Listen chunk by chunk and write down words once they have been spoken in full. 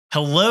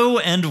Hello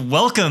and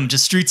welcome to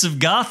Streets of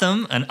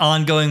Gotham, an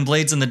ongoing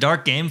Blades in the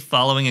Dark game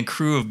following a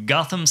crew of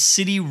Gotham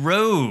City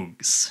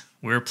rogues.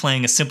 We're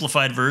playing a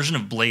simplified version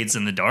of Blades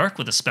in the Dark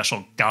with a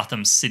special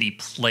Gotham City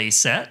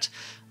playset.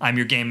 I'm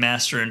your game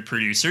master and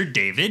producer,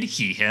 David,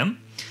 he,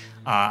 him.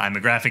 I'm a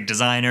graphic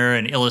designer,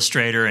 an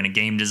illustrator, and a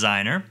game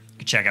designer. You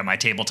can check out my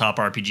tabletop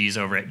RPGs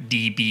over at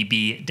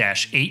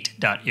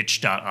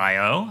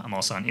dbb-8.itch.io. I'm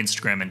also on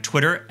Instagram and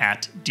Twitter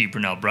at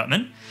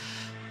dbrunelbrutman.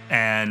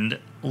 And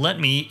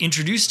let me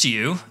introduce to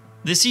you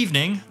this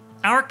evening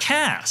our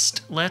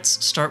cast.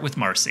 Let's start with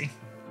Marcy.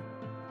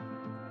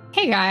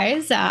 Hey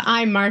guys,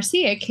 I'm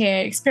Marcy,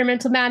 aka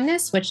Experimental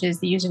Madness, which is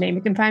the username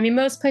you can find me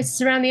most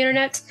places around the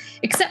internet,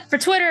 except for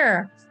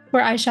Twitter,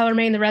 where I shall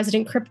remain the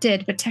resident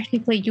cryptid, but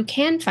technically you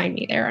can find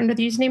me there under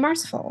the username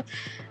Marciful.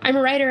 I'm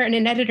a writer and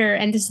an editor,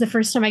 and this is the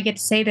first time I get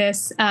to say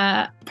this,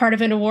 part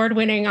of an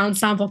award-winning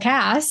ensemble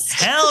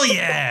cast. Hell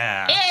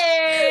yeah!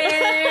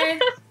 Yay!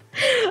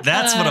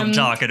 That's what I'm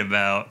talking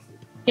about.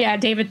 Yeah,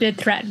 David did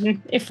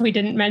threaten if we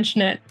didn't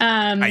mention it.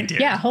 I did.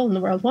 Yeah, Hole in the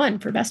World won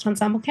for Best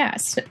Ensemble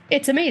Cast.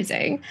 It's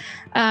amazing.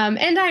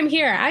 And I'm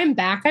here. I'm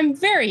back. I'm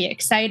very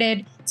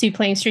excited to be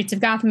playing Streets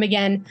of Gotham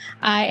again.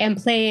 I am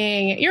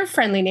playing your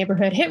friendly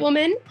neighborhood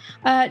hitwoman,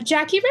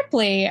 Jacky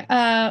Ripley.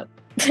 I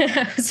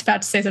was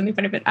about to say something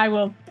funny, but I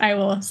will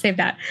save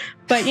that.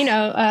 But, you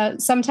know,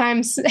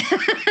 sometimes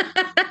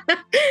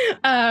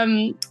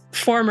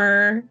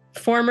former,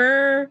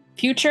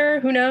 future,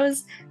 who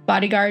knows,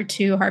 bodyguard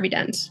to Harvey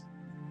Dent.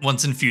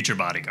 Once in future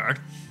bodyguard.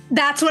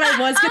 That's what I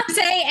was going to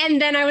say,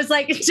 and then I was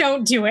like,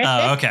 don't do it.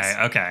 Oh,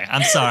 okay.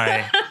 I'm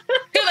sorry.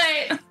 Too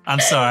late. I'm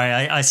sorry.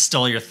 I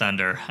stole your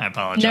thunder. I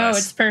apologize. No,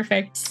 it's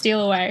perfect.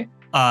 Steal away.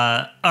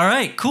 All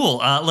right, cool.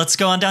 Let's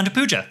go on down to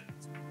Puja.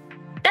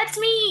 That's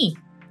me.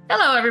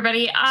 Hello,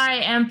 everybody. I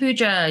am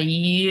Puja.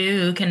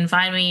 You can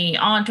find me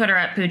on Twitter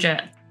at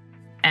Puja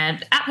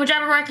and at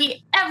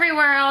Pujabaraki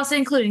everywhere else,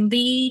 including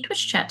the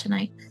Twitch chat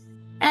tonight.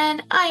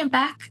 And I am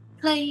back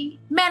playing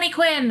Manny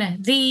Quinn,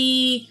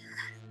 the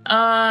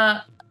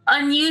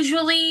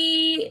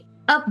unusually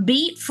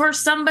upbeat for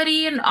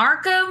somebody in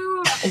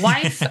Arkham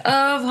wife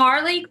of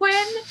Harley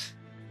Quinn.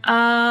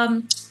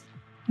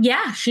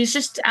 Yeah, she's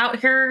just out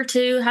here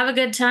to have a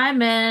good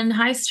time and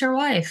heist her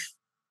wife.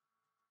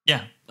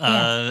 Yeah.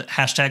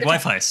 Hashtag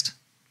wife heist.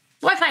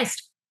 Wife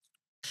heist.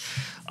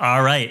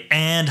 All right.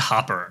 And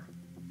Hopper.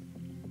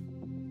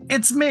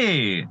 It's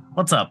me.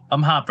 What's up?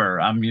 I'm Hopper.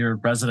 I'm your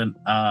resident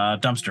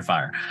dumpster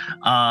fire.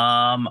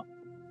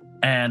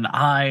 And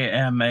I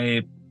am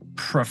a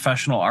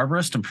professional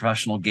arborist and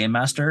professional game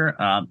master,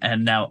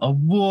 and now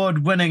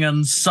award-winning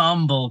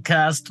ensemble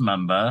cast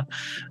member,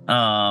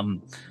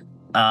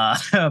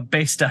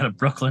 based out of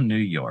Brooklyn, New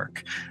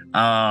York.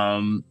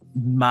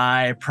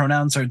 My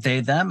pronouns are they,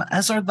 them,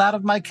 as are that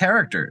of my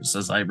characters,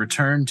 as I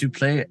return to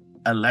play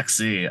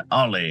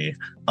Olly,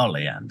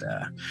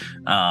 Oleander,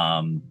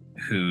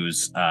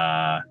 who's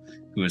our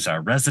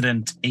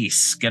resident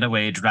ace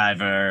getaway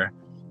driver,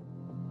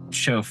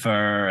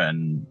 chauffeur,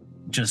 and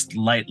just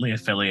lightly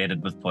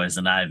affiliated with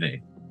Poison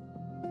Ivy.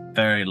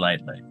 Very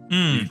lightly.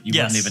 You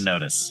yes. wouldn't even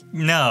notice.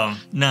 No.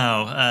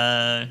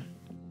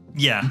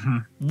 Yeah. Mm-hmm.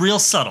 Real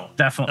subtle.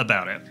 Definitely.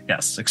 About it.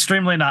 Yes.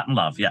 Extremely not in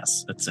love.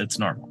 Yes. It's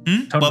normal.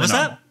 Totally what was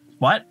normal. that?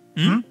 What? I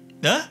don't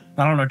know what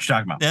you're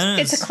talking about.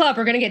 It's a club.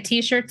 We're going to get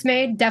t-shirts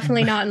made.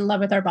 Definitely not in love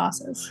with our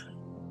bosses.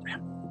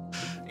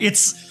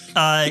 It's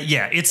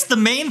the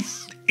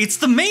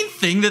main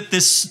thing that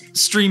this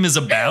stream is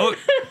about.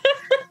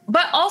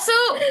 But also,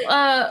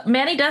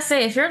 Manny does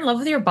say, if you're in love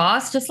with your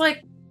boss, just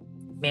like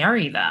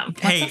marry them.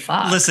 What the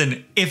fuck?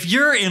 Listen, if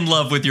you're in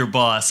love with your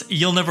boss,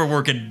 you'll never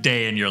work a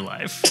day in your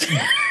life.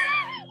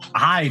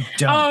 I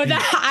don't. Oh,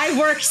 I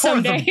work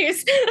some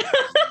days.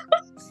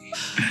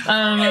 I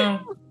don't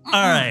know. All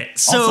right.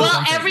 So,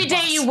 well, every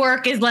day you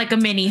work is like a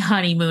mini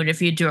honeymoon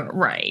if you do it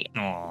right.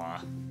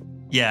 Aw.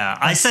 Yeah,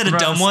 I said a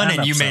dumb one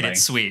and you made it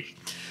sweet.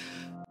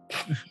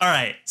 All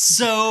right.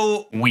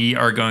 So we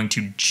are going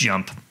to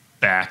jump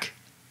back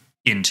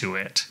into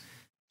it.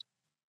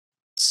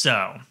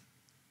 So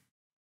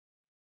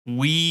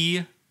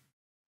we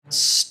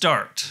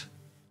start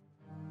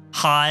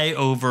high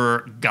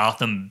over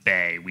Gotham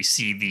Bay. We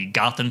see the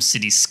Gotham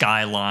City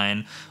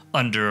skyline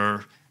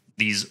under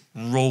these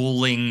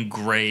rolling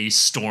gray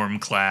storm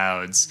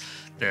clouds.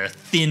 The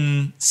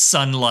thin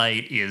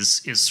sunlight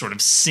is sort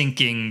of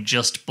sinking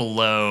just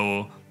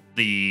below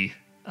the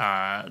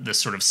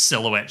sort of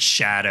silhouette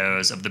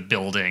shadows of the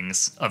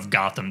buildings of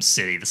Gotham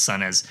City. The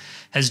sun has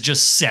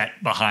just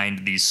set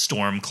behind these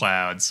storm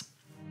clouds.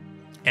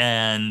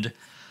 And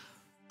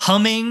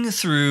humming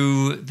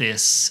through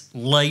this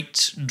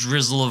light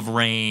drizzle of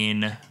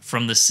rain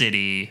from the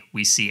city,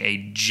 we see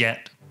a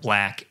jet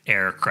black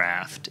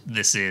aircraft.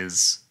 This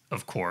is,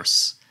 of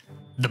course,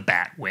 the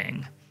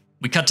Batwing.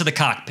 We cut to the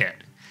cockpit,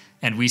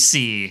 and we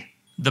see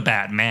the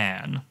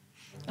Batman,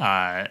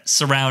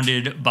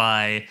 surrounded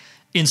by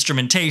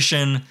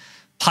instrumentation,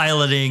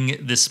 piloting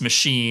this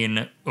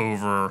machine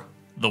over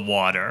the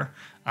water.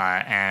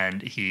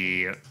 And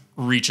he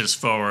reaches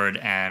forward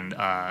and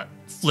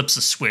flips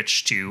a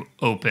switch to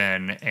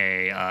open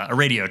a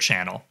radio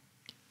channel.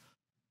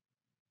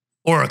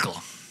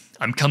 Oracle,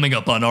 I'm coming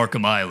up on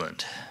Arkham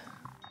Island.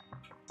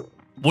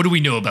 What do we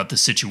know about the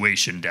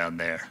situation down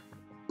there?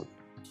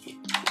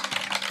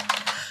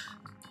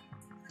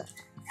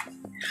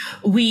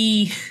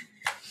 We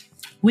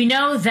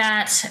know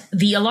that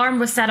the alarm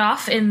was set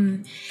off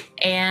and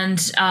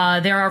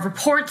there are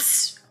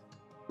reports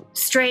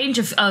strange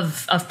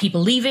of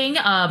people leaving.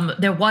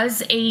 There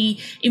was a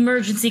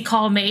emergency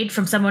call made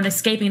from someone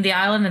escaping the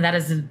island, and that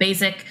is the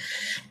basic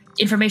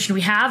information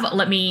we have.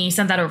 Let me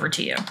send that over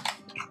to you.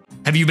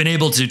 Have you been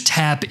able to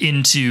tap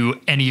into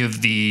any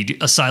of the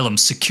Asylum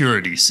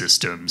security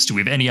systems? Do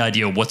we have any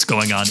idea what's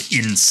going on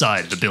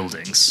inside the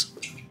buildings?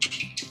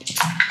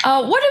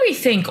 What do we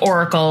think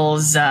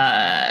Oracle's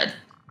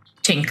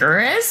tinker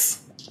is?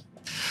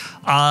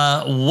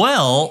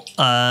 Oracle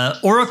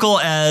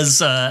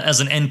as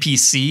an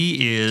NPC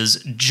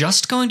is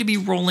just going to be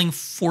rolling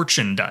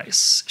fortune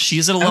dice.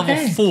 She's at a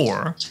level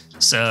 4,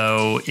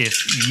 so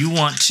if you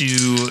want to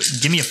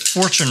give me a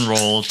fortune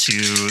roll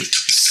to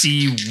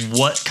see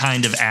what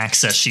kind of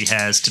access she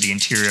has to the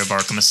interior of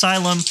Arkham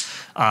Asylum,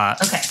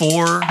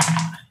 4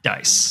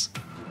 dice.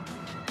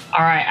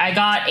 All right, I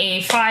got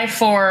a 5,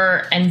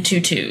 4, and 2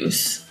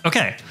 2s.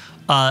 Okay.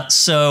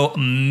 So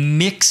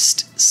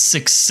mixed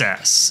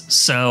success.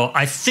 So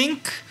I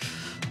think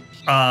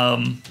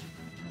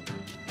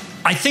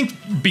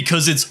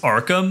because it's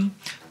Arkham,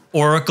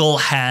 Oracle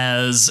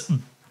has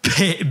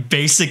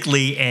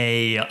basically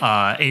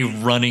a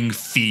running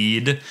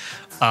feed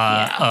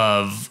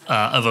of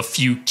a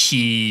few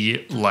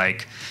key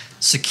like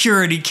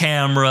security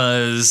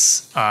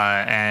cameras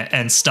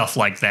and stuff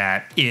like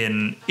that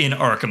in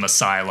Arkham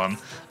Asylum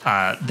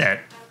that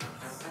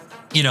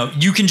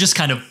you can just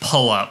kind of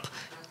pull up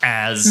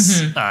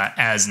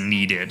as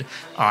needed.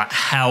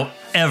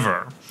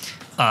 However,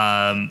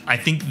 I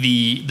think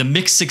the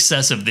mixed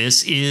success of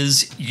this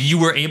is you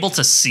were able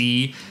to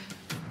see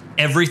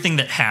everything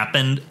that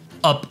happened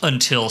up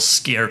until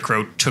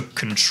Scarecrow took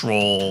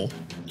control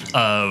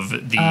of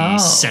the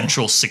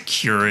central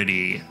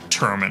security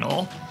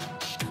terminal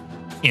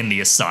in the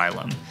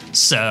Asylum.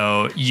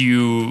 So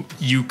you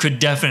could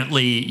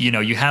definitely,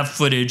 you have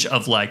footage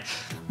of like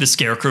the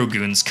Scarecrow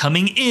goons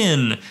coming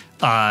in,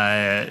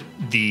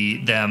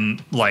 them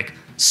like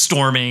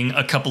storming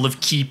a couple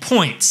of key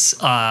points,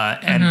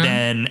 and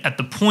then at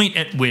the point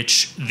at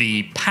which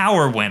the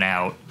power went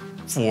out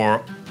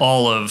for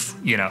all of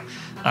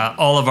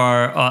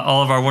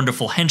our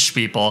wonderful hench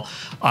people,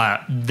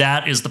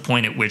 that is the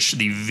point at which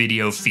the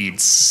video feed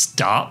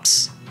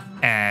stops,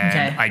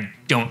 and I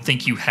don't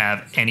think you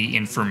have any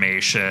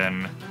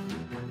information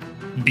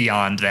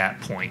beyond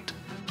that point.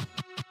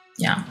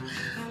 Yeah.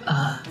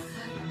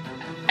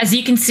 As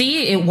you can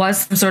see, it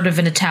was some sort of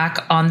an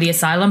attack on the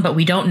Asylum, but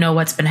we don't know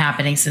what's been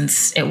happening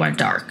since it went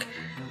dark,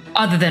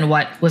 other than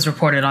what was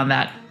reported on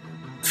that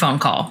phone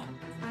call.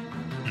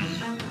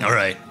 All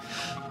right.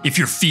 If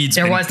your feed's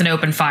There was an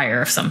open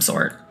fire of some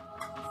sort.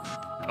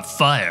 A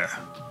fire?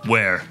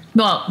 Where?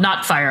 Well,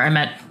 not fire. I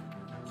meant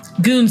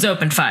goons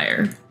opened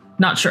fire.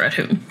 Not sure at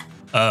whom.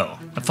 Oh,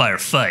 a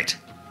firefight.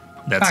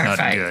 That's not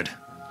good.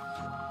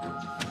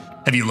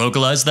 Have you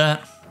localized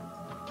that?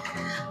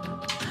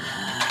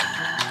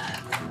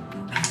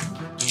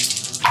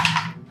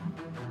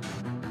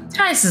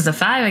 Heist is a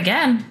 5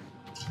 again.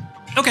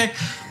 Okay.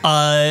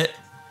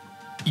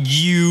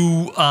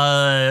 You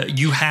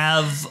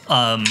have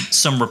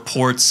some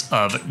reports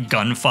of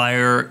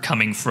gunfire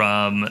coming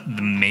from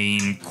the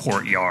main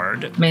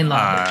courtyard. Main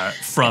lobby.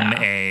 From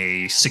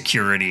a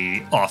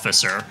security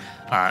officer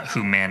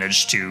who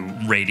managed to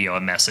radio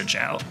a message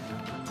out.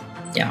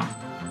 Yeah.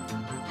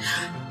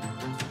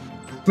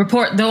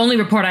 The only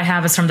report I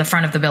have is from the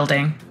front of the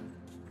building.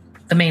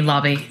 The main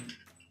lobby.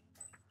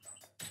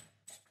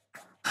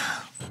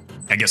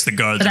 I guess the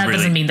guards But that are really...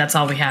 doesn't mean that's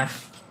all we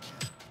have.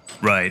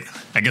 Right.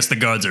 I guess the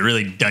guards are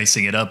really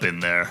dicing it up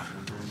in there.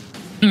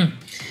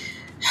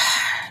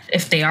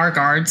 If they are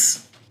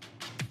guards.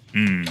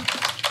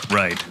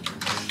 Right.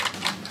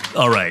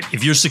 All right.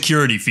 If your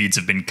security feeds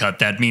have been cut,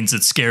 that means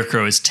that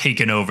Scarecrow has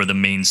taken over the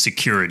main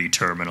security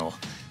terminal.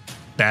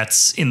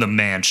 That's in the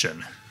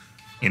mansion,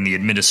 in the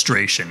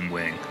administration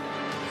wing.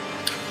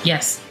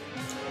 Yes.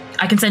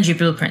 I can send you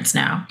blueprints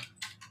now.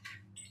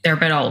 They're a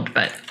bit old,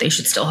 but they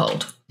should still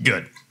hold.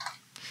 Good.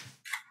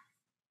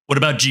 What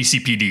about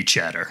GCPD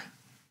chatter?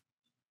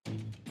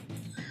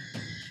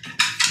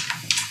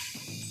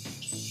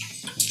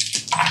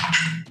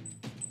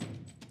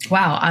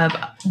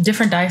 Wow,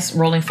 different dice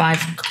rolling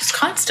 5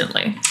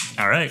 constantly.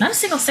 All right. Not a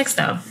single 6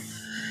 though.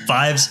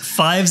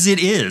 Fives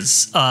it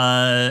is.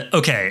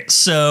 Okay,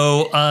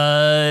 so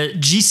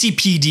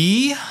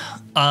GCPD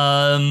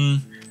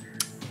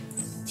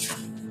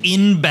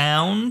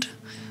inbound,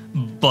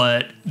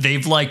 but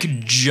they've like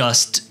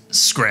just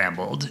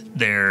scrambled.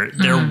 They're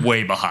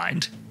way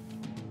behind.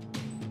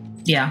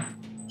 Yeah.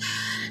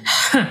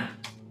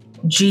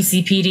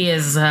 GCPD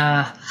is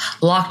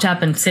locked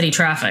up in city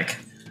traffic.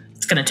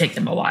 It's going to take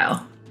them a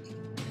while.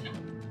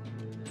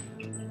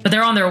 but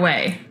they're on their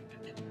way.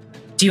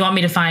 Do you want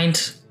me to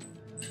find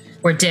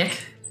where Dick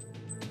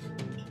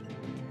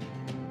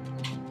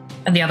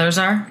and the others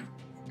are?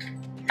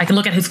 I can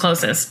look at who's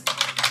closest.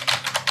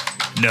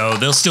 No,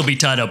 they'll still be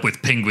tied up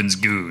with Penguin's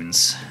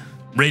goons.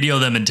 Radio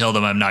them and tell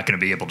them I'm not going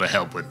to be able to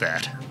help with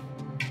that.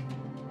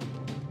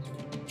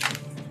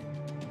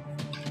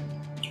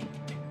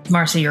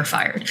 Marcy, you're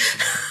fired.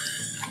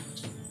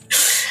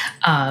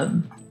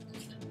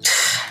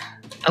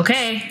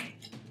 Okay,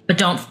 but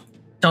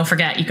don't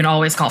forget, you can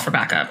always call for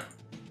backup.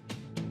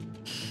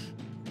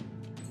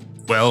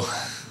 Well,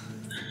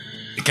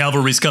 the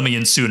cavalry's coming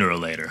in sooner or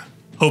later.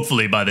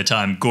 Hopefully by the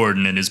time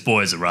Gordon and his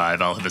boys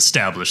arrive, I'll have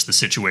established the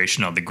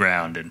situation on the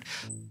ground and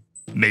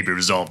maybe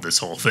resolve this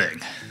whole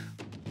thing.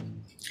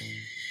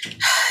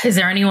 Is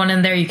there anyone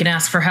in there you can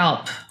ask for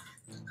help?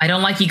 I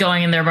don't like you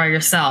going in there by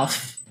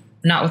yourself,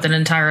 not with an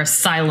entire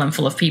asylum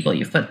full of people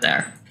you've put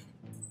there.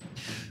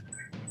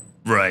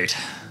 Right.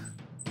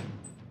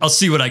 I'll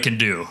see what I can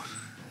do.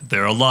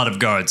 There are a lot of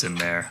guards in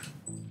there.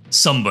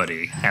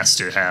 Somebody has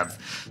to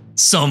have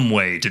some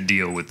way to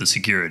deal with the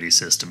security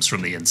systems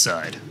from the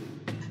inside.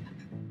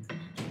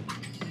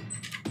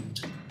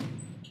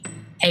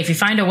 Hey, if you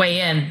find a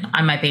way in,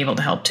 I might be able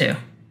to help too.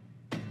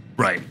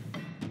 Right.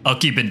 I'll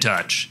keep in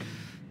touch.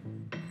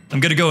 I'm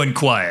gonna go in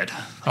quiet.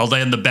 I'll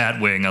land the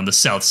Batwing on the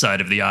south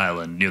side of the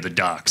island near the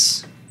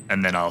docks,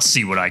 and then I'll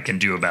see what I can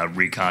do about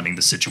reconning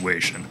the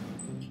situation.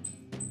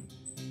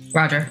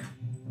 Roger.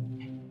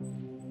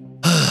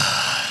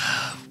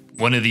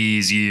 One of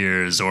these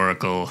years,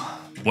 Oracle.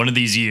 One of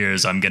these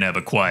years, I'm gonna have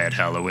a quiet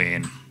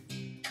Halloween.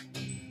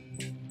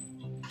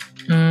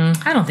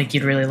 I don't think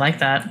you'd really like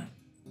that.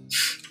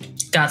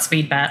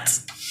 Godspeed,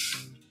 bats.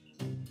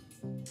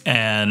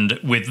 And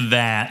with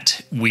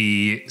that,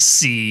 we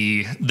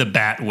see the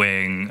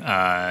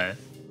Batwing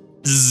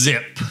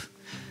zip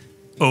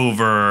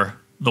over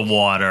the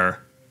water,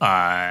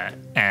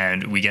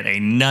 and we get a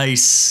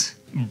nice,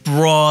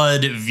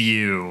 broad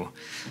view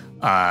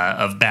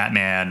of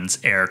Batman's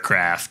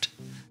aircraft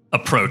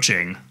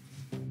approaching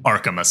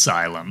Arkham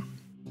Asylum.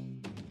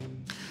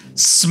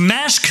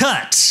 Smash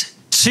cut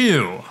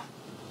to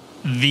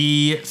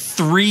the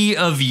three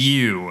of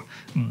you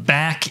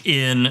back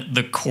in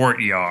the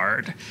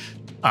courtyard.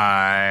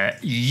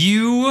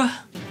 You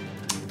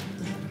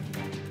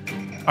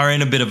are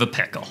in a bit of a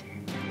pickle.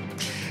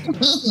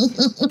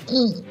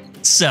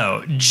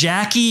 So,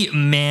 Jacky,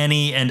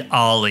 Manny, and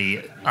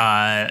Olly,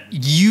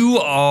 you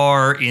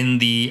are in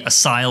the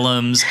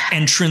asylum's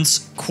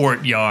entrance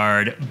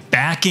courtyard,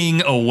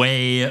 backing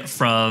away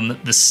from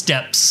the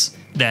steps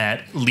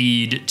that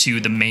lead to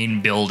the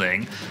main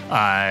building,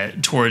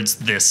 towards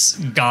this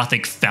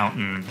gothic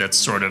fountain that's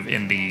sort of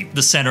in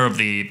the center of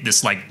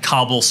this like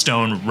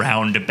cobblestone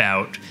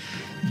roundabout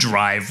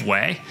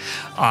driveway.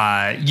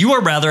 You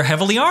are rather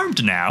heavily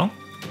armed now,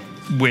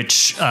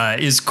 which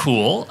is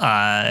cool.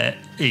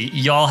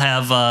 Y'all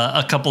have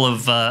a couple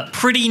of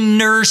pretty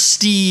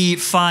nasty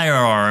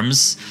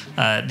firearms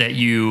that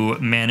you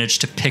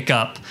managed to pick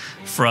up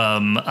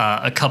from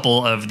a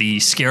couple of the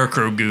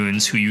Scarecrow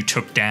goons who you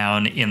took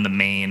down in the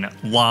main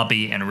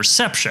lobby and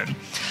reception.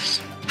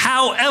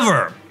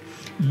 However,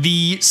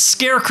 the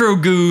Scarecrow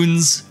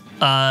goons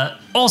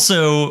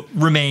also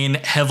remain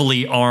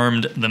heavily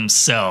armed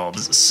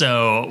themselves.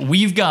 So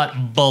we've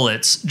got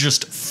bullets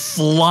just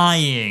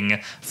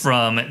flying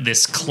from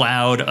this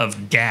cloud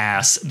of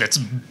gas that's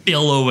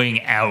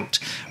billowing out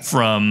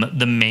from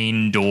the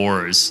main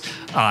doors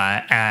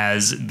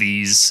as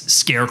these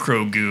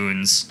Scarecrow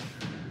goons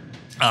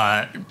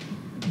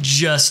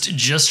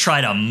just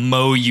try to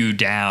mow you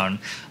down.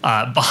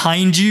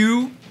 Behind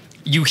you,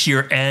 you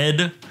hear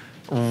Ed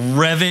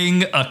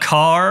revving a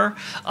car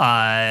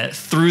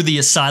through the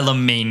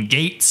asylum main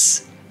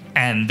gates,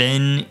 and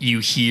then you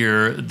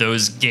hear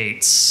those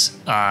gates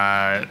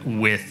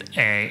with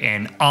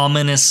an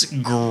ominous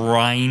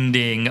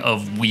grinding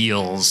of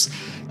wheels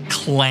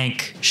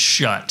clank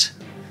shut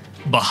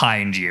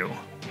behind you.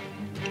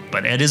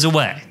 But Ed is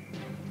away,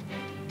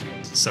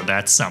 so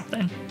that's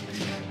something.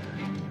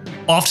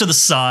 Off to the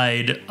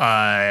side,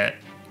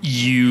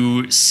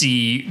 you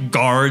see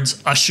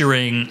guards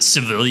ushering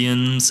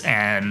civilians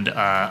and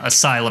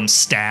asylum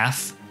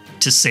staff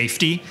to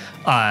safety.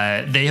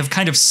 They have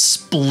kind of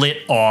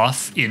split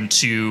off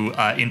into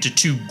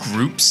two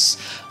groups.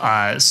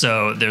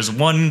 So there's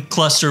one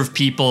cluster of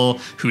people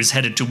who's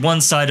headed to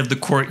one side of the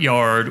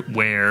courtyard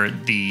where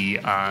the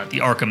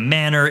Arkham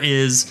Manor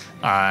is.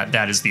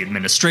 That is the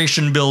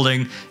administration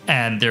building.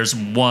 And there's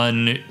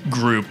one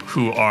group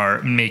who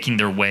are making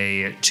their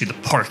way to the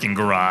parking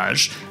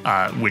garage,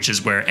 which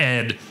is where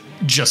Ed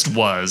just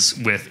was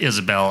with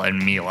Isabel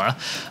and Mila.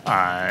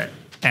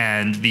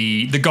 And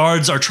the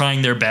guards are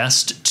trying their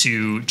best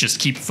to just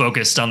keep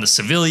focused on the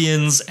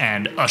civilians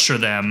and usher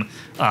them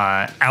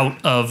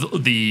out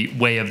of the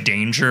way of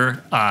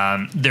danger.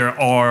 There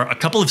are a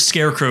couple of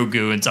Scarecrow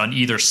goons on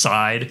either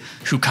side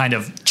who kind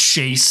of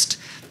chased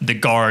the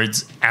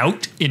guards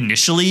out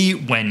initially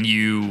when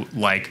you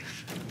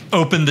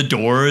opened the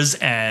doors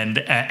and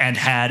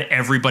had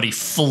everybody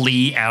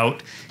flee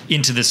out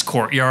into this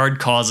courtyard,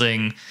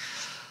 causing,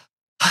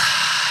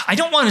 I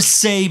don't want to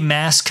say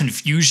mass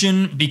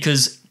confusion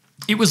because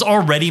it was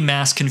already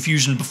mass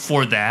confusion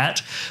before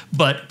that,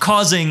 but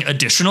causing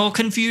additional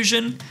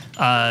confusion,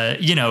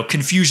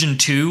 confusion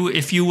 2,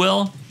 if you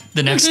will.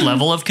 The next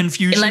level of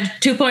confusion.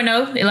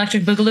 2.0,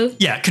 Electric Boogaloo.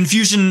 Yeah,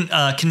 confusion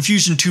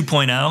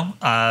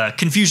 2.0,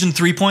 confusion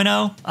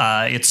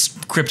 3.0. It's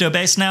crypto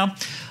based now,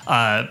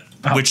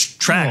 which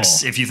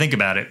tracks, if you think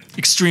about it,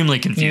 extremely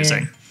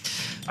confusing. Yeah.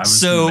 I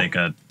was going to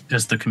make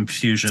does the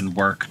confusion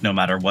work no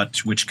matter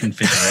which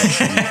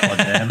configuration you plug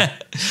in?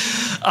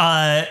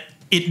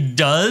 It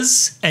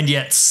does, and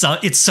yet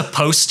it's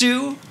supposed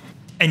to,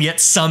 and yet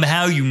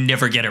somehow you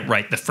never get it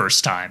right the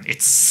first time.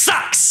 It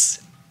sucks.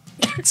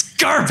 It's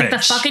garbage. It's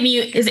like the fucking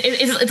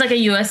it's like a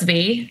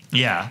USB.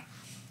 Yeah.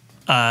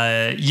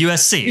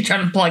 USC. You're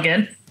trying to plug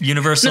in.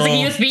 Universal like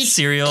a USB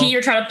serial key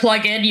you're trying to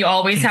plug in. You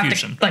always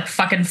confusion. have to like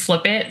fucking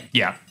flip it.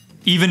 Yeah.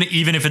 Even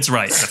if it's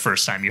right the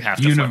first time, you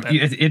have to flip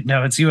it.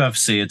 No, it's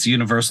UFC. It's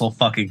universal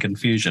fucking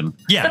confusion.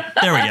 Yeah.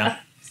 There we go.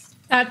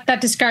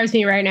 That describes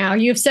me right now.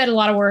 You've said a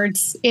lot of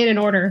words in an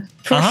order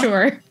for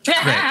sure.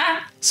 Great.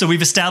 So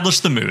we've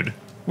established the mood.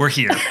 We're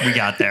here. We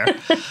got there.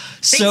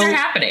 Things are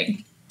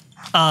happening.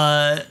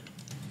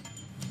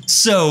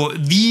 So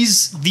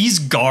these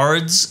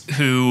guards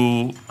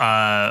who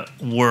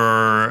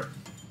were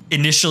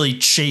initially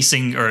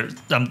chasing, or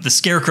the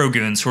Scarecrow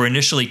goons who were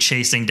initially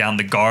chasing down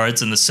the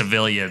guards and the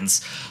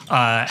civilians,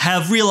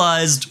 have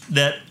realized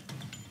that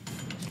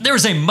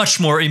there's a much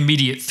more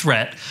immediate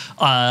threat.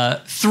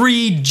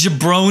 3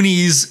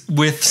 jabronis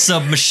with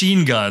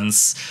submachine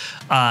guns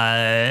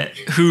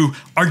who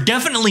are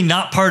definitely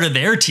not part of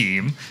their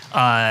team,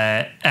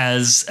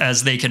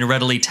 as they can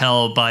readily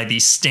tell by the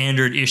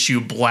standard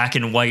issue black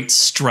and white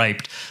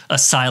striped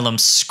Asylum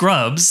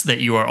scrubs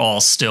that you are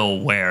all still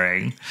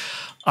wearing.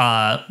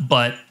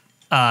 But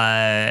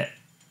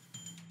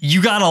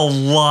you got a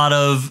lot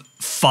of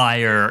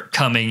fire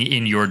coming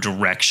in your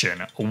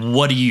direction.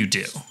 What do you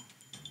do?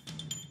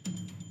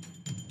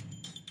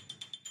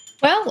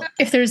 Well,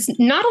 if there's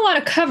not a lot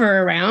of cover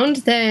around,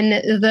 then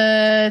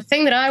the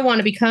thing that I want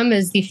to become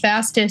is the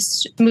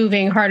fastest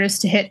moving,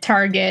 hardest to hit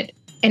target.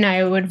 And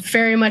I would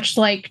very much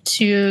like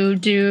to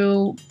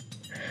do,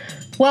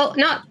 well,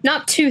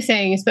 not 2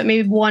 things, but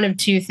maybe one of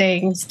 2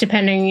 things,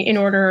 depending in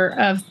order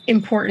of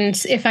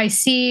importance. If I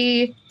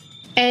see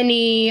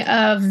any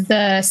of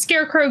the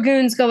Scarecrow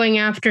goons going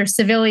after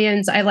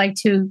civilians, I'd like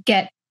to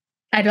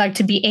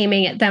be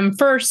aiming at them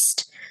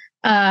first.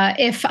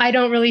 If I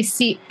don't really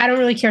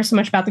care so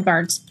much about the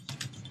guards.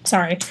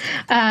 Sorry.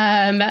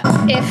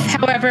 If,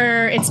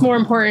 however, it's more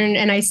important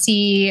and I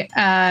see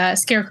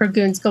Scarecrow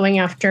goons going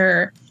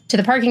after to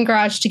the parking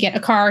garage to get a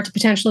car to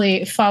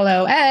potentially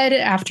follow Ed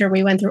after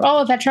we went through all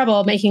of that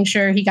trouble, making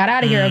sure he got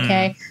out of here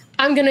okay,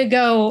 I'm going to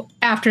go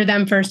after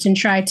them first and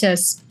try to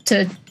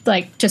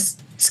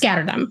just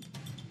scatter them.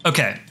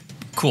 Okay,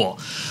 cool.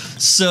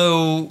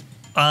 So,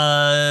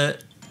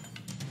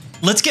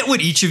 let's get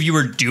what each of you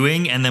are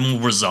doing, and then we'll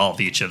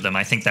resolve each of them.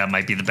 I think that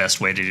might be the best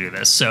way to do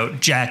this. So,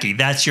 Jacky,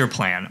 that's your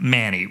plan.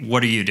 Manny,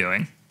 what are you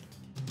doing?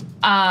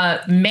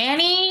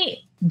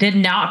 Manny did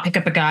not pick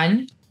up a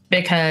gun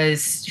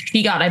because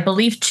she got, I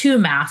believe, 2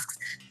 masks.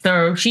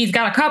 So she's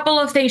got a couple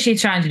of things she's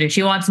trying to do.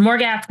 She wants more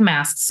gas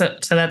masks so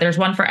that there's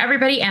one for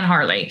everybody and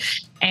Harley.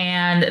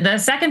 And the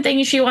second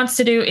thing she wants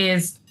to do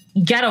is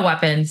get a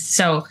weapon.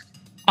 So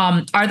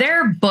are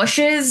there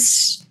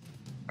bushes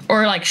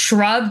or like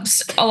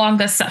shrubs along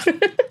the side?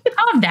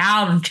 Calm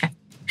down.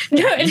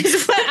 No,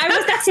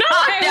 that's not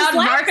why I was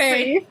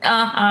laughing.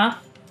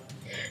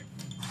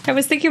 I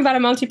was thinking about a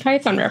Monty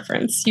Python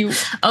reference.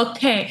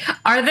 Okay.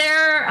 Are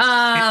there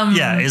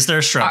is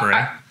there shrubbery?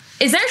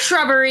 Is there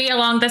shrubbery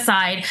along the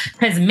side?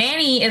 Because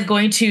Manny is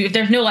going to, if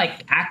there's no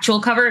like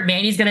actual cover,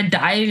 Manny's going to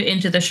dive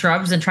into the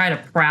shrubs and try to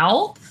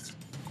prowl.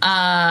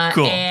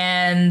 Cool.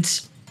 And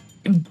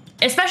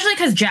especially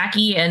because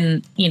Jacky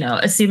and,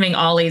 assuming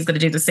Olly is going to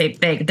do the same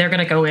thing, they're going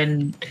to go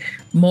in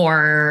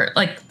more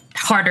like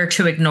harder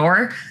to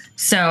ignore.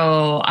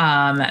 So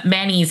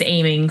Manny's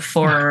aiming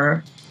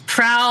for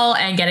prowl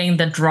and getting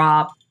the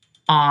drop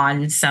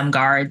on some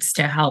guards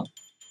to help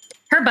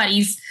her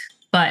buddies,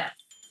 but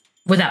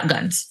without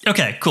guns.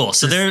 Okay, cool.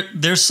 So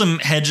there's some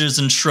hedges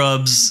and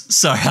shrubs.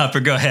 Sorry,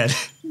 Hopper, go ahead.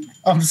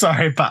 I'm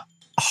sorry, but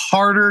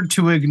harder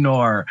to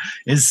ignore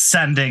is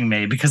sending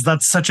me because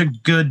that's such a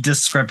good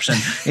description.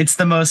 It's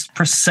the most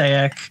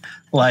prosaic,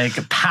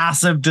 like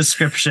passive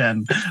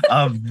description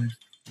of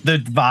the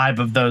vibe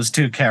of those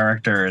 2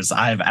 characters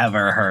I've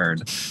ever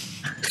heard.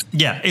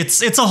 Yeah,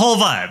 it's a whole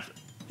vibe.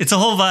 It's a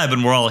whole vibe,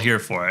 and we're all here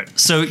for it.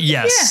 So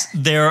yes,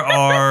 there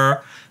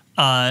are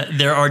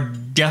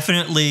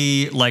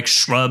definitely like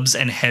shrubs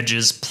and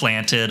hedges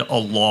planted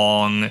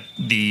along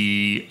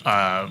the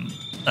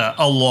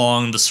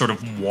sort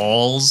of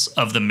walls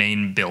of the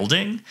main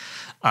building,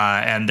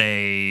 and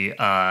they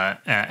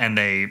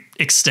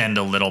extend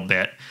a little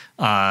bit.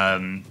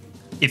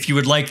 If you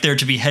would like there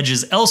to be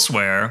hedges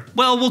elsewhere,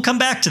 well, we'll come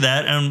back to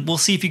that, and we'll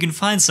see if you can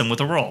find some with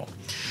a roll.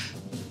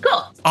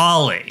 Cool.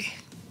 Olly,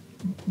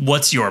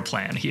 what's your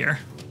plan here?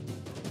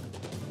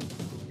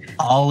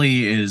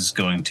 Olly is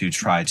going to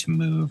try to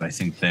move. I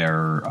think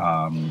they're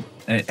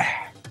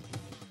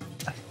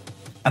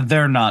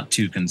not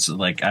too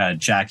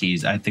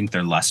Jacky's. I think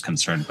they're less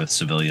concerned with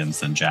civilians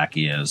than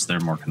Jacky is. They're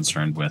more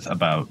concerned with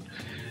about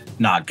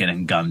not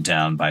getting gunned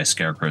down by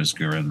Scarecrow's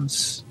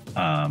goons,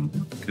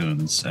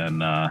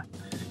 and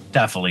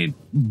definitely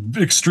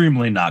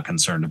extremely not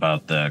concerned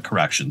about the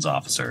corrections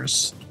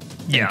officers.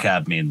 Yeah,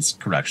 cab means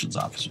corrections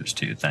officers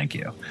too. Thank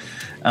you.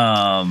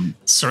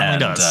 Certainly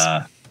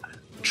does.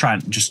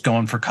 Just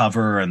going for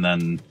cover and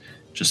then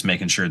just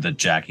making sure that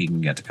Jacky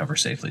can get to cover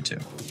safely too.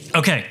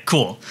 Okay,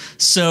 cool.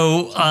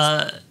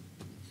 So,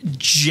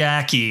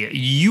 Jacky,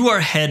 you are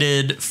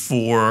headed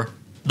for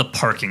the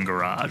parking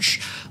garage.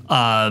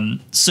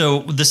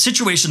 So the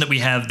situation that we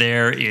have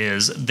there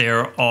is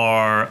there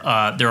are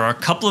a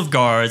couple of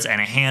guards and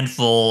a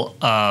handful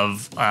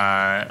of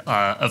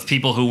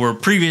people who were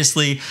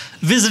previously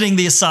visiting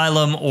the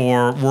asylum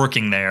or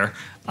working there,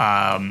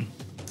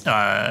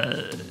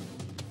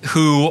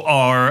 who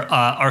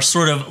are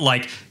sort of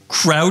like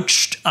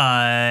crouched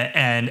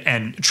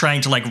and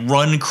trying to like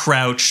run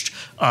crouched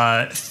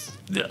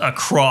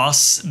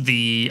across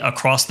the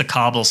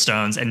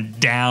cobblestones and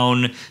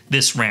down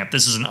this ramp.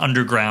 This is an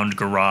underground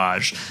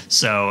garage,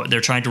 so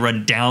they're trying to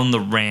run down the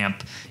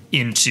ramp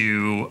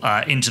into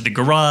the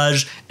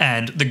garage,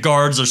 and the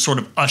guards are sort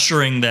of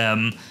ushering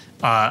them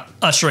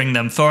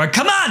forward.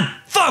 Come on,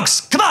 folks!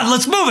 Come on,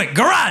 let's move it!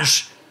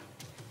 Garage!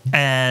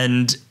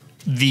 And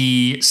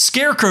the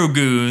Scarecrow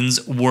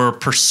goons were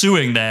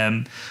pursuing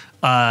them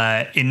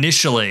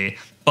initially,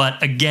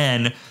 but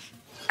again,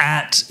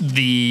 at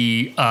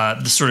the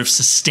sort of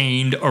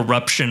sustained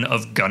eruption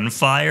of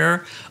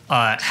gunfire,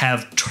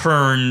 have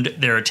turned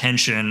their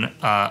attention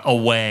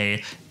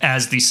away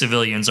as the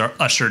civilians are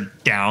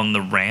ushered down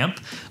the ramp.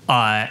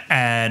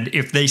 And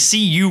if they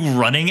see you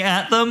running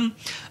at them,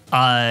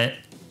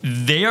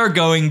 they are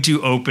going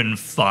to open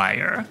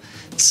fire.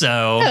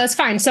 So that's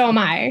fine. So am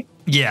I.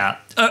 Yeah.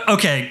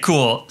 Okay,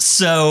 cool.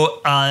 So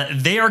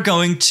they're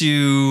going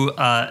to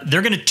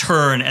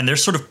turn, and they're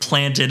sort of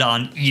planted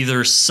on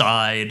either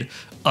side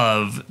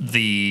of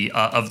the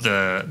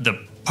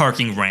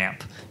parking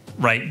ramp,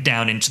 right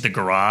down into the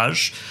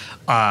garage.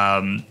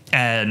 And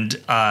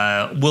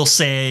we'll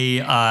say,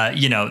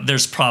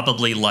 there's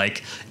probably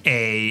like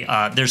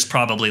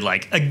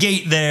a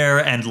gate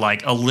there, and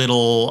like a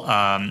little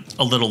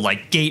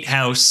like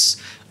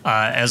gatehouse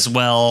as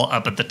well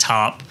up at the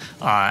top,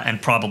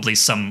 and probably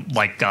some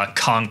like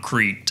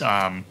concrete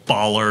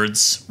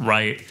bollards,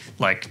 right?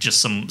 Like just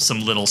some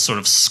little sort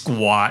of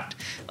squat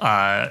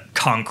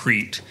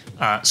concrete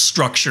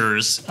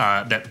structures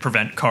that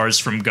prevent cars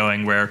from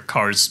going where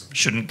cars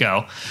shouldn't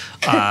go,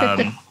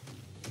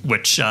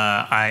 which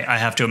I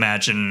have to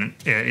imagine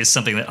is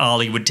something that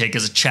Olly would take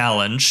as a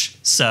challenge.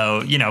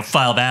 So,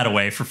 file that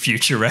away for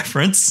future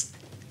reference.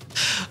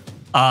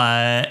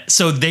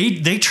 So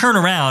they turn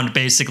around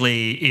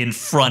basically in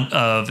front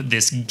of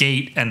this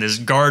gate and this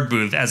guard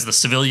booth as the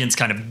civilians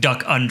kind of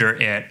duck under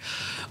it.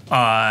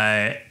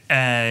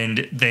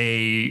 And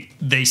they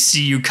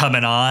see you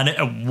coming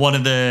on. One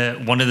of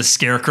the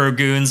Scarecrow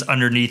goons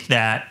underneath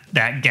that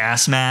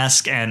gas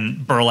mask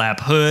and burlap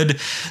hood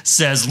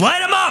says, "Light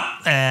them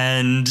up!"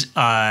 And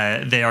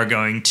they are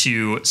going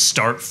to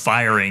start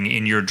firing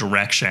in your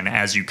direction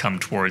as you come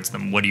towards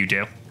them. What do you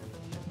do?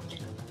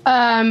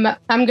 I'm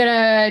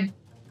gonna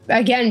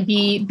again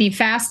be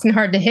fast and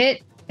hard to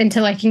hit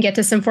until I can get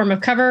to some form of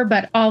cover.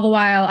 But all the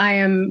while, I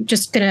am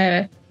just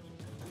gonna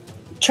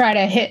try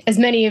to hit as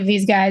many of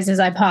these guys as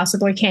I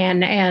possibly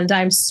can, and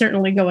I'm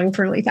certainly going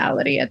for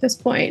lethality at this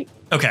point.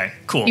 Okay,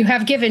 cool. You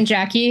have given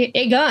Jacky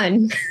a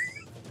gun.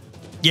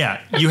 Yeah,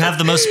 you have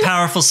the most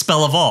powerful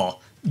spell of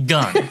all,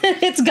 gun.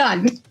 It's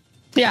gun.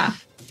 Yeah.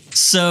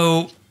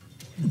 So,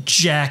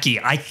 Jacky,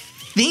 I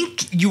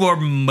think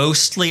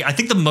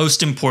the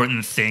most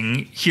important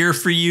thing here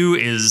for you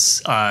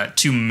is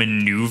to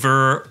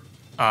maneuver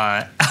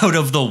out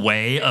of the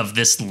way of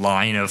this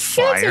line of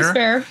fire. Yeah, that's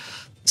fair.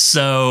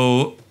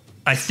 So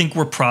I think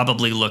we're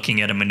probably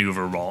looking at a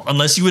maneuver roll,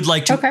 unless you would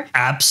like to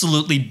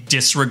absolutely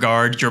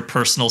disregard your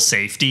personal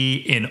safety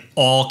in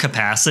all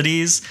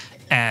capacities.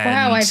 And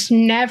wow, I've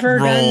never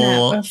done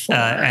that before.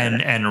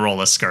 And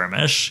roll a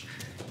skirmish.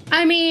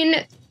 I mean,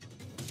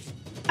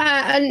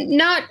 I'm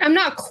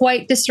not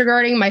quite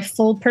disregarding my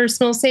full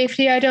personal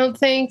safety, I don't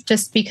think,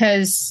 just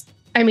because,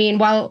 I mean,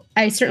 while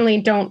I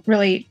certainly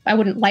I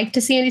wouldn't like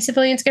to see any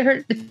civilians get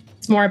hurt,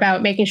 it's more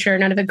about making sure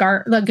none of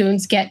the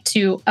goons get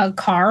to a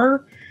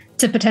car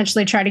to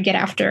potentially try to get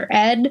after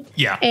Ed.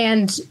 Yeah.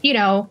 And,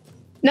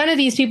 none of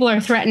these people are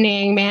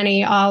threatening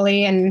Manny,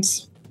 Olly, and,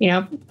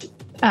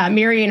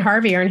 Miri and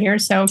Harvey are in here,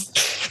 so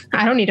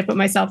I don't need to put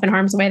myself in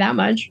harm's way that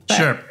much. But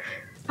sure.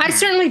 I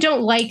certainly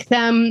don't like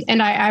them,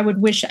 and I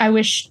wish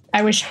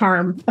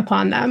harm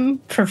upon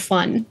them for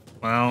fun.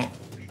 Well,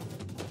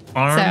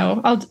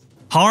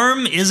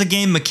 harm is a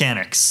game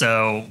mechanic,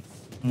 so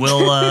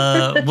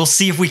we'll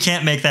see if we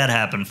can't make that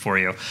happen for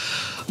you.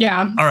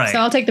 Yeah. All right. So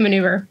I'll take the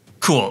maneuver.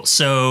 Cool.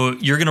 So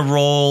you're going to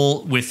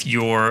roll with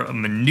your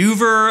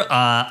maneuver.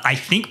 I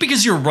think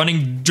because you're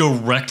running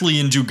directly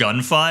into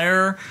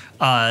gunfire,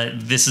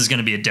 this is going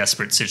to be a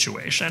desperate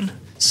situation.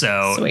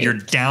 So Sweet. you're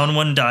down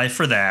 1 die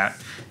for that.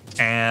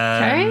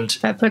 And Okay,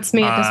 that puts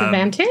me at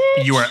disadvantage.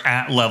 you are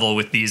at level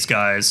with these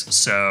guys.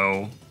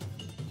 So,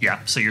 yeah.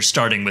 So you're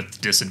starting with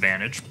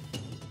disadvantage.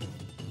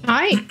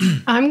 I'm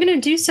going to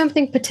do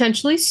something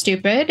potentially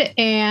stupid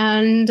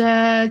and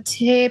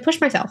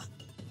push myself.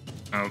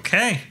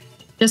 Okay.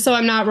 Just so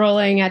I'm not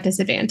rolling at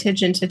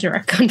disadvantage into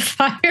direct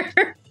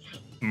gunfire.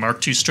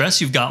 Mark 2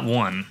 stress. You've got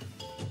 1.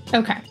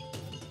 Okay.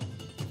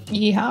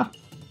 Yeehaw.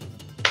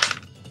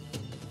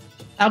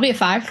 That'll be a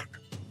 5.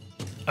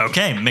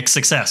 Okay, mixed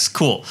success.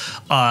 Cool.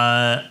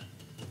 All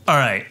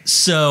right.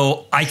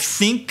 So I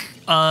think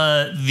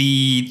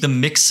the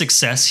mixed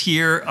success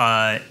here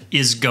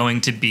is going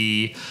to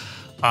be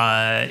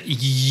you're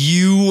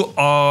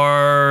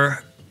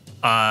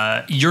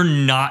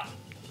not.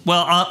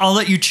 Well, I'll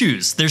let you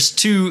choose. There's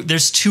two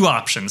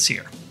options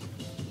here.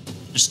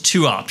 There's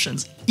 2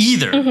 options.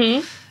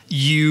 Either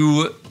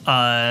you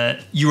are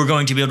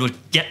going to be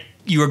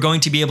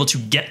able to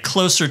get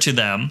closer to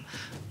them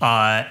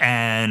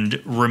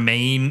and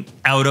remain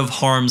out of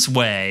harm's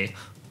way,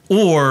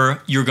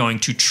 or you're going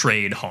to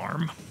trade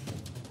harm.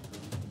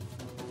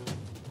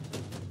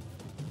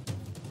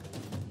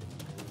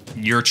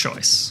 Your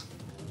choice.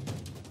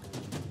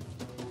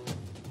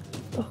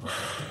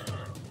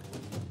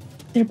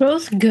 They're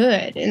both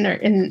good in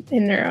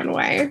their own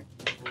way.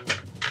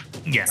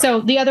 Yeah.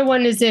 So the other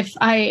one is if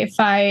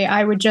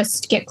I would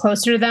just get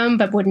closer to them,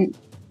 but wouldn't.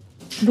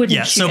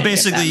 Yeah. shoot So any of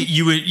basically,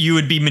 them. you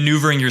would be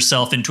maneuvering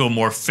yourself into a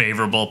more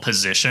favorable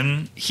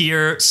position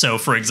here. So,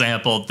 for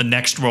example, the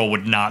next roll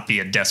would not be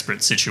a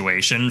desperate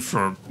situation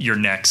for your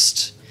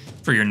next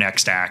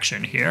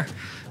action here,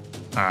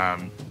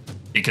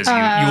 because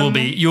you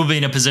will be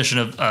in a position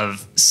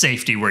of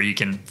safety where you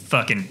can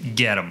fucking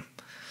get them.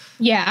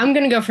 Yeah, I'm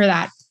gonna go for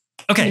that.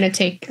 Okay. I'm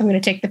gonna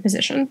take the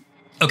position.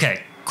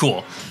 Okay,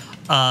 cool.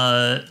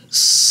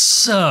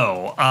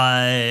 So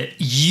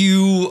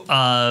you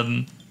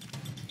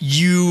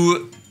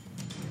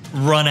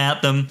run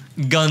at them,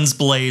 guns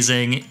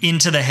blazing,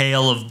 into the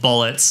hail of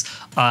bullets.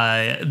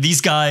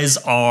 These guys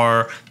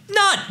are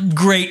not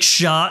great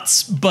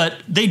shots, but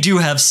they do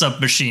have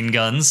submachine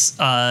guns.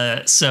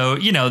 So,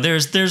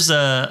 there's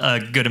a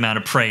good amount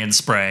of pray and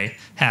spray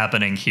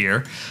happening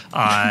here.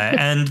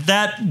 And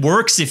that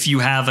works if you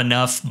have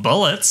enough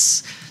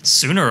bullets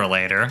sooner or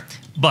later.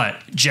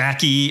 But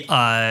Jacky,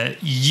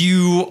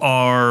 you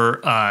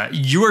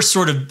are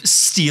sort of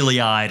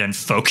steely-eyed and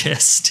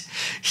focused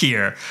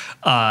here,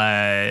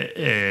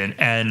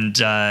 and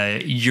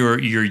you're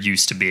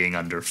used to being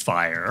under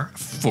fire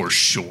for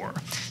sure.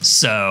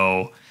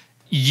 So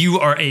you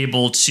are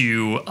able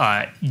to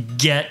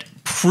get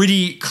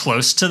pretty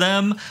close to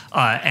them,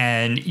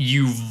 and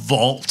you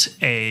vault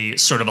a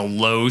sort of a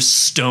low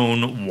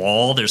stone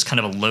wall. There's kind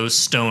of a low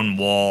stone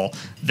wall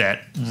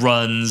that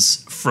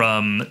runs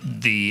from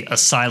the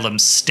Asylum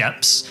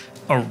steps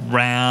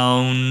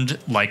around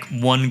like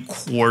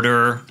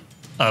 1/4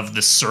 of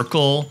the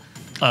circle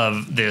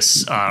of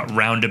this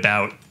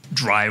roundabout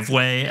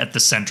driveway at the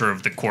center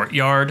of the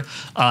courtyard,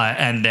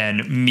 and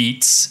then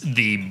meets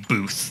the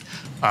booth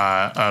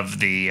of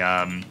the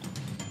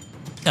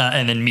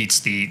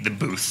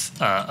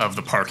booth of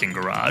the parking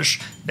garage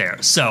there.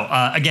 So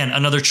again,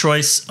 another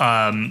choice.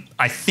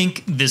 I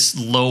think this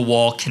low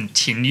wall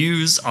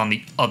continues on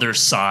the other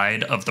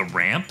side of the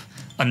ramp,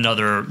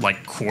 another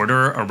like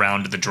quarter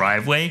around the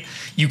driveway.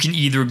 You can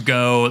either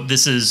go,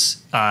 this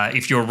is,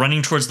 if you're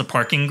running towards the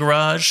parking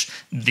garage,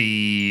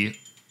 the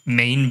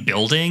main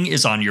building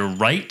is on your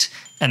right,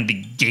 and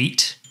the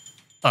gate,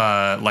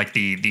 like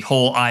the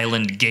whole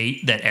island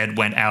gate that Ed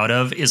went out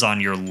of, is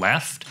on your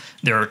left.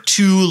 There are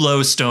 2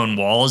 low stone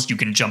walls. You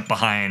can jump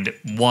behind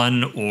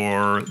one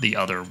or the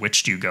other.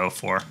 Which do you go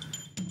for?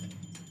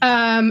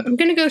 I'm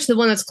going to go to the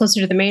one that's closer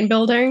to the main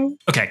building.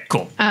 Okay,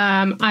 cool.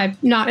 I'm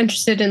not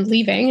interested in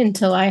leaving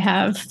until I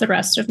have the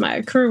rest of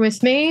my crew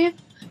with me.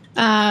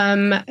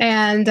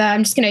 And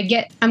I'm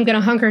going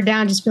to hunker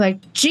down, just be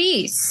like,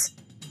 geez,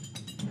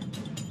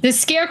 does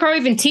Scarecrow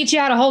even teach you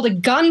how to hold a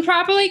gun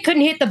properly?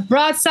 Couldn't hit the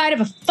broadside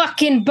of a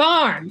fucking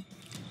barn.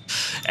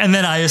 And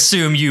then I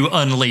assume you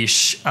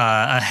unleash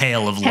a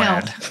hail of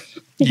lead.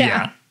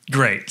 Yeah,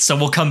 great. So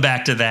we'll come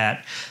back to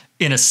that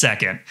in a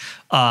second.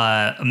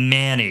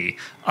 Manny,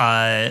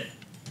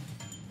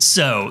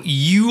 so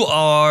you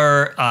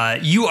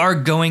are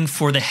going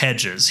for the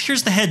hedges.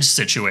 Here's the hedge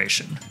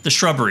situation, the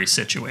shrubbery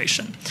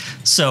situation.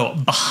 So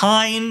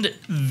behind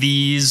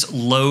these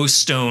low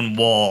stone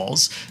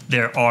walls,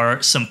 there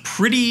are some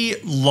pretty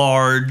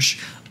large,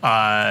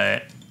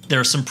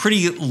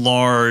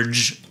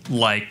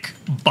 like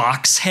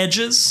box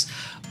hedges,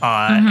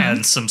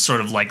 and some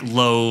sort of like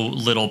low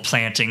little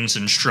plantings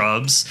and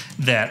shrubs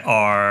that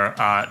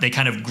are they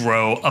kind of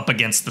grow up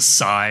against the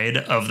side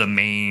of the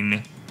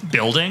main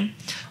building,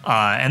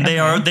 and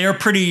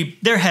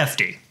they're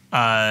hefty.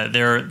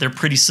 They're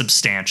pretty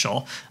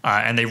substantial,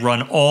 and they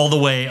run all the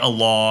way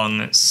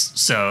along.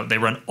 So they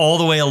run all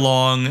the way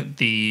along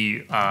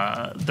the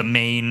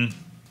main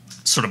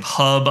sort of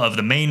hub of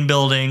the main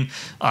building,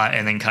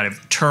 and then kind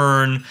of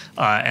turn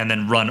and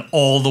then run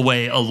all the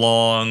way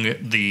along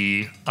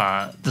the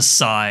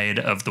side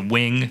of the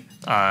wing.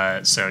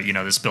 So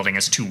this building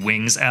has 2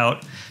 wings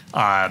out,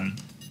 and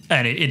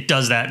it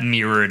does that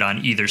mirrored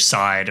on either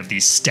side of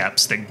these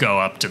steps that go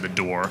up to the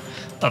door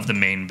of the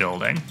main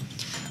building.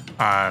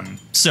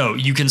 So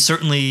you can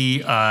certainly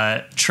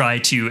try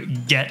to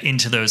get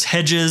into those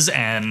hedges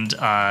and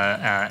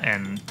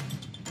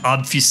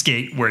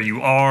obfuscate where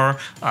you are,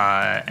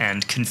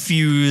 and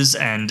confuse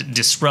and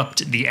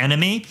disrupt the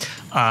enemy.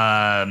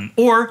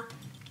 Or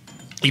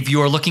if you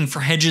are looking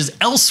for hedges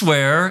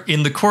elsewhere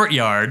in the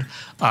courtyard,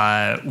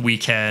 we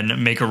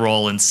can make a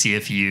roll and see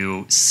if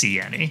you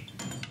see any.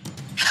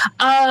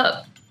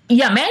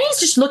 Manny's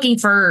just looking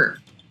for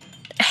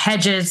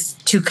hedges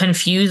to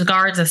confuse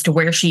guards as to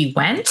where she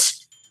went,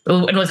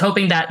 and was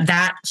hoping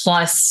that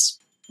plus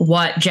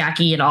what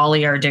Jacky and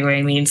Olly are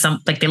doing means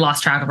they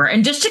lost track of her,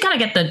 and just to kind of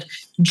get the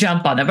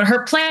jump on them. But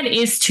her plan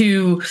is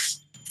to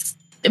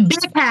be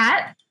a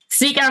cat,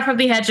 sneak out from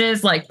the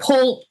hedges,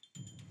 pull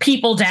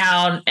people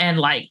down and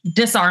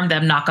disarm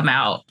them, knock them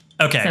out.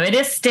 Okay. So it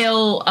is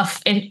still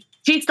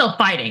she's still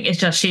fighting. It's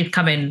just she's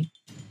coming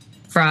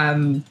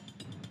from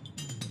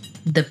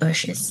the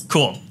bushes.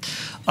 Cool.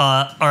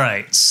 All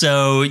right.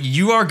 So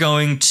you are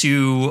going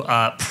to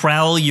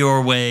prowl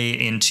your way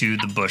into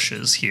the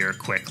bushes here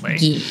quickly.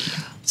 Yeah.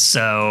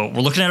 So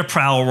we're looking at a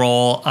prowl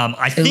roll.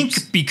 I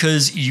think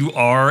because you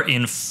are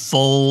in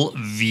full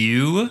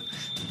view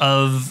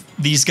of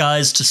these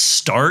guys to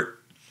start,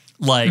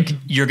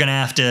 you're gonna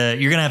have to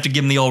give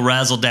them the old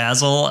razzle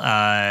dazzle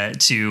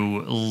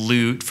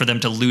for them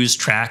to lose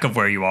track of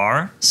where you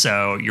are.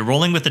 So you're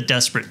rolling in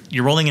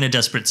a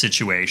desperate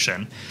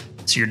situation.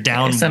 So you're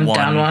down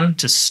one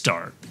to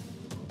start.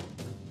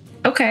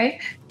 Okay.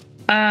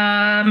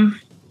 Yeah,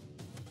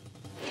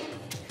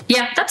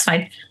 that's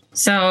fine.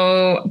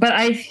 So, but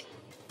I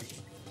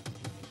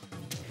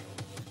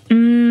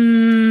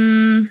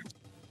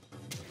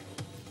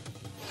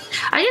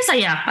guess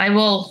I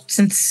will,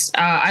 since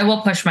I will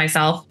push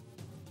myself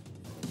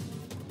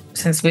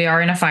since we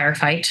are in a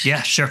firefight.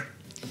 Yeah, sure.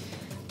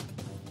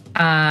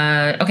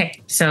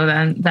 Okay, so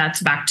then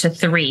that's back to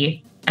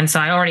 3. And so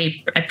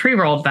I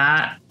pre-rolled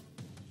that.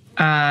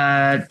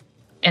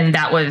 And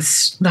that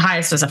was, the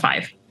highest was a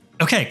 5.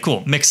 Okay,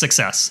 cool. Mixed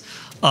success.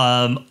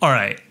 All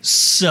right.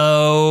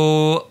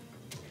 So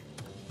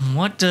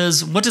what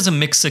does a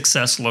mixed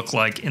success look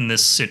like in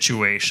this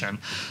situation?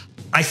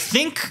 I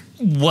think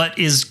what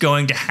is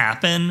going to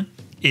happen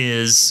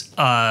is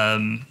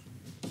I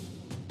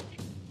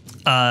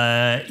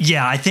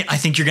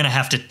think you're gonna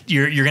have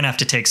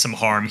to take some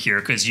harm here,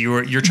 because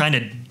you're trying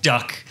to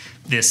duck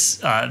this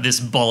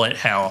bullet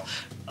hell.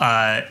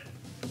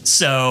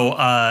 So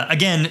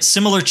again,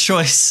 similar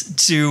choice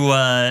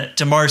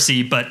to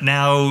Marcy, but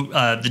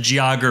now the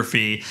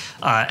geography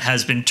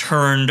has been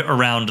turned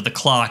around the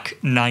clock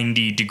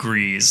 90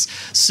 degrees.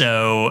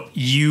 So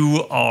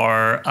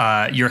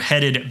you're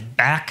headed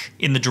back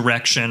in the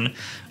direction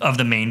of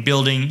the main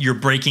building. You're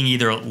breaking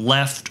either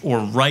left or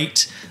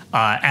right.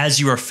 As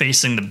you are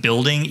facing the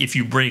building, if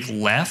you break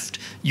left,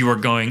 you are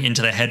going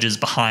into the hedges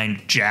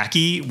behind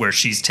Jacky, where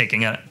she's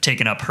taken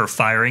up her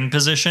firing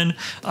position.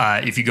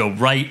 If you go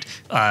right,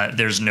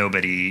 there's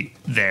nobody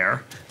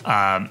there.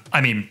 You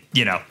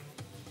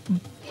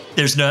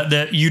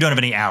don't have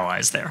any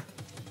allies there.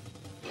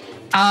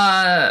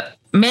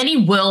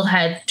 Manny will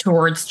head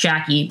towards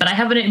Jacky, but I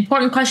have an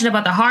important question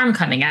about the harm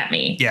coming at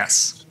me.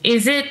 Yes.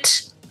 Is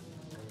it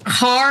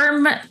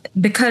harm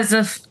is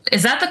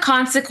that the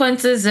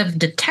consequences of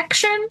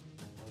detection?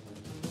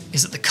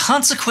 Is it the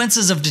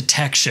consequences of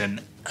detection?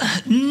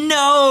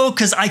 No,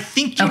 because I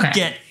think you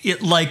get it.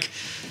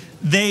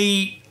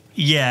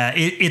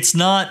 It's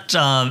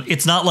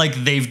not like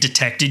they've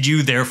detected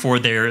you, therefore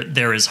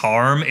there is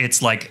harm.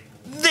 It's like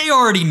they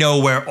already know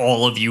where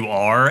all of you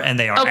are, and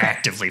they are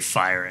actively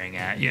firing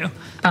at you.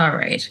 All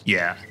right.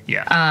 Yeah.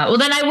 Well,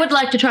 then I would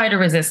like to try to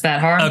resist that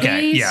harm,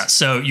 please. Yeah.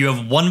 So you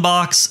have 1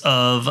 box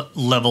of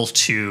level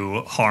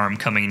 2 harm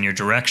coming in your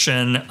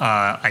direction.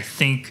 I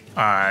think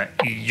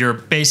you're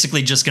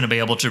basically just going to be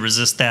able to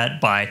resist that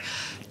by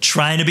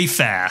trying to be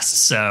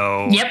fast.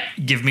 So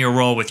give me a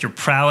roll with your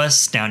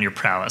prowess down your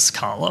prowess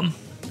column.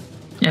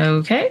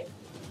 Okay.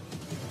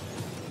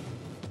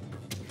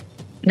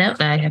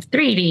 Nope, I have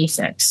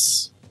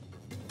 3d6.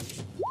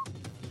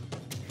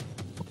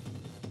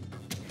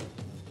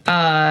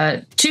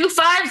 2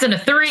 5s and a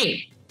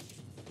 3.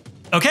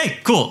 Okay,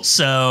 cool.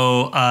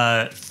 So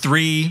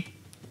 3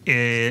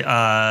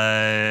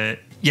 right.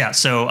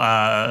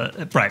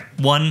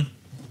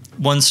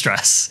 One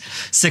stress.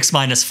 6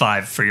 minus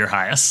 5 for your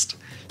highest.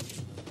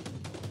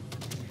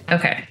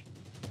 Okay.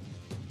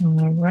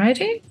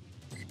 Alrighty.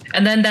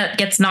 And then that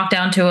gets knocked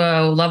down to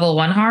a level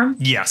 1 harm?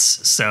 Yes.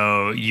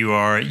 So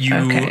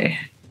Okay.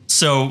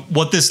 So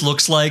what this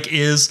looks like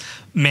is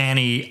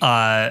Manny,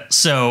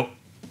 so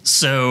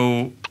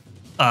So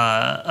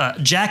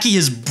Jacky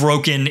has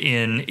broken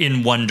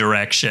in one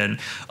direction.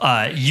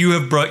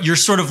 You're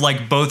sort of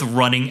like both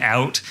running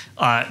out,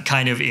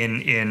 kind of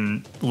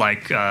in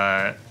like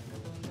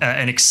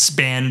an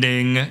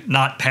expanding,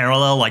 not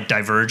parallel, like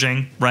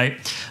diverging, right?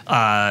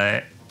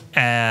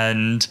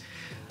 And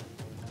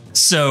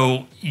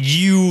so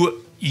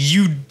you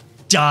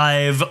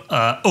dive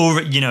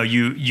over,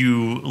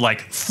 you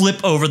like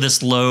flip over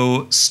this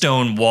low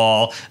stone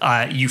wall.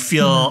 You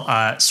feel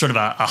sort of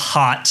a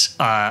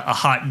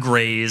hot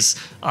graze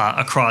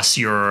across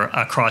your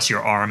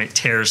arm. It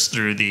tears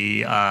through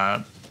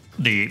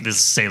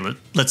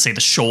let's say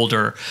the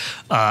shoulder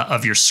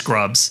of your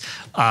scrubs,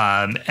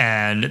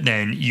 and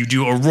then you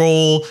do a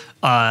roll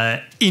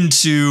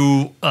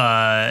into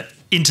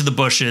the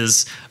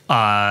bushes.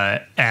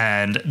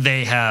 And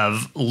they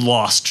have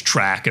lost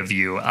track of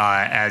you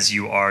as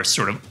you are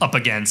sort of up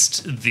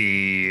against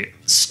the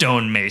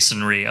stone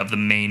masonry of the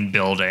main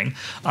building.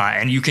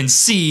 And you can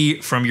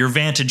see from your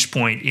vantage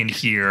point in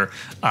here,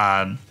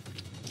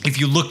 if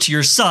you look to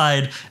your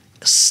side,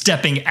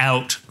 stepping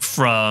out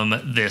from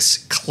this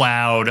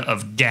cloud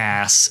of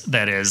gas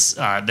that is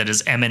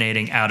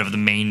emanating out of the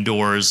main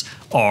doors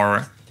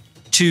are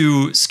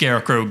two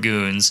Scarecrow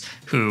goons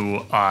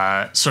who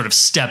sort of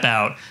step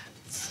out,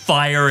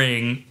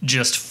 firing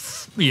just,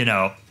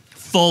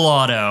 full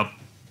auto,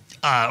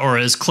 or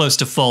as close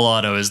to full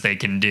auto as they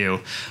can do,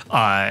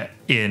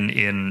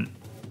 in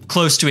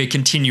close to a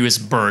continuous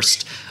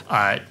burst.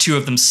 Two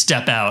of them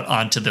step out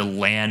onto the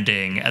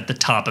landing at the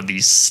top of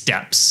these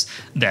steps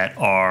that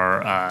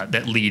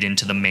lead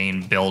into the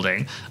main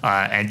building,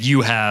 and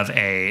you have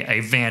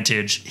a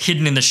vantage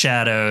hidden in the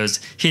shadows,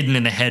 hidden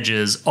in the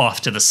hedges,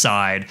 off to the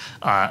side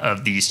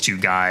of these two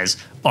guys,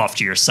 off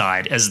to your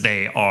side as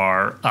they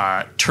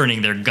are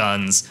turning their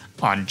guns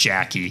on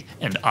Jacky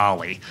and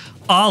Olly.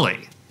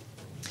 Olly,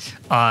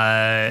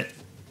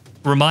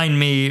 remind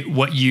me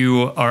what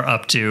you are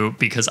up to,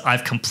 because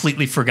I've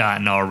completely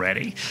forgotten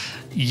already.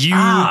 You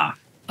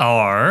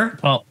are...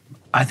 Well,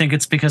 I think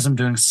it's because I'm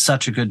doing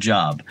such a good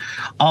job.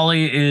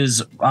 Olly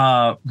is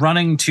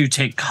running to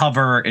take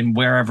cover in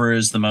wherever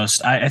is the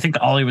most... I think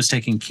Olly was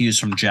taking cues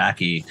from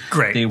Jacky.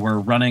 Great. They were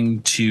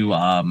running to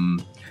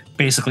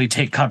basically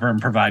take cover and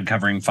provide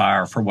covering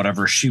fire for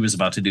whatever she was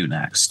about to do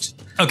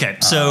next. Okay,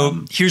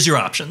 so here's your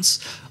options.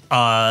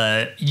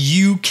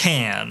 You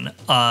can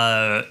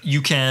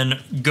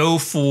go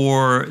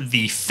for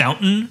the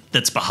fountain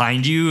that's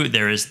behind you.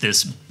 There is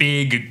this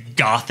big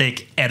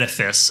Gothic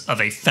edifice of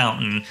a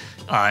fountain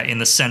in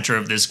the center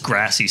of this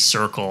grassy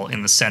circle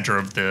in the center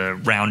of the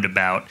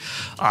roundabout.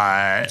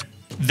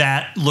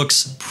 That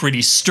looks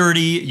pretty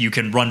sturdy. You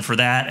can run for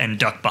that and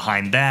duck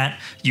behind that.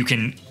 You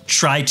can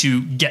try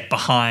to get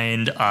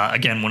behind,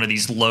 again, one of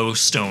these low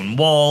stone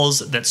walls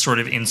that sort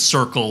of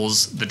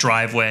encircles the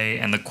driveway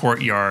and the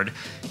courtyard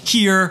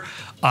here.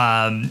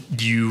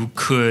 You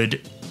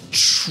could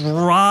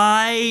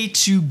try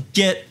to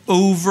get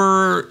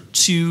over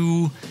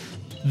to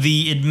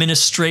the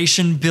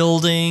administration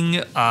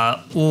building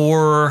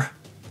or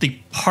the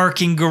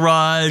parking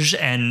garage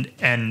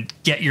and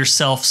get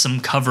yourself some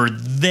cover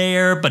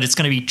there, but it's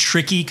going to be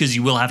tricky because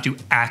you will have to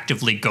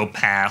actively go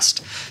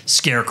past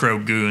Scarecrow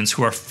goons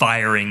who are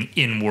firing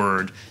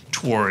inward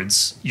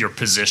towards your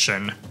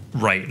position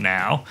right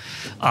now.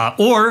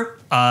 Or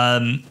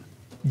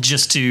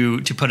just to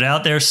put it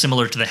out there,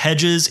 similar to the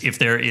hedges, if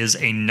there is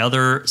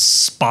another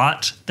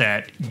spot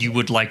that you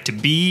would like to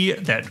be,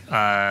 that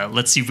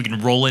let's see if we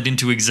can roll it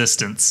into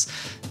existence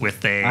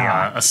with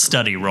a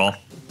study roll.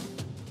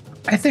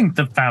 I think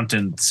the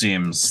fountain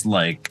seems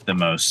like the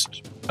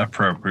most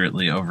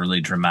appropriately overly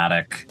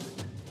dramatic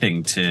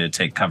thing to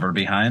take cover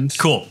behind.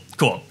 Cool.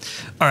 All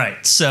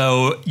right,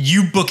 so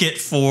you book it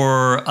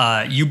for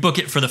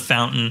the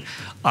fountain,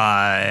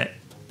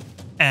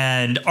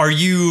 and are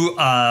you?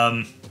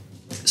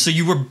 So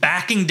you were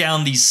backing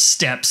down these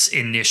steps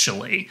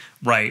initially,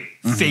 right?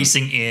 Mm-hmm.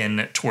 Facing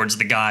in towards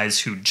the guys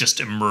who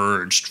just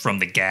emerged from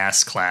the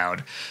gas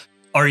cloud.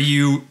 Are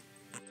you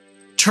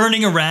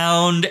turning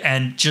around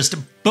and just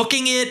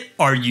booking it?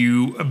 Are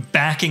you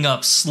backing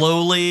up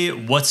slowly?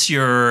 What's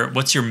your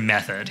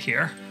method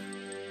here?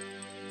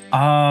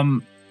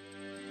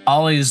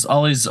 Ollie's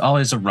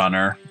a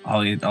runner.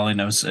 Olly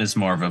knows is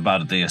more of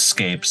about the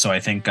escape, so I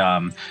think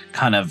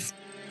kind of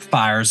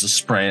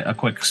fires a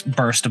quick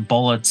burst of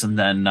bullets and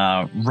then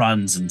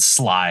runs and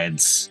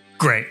slides.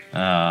 Great.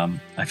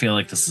 I feel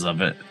like this is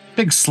a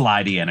big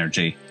slidey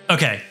energy.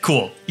 Okay,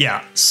 cool.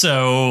 Yeah.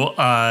 So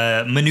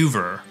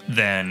maneuver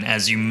then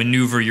as you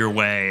maneuver your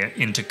way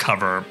into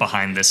cover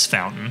behind this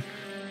fountain.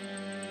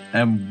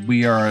 And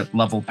we are at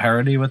level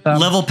parity with them?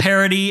 Level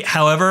parity,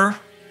 however,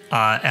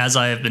 as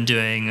I have been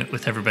doing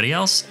with everybody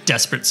else,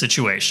 desperate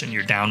situation.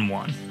 You're down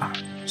 1.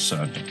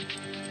 So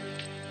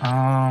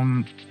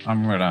I'm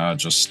gonna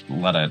just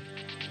let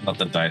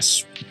the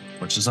dice,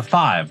 which is a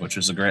 5, which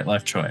is a great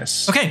life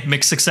choice. Okay,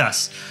 mixed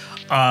success.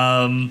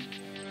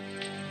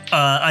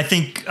 I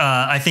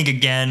think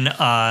again,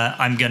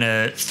 I'm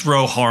gonna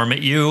throw harm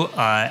at you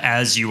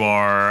as you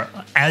are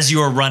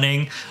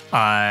running.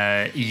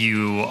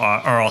 You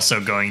are also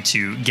going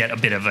to get a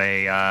bit of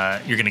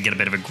a you're gonna get a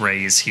bit of a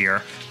graze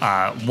here.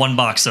 1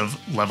 box of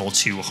level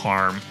 2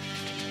 harm.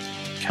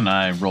 Can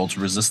I roll to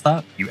resist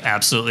that? You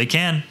absolutely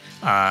can.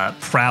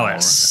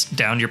 Prowess,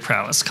 down your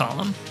prowess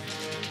column.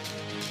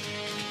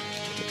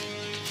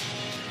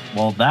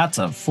 Well, that's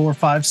a 4,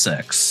 5,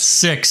 6.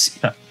 6.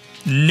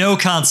 No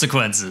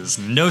consequences,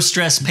 no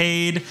stress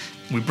paid.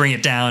 We bring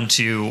it down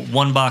to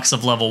 1 box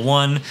of level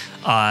 1.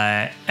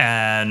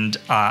 And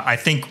I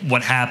think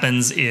what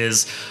happens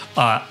is,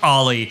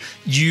 Olly,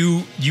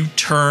 you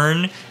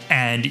turn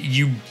and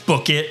you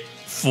book it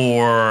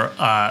for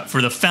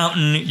the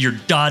fountain. You're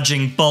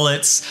dodging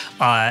bullets,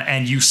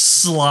 and you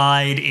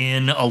slide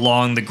in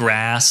along the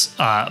grass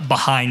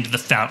behind the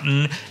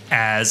fountain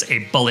as a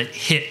bullet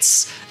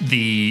hits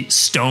the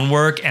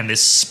stonework, and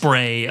this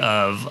spray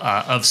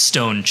of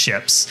stone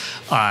chips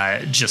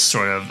just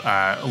sort of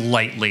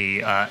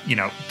lightly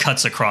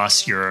cuts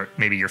across your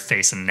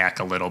face and neck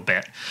a little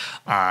bit.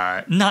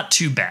 Not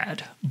too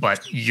bad,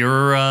 but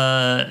you're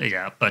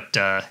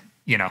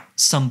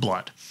some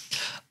blood.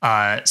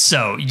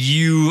 So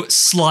you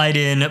slide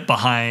in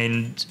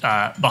behind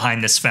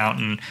this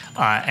fountain,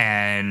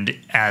 and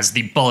as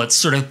the bullets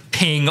sort of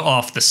ping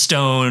off the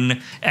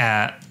stone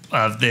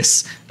of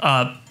this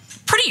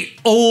pretty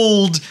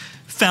old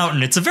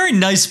fountain. It's a very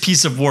nice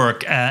piece of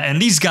work,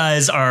 and these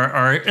guys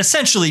are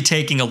essentially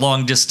taking a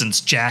long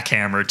distance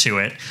jackhammer to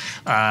it.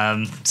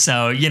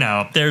 So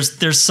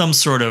there's some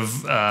sort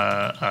of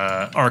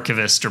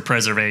archivist or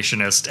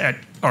preservationist at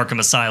Arkham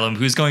Asylum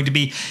who's going to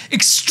be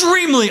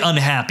extremely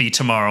unhappy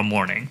tomorrow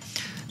morning.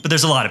 But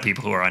there's a lot of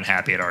people who are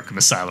unhappy at Arkham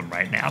Asylum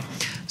right now.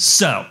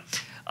 So,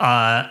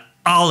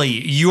 Olly,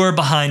 you are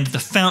behind the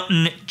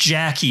fountain.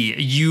 Jacky,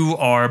 you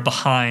are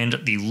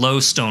behind the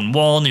low stone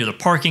wall near the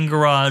parking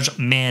garage.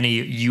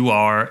 Manny, you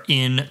are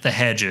in the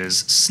hedges,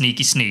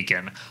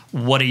 sneaking.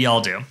 What do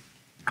y'all do?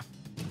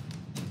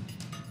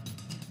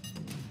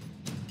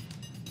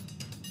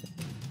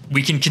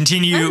 We can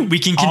continue. We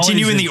can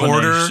continue in the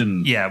order.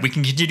 Yeah, we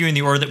can continue in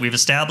the order that we've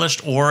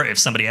established. Or if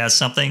somebody has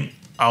something,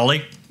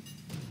 Olly.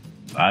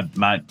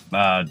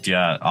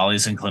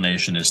 Ollie's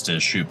inclination is to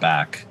shoot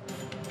back.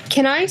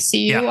 Can I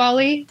see you,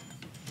 Olly?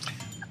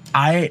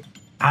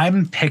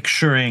 I'm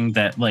picturing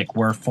that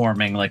we're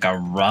forming a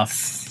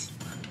rough.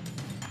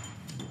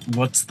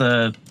 What's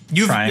the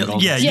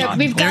triangle? Yeah,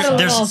 we've got a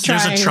little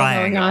triangle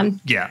going on.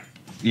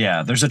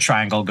 Yeah, there's a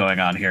triangle going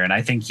on here, and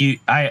I think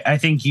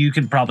you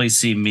can probably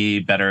see me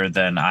better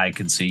than I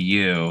can see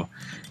you,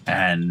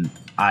 and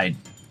Ollie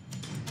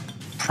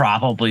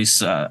probably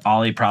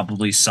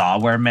saw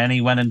where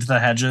Manny went into the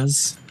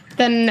hedges.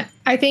 Then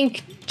I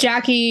think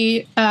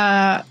Jacky,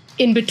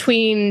 in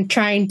between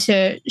trying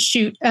to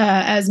shoot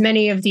as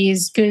many of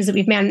these goons that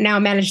we've now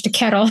managed to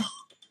kettle,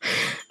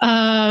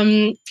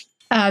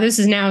 this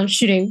is now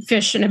shooting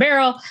fish in a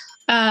barrel.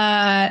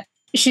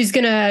 She's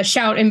gonna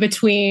shout in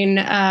between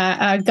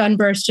gun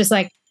bursts, just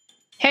like,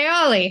 "Hey,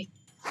 Olly,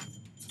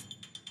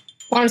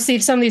 want to see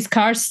if some of these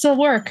cars still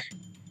work?"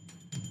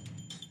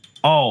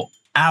 Oh,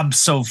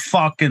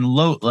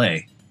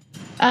 abso-fucking-lutely.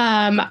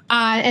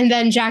 And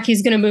then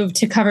Jacky's gonna move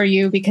to cover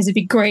you because it'd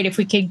be great if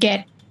we could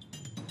get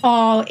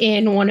all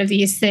in one of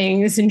these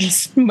things and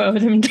just mow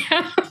them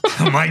down.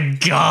 Oh my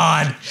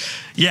God.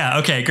 Yeah.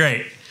 Okay,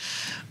 great.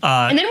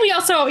 And then we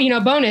also,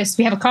 bonus,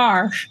 we have a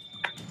car.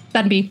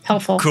 That'd be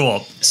helpful.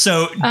 Cool.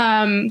 So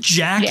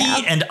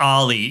Jacky and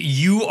Olly,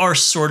 you are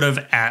sort of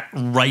at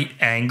right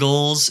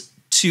angles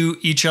to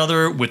each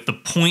other, with the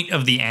point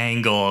of the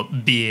angle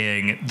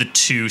being the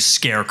 2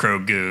 Scarecrow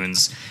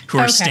goons who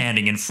are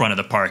standing in front of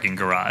the parking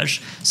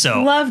garage.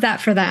 So love that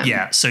for them.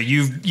 Yeah. So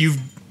you've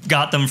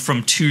got them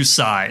from 2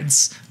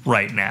 sides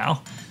right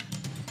now.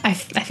 I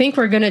think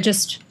we're gonna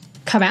just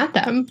come at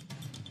them.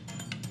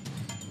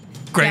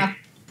 Great. Yeah.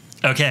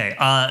 Okay,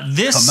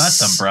 this come at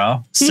them,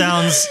 bro.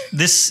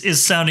 This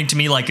is sounding to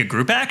me like a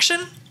group action,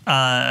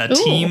 a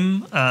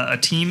team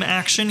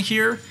action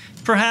here,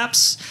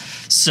 perhaps.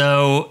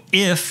 So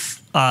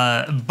if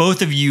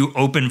both of you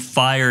open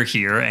fire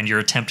here and you're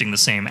attempting the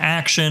same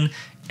action,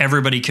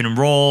 everybody can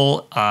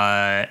roll.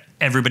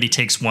 Everybody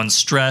takes 1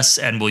 stress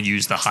and will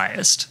use the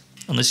highest,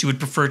 unless you would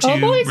prefer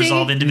to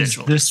resolve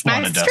individually. Is this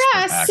one a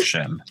desperate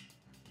action,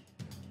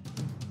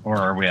 or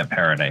are we at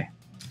parity?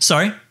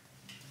 Sorry.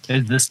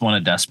 Is this one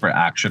a desperate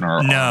action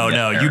or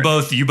no? You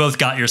both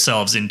got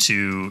yourselves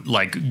into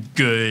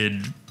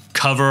good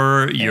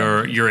cover.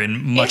 You're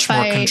in much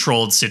more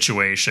controlled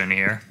situation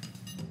here.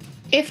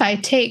 If I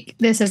take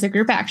this as a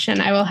group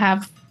action, I will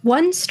have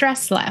 1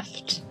 stress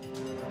left.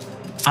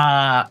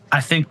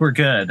 I think we're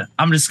good.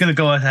 I'm just gonna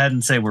go ahead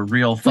and say we're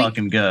real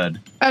fucking good.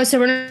 Oh, so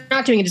we're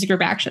not doing it as a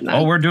group action, then?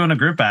 Oh, we're doing a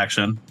group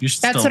action. You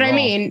should. That's still what roll. I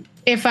mean.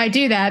 If I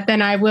do that,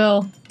 then I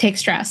will take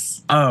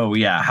stress. Oh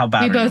yeah, how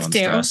bad We are both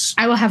you on do. stress?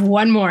 I will have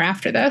one more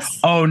after this.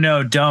 Oh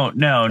no, don't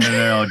don't do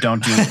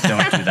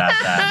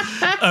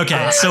that.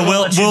 Okay, so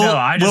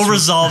we'll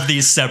resolve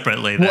these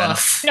separately then.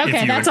 Woof.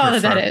 Okay, that's all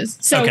that is.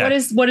 So Okay.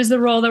 what is the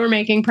role that we're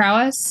making?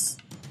 Prowess?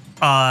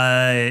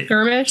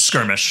 Skirmish?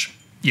 Skirmish.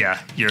 Yeah,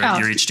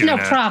 you're each doing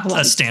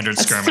a standard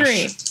That's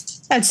skirmish.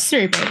 That's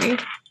three,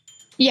 baby.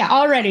 Yeah,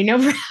 already,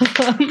 no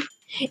problem.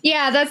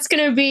 Yeah, that's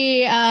gonna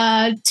be 2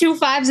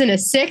 5s and a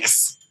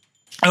 6.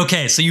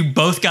 Okay, so you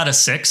both got a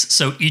 6,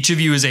 so each of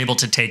you is able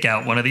to take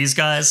out one of these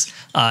guys,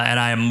 and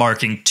I am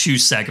marking 2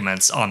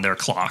 segments on their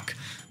clock.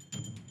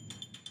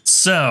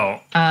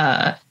 So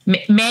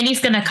Manny's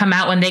gonna come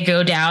out when they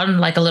go down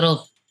like a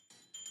little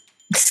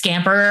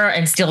scamper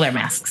and steal their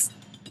masks.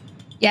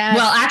 Yeah.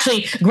 Well,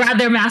 actually, grab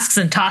their masks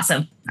and toss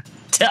them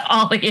to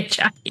Olly and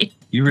Jacky.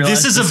 You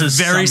realize this is a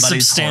very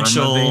somebody's horror movie?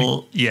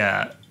 substantial.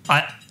 Yeah,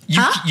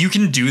 you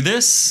can do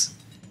this.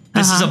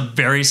 This is a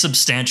very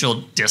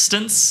substantial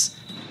distance,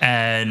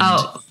 and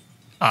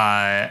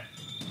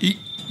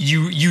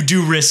you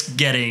do risk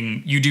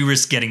getting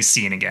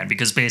seen again,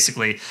 because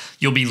basically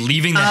you'll be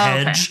leaving the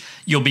hedge. Okay.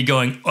 You'll be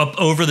going up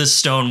over the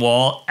stone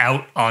wall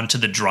out onto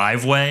the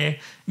driveway,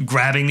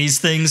 grabbing these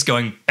things,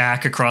 going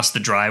back across the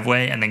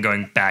driveway, and then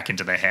going back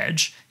into the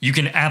hedge. You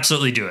can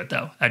absolutely do it,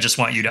 though. I just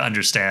want you to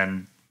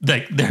understand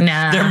that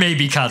there may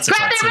be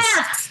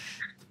consequences.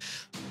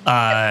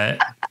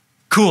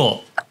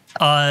 Cool.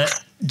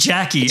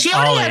 Jacky, she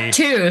only Olly, had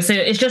 2, so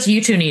it's just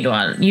you two need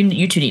one.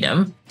 You two need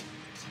them.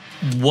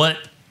 What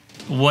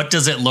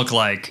does it look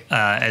like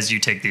as you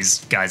take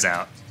these guys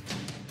out?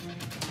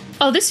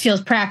 Oh, this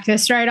feels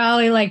practiced, right,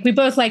 Olly? Like, we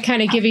both, like,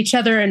 kind of give each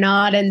other a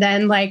nod and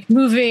then, like,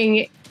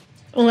 moving,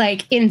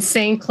 like, in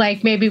sync.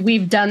 Like, maybe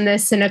we've done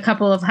this in a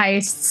couple of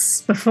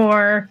heists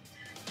before.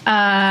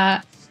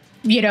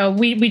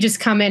 We just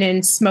come in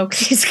and smoke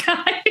these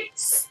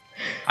guys.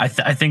 I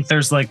think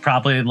there's like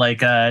probably like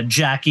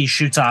Jacky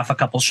shoots off a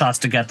couple shots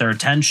to get their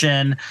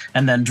attention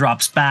and then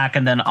drops back,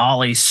 and then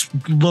Olly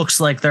looks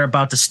like they're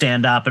about to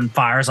stand up and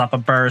fires off a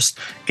burst,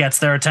 gets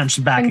their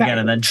attention back again,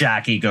 and then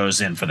Jacky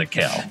goes in for the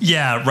kill.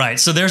 Yeah, right.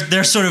 So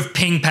they're sort of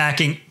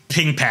ping-ponging.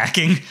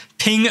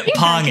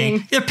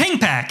 They're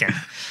ping-packing.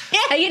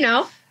 Yeah, you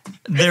know.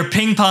 They're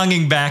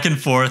ping-ponging back and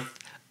forth.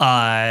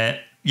 They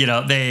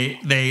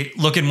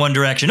look in one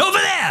direction. Over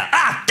there!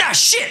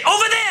 Shit!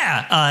 Over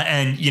there!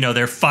 And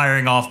they're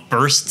firing off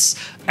bursts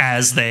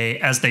as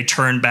they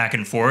turn back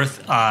and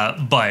forth.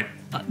 But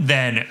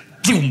then,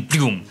 boom,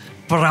 boom,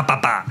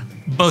 ba-da-ba-ba,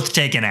 both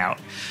taken out.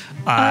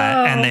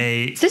 And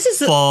they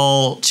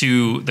fall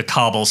to the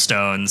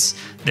cobblestones,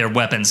 their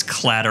weapons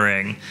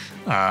clattering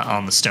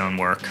on the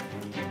stonework.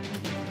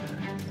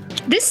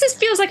 This just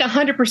feels like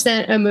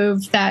 100% a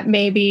move that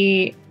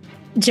maybe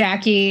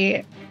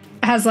Jacky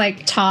has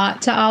like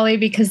taught to Olly,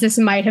 because this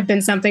might have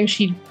been something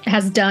she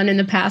has done in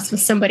the past with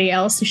somebody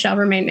else who shall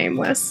remain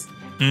nameless.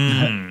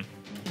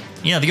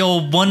 Yeah, the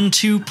old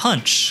 1-2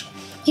 punch.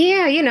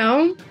 Yeah,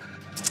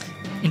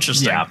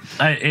 Interesting. Yeah,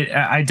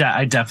 I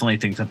definitely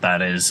think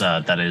that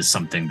is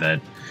something that,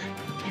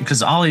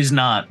 because Ollie's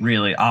not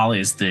really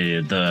Ollie's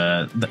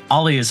the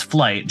Olly is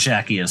flight,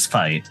 Jacky is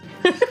fight.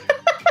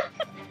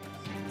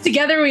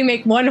 Together we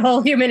make one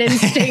whole human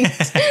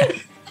instinct.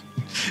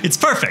 It's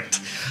perfect.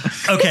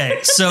 Okay,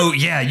 so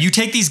yeah, you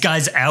take these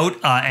guys out,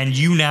 and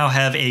you now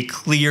have a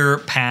clear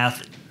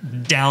path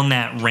down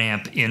that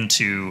ramp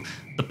into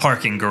the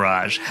parking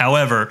garage.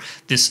 However,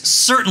 this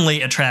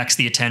certainly attracts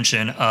the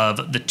attention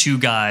of the 2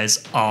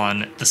 guys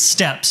on the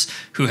steps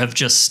who have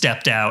just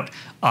stepped out,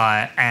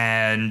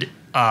 and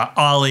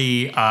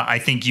Olly, I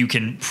think you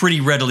can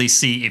pretty readily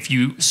see, if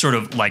you sort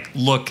of like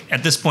look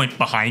at this point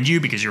behind you,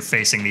 because you're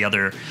facing the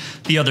other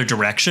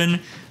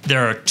direction,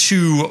 there are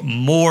 2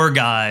 more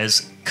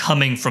guys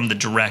coming from the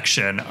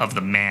direction of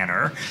the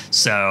manor.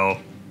 So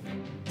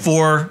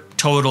 4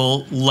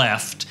 total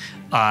left,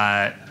 2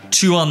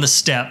 on the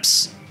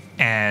steps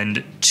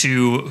and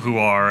 2 who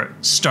are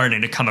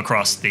starting to come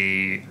across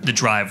the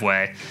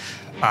driveway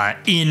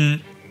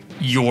in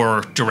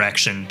your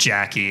direction,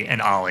 Jacky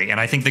and Olly. And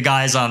I think the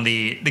guys on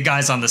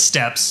the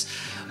steps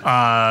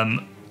are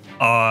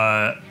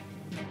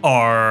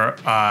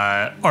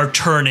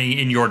turning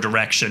in your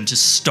direction to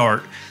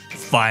start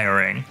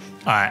firing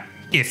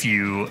if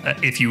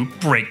you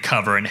break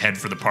cover and head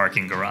for the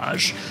parking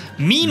garage.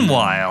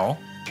 Meanwhile,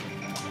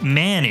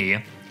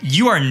 Manny,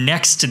 you are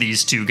next to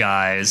these 2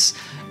 guys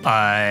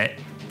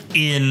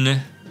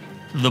in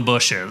the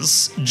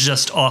bushes,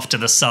 just off to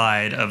the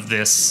side of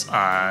this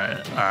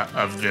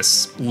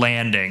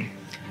landing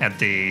at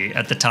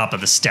the top of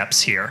the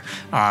steps here.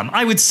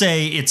 I would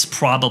say it's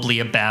probably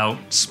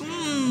about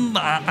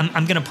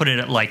I'm gonna put it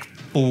at like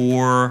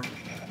 4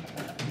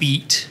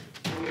 feet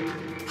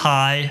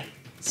high.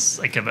 It's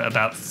like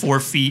about 4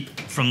 feet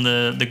from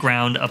the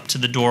ground up to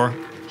the door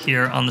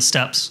here on the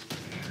steps.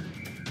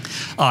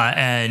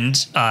 and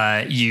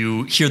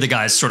you hear the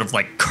guys sort of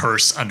like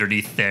curse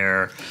underneath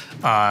their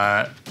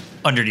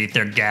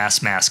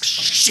gas masks.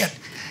 Shit,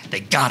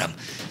 they got him.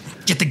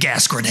 Get the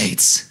gas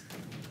grenades.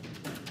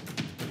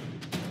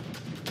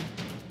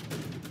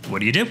 What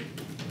do you do?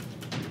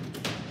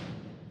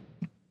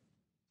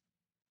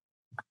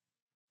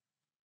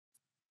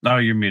 Oh,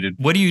 you're muted.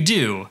 What do you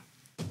do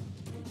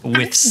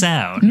with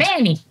sound?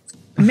 Manny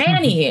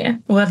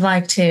would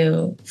like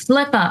to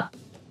flip up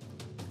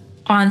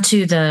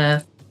onto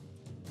the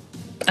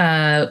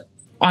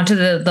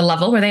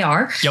level where they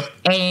are. Yep.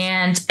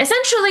 And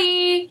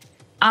essentially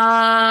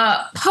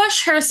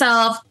push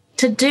herself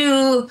to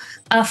do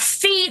a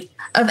feat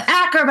of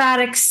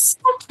acrobatics so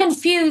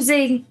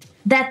confusing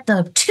that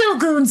the two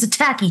goons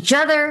attack each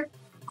other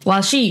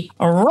while she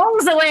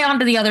rolls away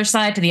onto the other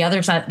side, the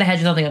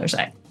hedge is on the other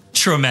side.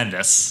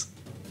 Tremendous.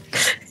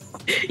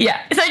 Yeah,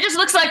 so it just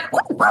looks like,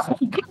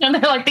 and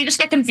they're like, they just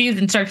get confused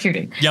and start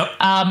shooting. Yep.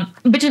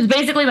 Which is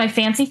basically my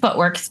fancy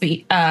footwork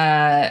feat,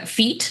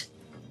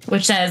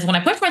 which says when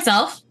I push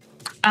myself,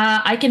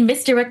 I can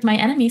misdirect my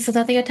enemies so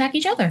that they attack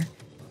each other.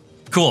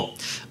 Cool.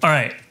 All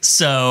right.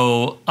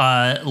 So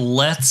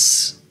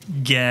let's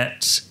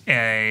get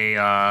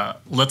a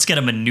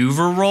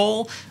maneuver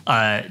roll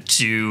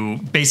to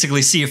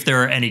basically see if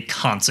there are any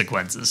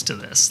consequences to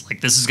this.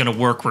 Like, this is going to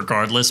work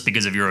regardless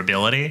because of your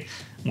ability.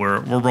 We're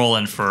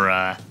rolling for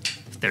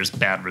if there's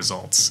bad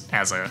results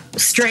as a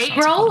straight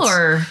roll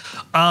or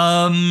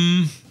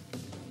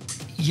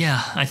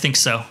yeah, I think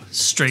so.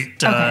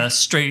 Straight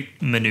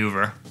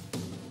maneuver.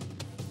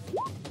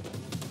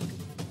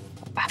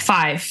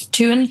 5,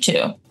 2, and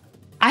 2.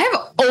 I have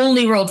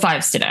only rolled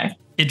 5s today.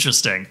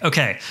 Interesting.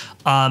 Okay.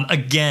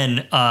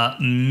 Again,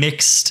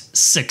 mixed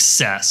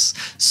success.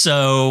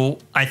 So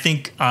I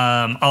think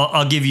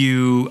I'll give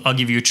you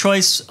a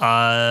choice: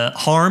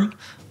 harm,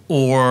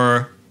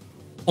 or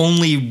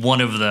only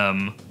one of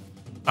them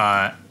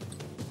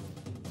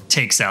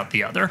takes out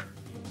the other.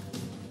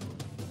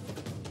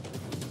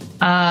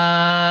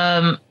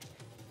 I'm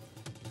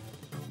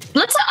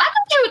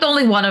okay with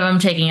only one of them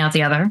taking out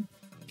the other.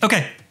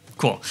 Okay.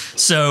 Cool.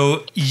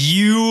 So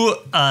you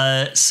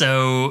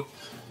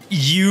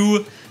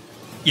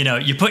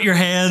put your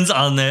hands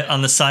on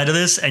the side of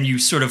this and you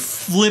sort of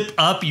flip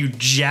up, you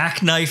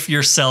jackknife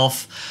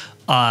yourself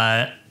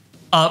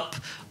up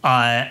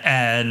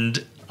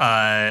and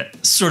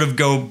sort of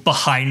go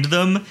behind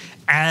them.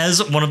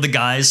 As one of the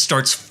guys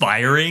starts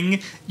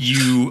firing,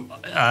 you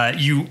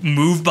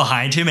move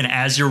behind him, and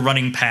as you're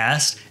running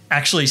past,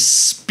 actually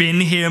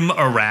spin him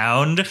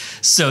around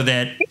so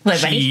that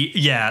he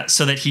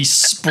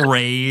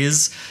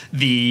sprays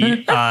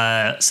the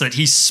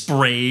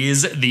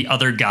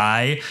other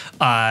guy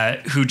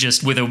who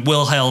just with a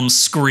Wilhelm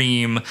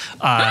scream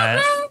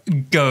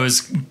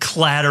goes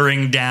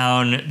clattering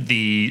down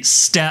the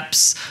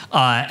steps,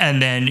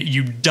 and then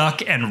you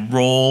duck and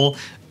roll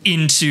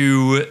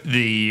into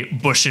the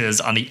bushes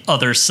on the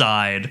other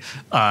side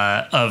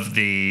of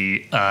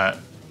the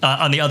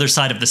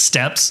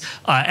steps,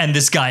 and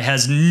this guy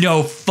has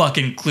no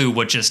fucking clue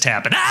what just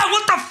happened.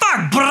 What the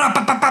fuck? What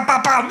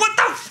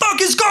the fuck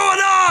is going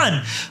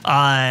on?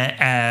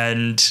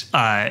 And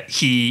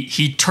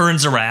he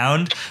turns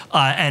around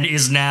and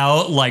is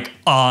now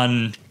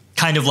on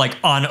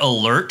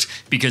alert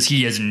because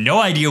he has no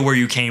idea where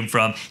you came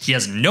from. He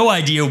has no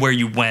idea where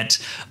you went,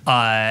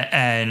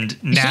 and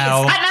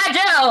now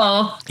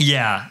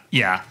yeah.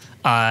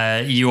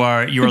 You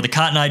are the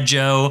Cotton-Eyed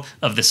Joe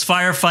of this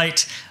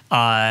firefight.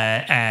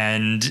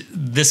 And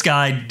this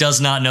guy does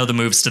not know the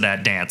moves to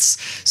that dance.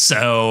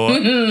 So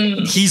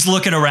he's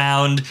looking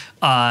around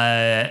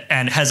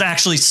and has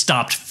actually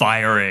stopped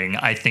firing,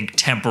 I think,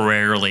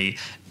 temporarily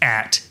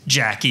at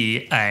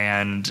Jacky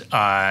and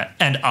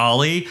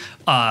Olly.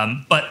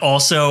 But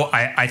also,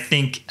 I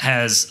think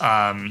has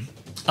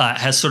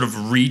sort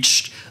of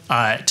reached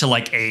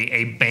to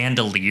a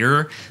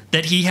bandolier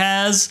that he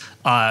has,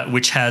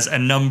 which has a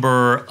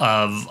number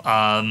of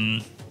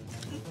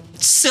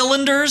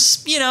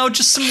cylinders,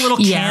 just some little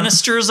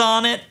canisters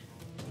on it.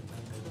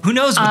 Who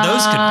knows what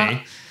those could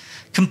be?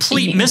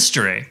 Complete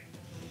mystery.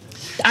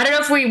 I don't know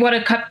if we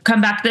want to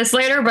come back to this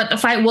later, but the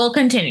fight will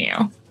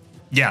continue.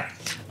 Yeah.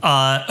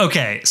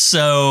 Okay.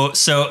 So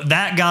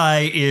that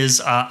guy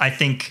is, I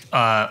think,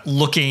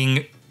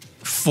 looking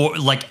for,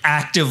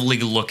 actively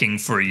looking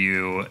for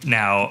you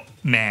now,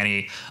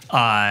 Manny.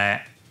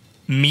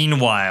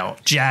 Meanwhile,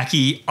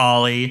 Jacky,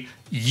 Olly,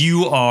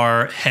 you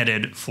are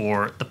headed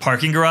for the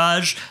parking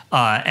garage,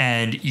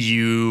 and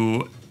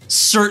you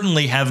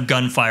certainly have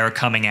gunfire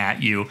coming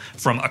at you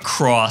from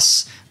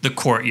across the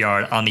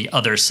courtyard on the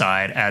other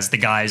side, as the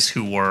guys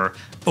who were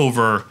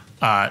over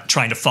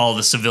trying to follow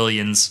the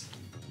civilians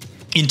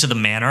into the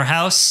manor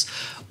house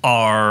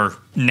are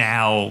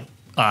now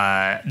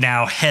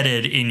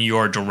headed in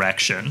your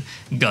direction,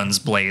 guns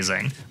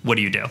blazing. What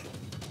do you do?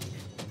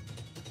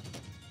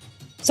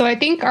 So I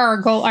think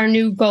our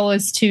new goal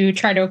is to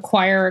try to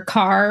acquire a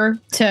car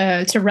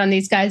to run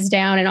these guys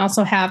down, and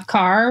also have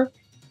car.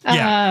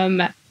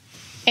 Yeah.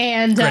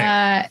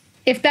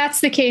 if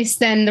that's the case,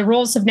 then the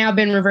roles have now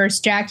been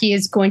reversed. Jacky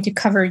is going to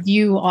cover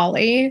you,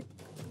 Olly,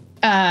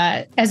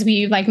 as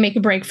we like make a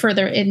break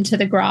further into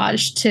the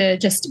garage to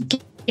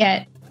just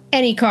get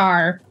any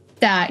car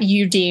that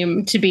you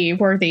deem to be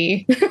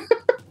worthy.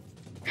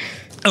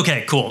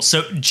 Okay, cool.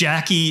 So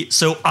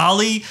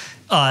Olly,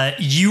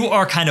 you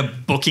are kind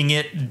of booking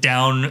it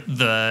down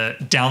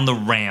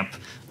the ramp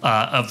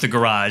of the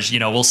garage. You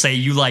know, we'll say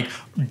you like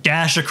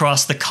dash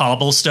across the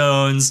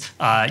cobblestones,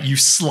 you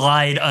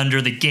slide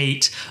under the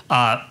gate,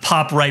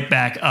 pop right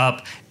back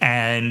up,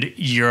 and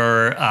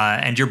you're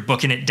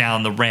booking it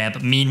down the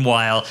ramp.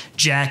 Meanwhile,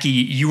 Jacky,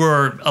 you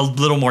are a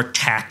little more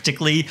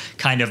tactically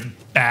kind of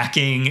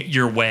backing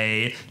your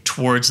way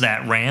towards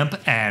that ramp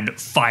and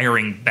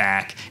firing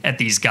back at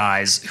these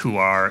guys who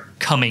are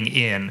coming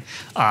in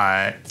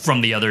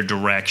from the other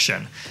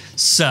direction.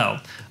 So,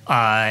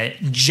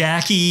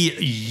 Jacky,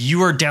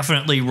 you are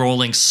definitely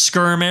rolling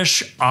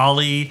skirmish.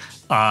 Olly,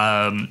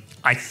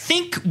 I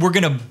think we're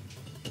gonna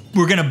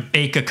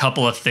bake a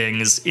couple of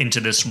things into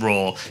this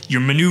roll.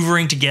 You're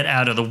maneuvering to get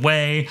out of the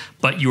way,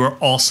 but you are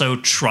also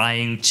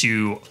trying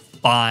to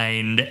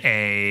find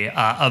a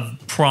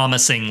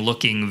promising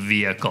looking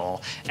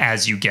vehicle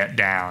as you get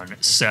down.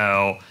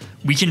 So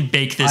we can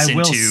bake this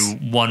into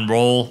one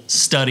roll,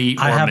 study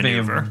or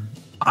maneuver.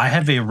 I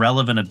have a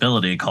relevant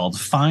ability called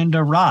Find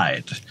a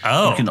Ride.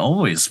 Oh. You can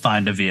always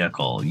find a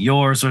vehicle,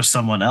 yours or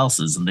someone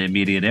else's in the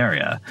immediate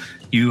area.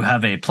 You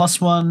have a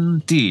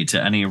 +1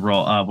 to any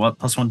roll,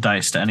 +1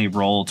 dice to any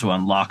roll to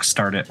unlock,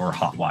 start it, or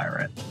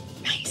hotwire it.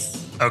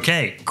 Nice.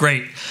 Okay,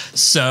 great.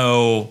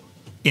 So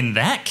in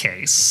that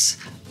case,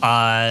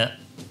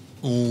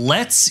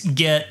 let's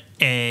get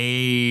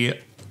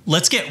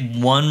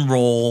one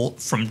roll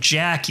from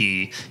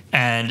Jacky,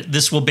 and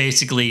this will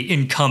basically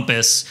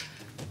encompass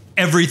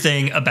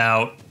everything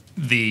about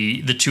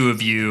the two of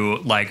you,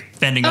 like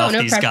fending off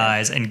these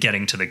guys and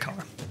getting to the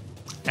car.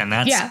 And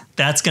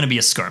that's going to be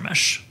a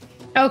skirmish.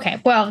 Okay,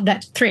 well,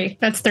 that's 3.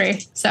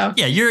 So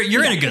yeah,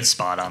 you're in a good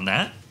spot on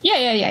that.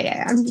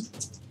 Yeah.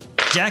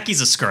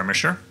 Jacky's a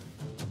skirmisher.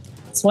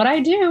 That's what I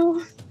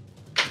do.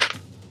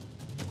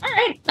 All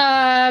right.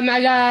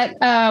 I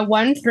got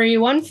 1 3,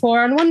 1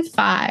 4, and 1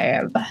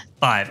 5.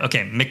 5.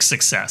 Okay, mixed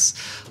success.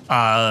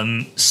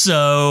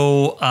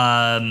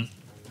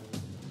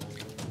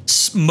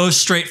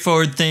 Most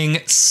straightforward thing,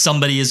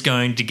 somebody is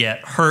going to get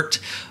hurt.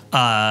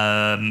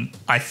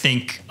 I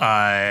think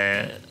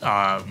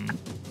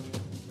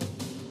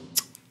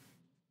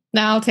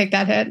No, I'll take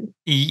that hit.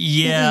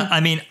 Yeah, I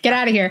mean, get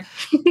out of here.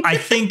 I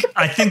think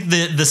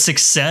the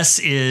success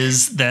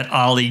is that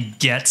Olly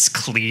gets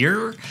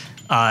clear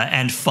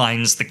and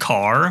finds the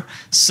car.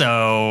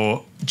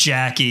 So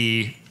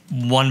Jacky,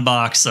 1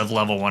 box of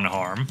level 1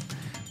 harm.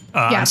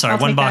 I'm sorry,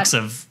 1 box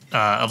of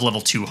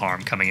level 2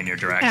 harm coming in your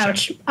direction.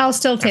 Ouch! I'll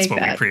still take that.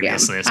 That's what we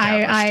previously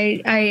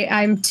established.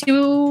 I'm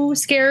too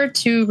scared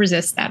to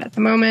resist that at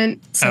the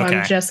moment, so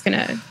okay.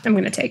 I'm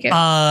gonna take it.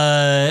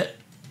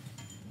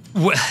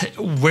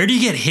 Where do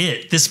you get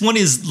hit? This one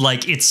is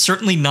like, it's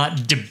certainly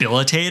not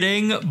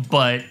debilitating,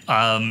 but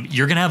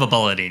you're gonna have a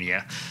bullet in you.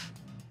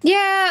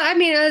 Yeah, I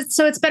mean,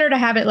 so it's better to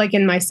have it like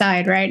in my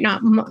side, right?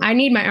 I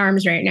need my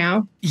arms right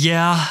now.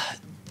 Yeah,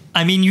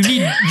 I mean, you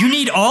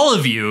need all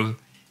of you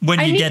when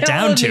you get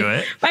down to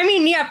it. I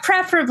mean, yeah,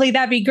 preferably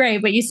that'd be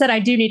great. But you said I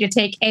do need to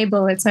take a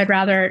bullet, so I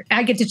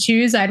get to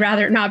choose. I'd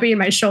rather it not be in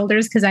my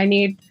shoulders because I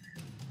need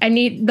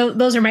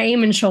those are my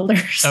aim and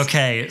shoulders.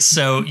 Okay,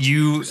 so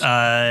you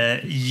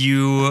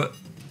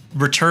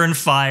return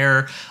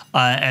fire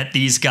at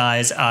these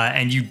guys,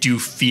 and you do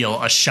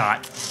feel a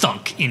shot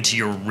thunk into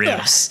your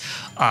ribs.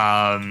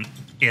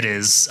 It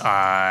is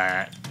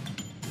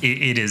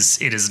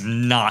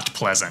not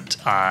pleasant.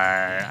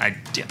 I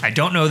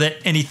don't know that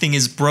anything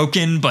is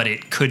broken, but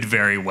it could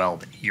very well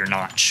be. You're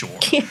not sure.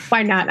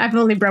 Why not? I've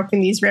only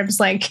broken these ribs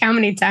like how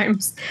many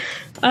times?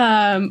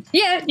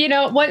 Yeah, you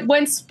know,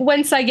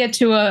 once I get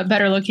to a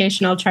better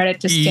location, I'll try to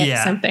just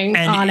get something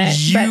on it.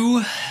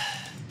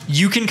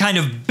 You can kind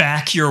of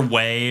back your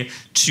way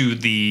to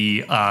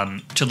the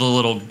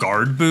little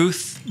guard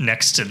booth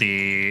next to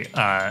the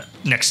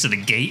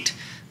gate.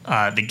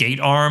 The gate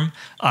arm,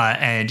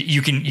 and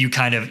you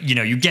kind of, you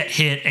know, you get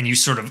hit and you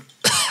sort of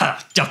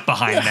duck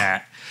behind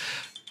that,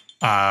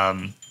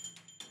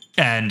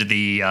 and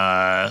the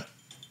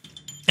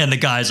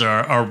guys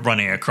are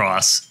running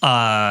across.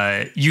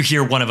 You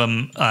hear one of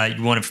them.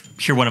 You want to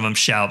hear one of them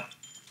shout,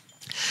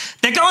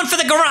 "They're going for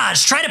the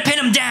garage! Try to pin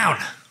them down!"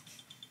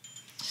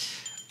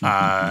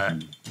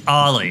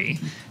 Olly,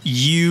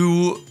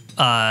 you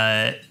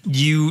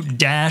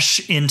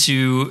dash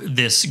into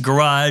this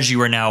garage.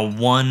 You are now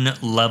 1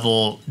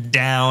 level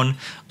down,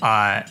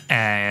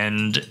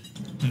 and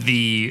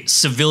the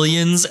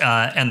civilians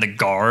and the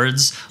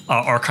guards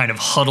are kind of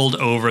huddled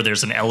over.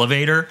 There's an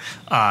elevator,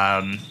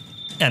 and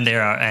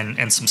there are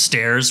and some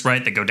stairs,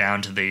 right, that go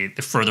down to the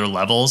further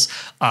levels,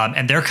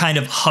 and they're kind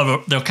of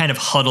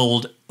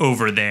huddled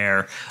over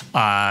there,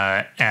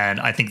 and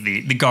I think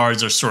the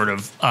guards are sort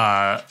of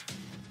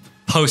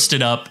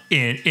posted up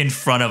in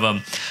front of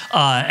him,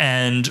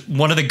 and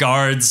one of the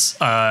guards,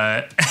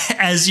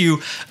 as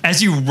you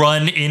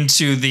run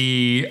into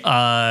the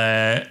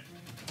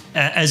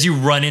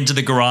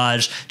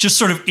garage, just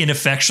sort of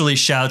ineffectually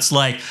shouts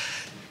like,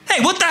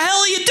 "Hey, what the hell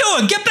are you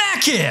doing? Get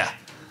back here!"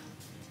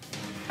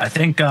 I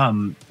think,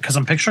 because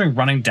I'm picturing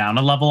running down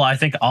a level, I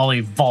think Ollie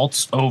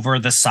vaults over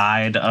the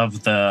side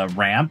of the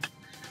ramp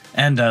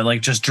and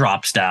like just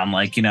drops down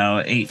like,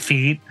 8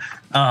 feet,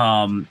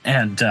 and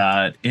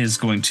is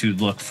going to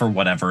look for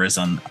whatever is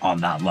on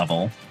that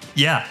level.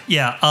 Yeah.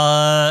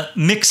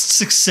 Mixed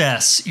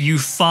success. You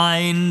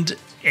find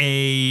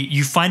a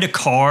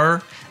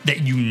car that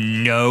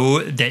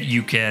that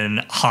you can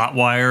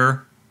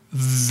hotwire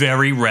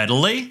very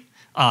readily.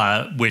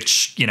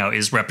 Which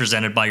is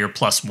represented by your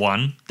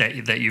 +1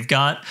 that you've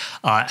got.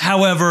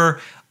 However,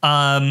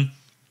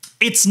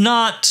 it's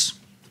not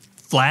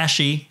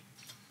flashy.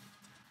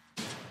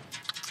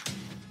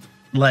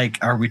 Like,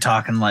 are we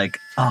talking like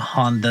a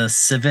Honda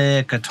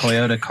Civic, a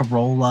Toyota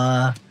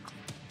Corolla?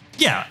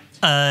 Yeah,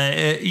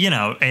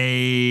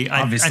 Obviously,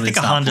 I think it's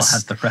a not Honda.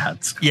 Vlad the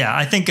Rats. Yeah,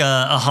 I think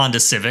a Honda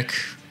Civic.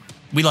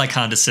 We like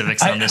Honda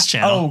Civics on this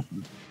channel. Oh,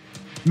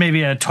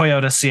 maybe a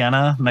Toyota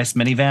Sienna, nice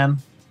minivan.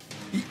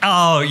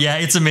 Oh, yeah,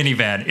 it's a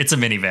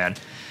minivan.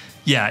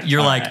 Yeah,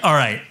 you're all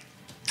right,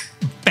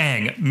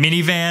 bang,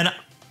 minivan.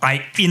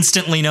 I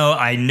instantly know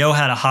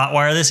how to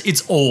hotwire this.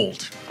 It's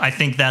old. I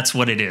think that's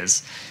what it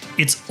is.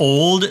 It's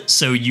old,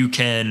 so you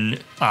can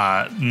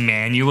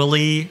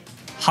manually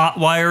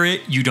hotwire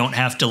it. You don't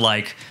have to,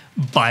 like,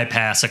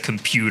 bypass a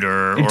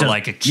computer or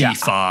like a key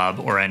fob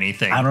or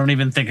anything. I don't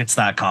even think it's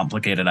that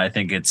complicated. I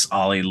think it's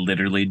Ollie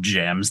literally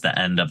jams the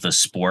end of the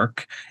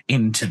spork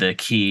into the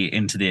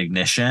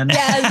ignition.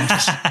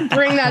 Yes,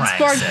 bring that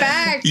spork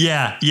back.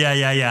 Yeah.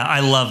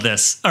 I love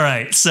this. All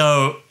right,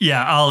 so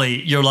yeah,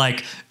 Ollie, you're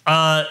like,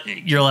 all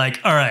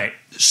right,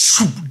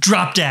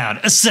 drop down,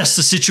 assess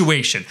the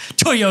situation.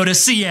 Toyota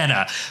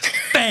Sienna,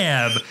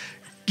 bam.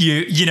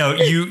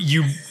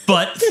 You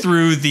butt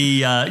through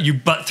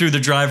the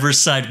driver's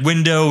side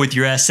window with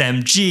your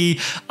SMG.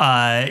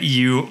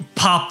 You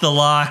pop the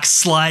lock,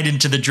 slide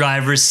into the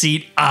driver's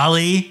seat.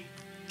 Ollie,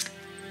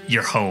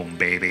 you're home,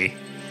 baby.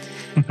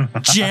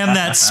 Jam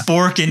that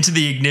spork into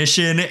the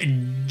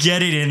ignition.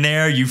 Get it in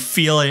there. You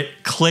feel it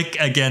click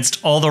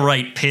against all the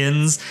right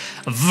pins.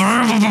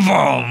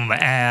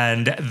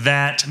 And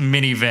that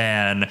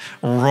minivan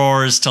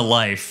roars to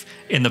life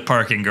in the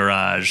parking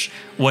garage.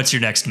 What's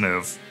your next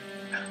move?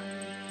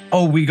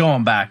 Oh, we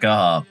going back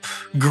up.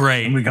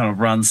 Great. We're gonna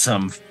run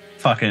some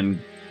fucking,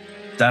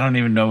 I don't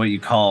even know what you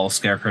call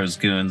Scarecrow's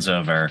goons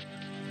over.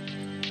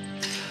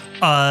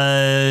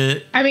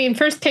 I mean,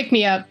 first pick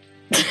me up.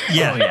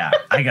 Yeah. Oh yeah.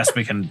 I guess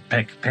we can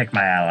pick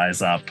my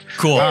allies up.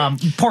 Cool.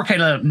 Porque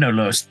no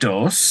los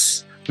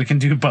dos. We can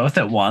do both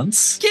at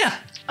once. Yeah.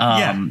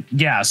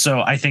 Yeah,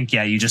 so I think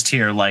you just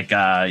hear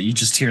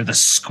the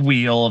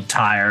squeal of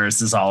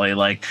tires as Ollie,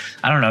 like,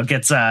 I don't know,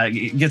 gets the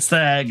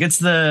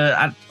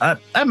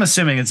I'm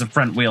assuming it's a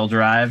front wheel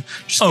drive.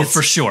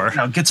 For sure.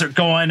 Gets her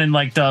going and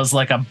like does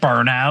like a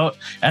burnout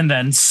and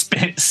then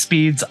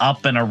speeds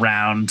up and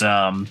around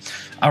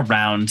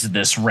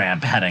this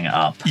ramp heading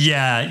up.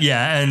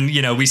 Yeah, and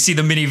we see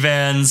the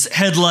minivan's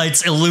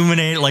headlights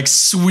illuminate, like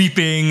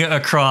sweeping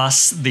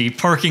across the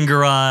parking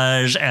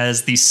garage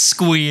as the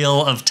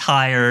squeal of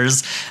tires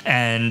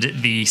and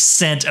the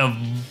scent of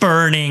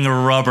burning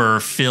rubber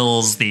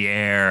fills the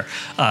air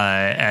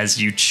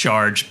as you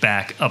charge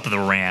back up the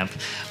ramp.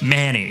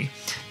 Manny,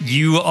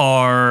 you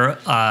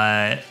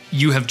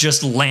have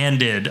just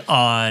landed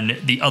on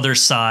the other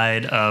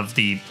side of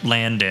the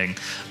landing.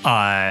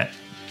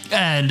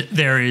 And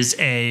there is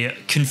a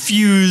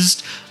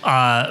confused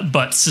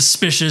but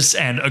suspicious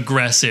and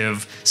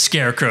aggressive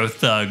Scarecrow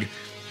thug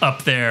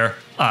up there.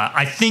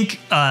 I think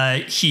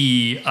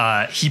he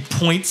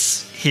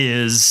points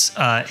his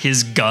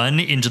gun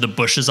into the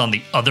bushes on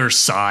the other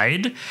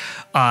side,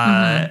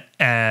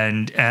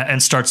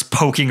 and starts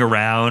poking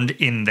around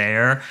in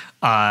there.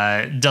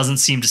 Doesn't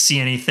seem to see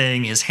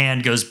anything. His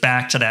hand goes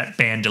back to that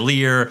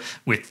bandolier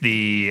with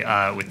the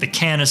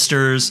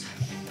canisters.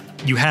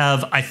 You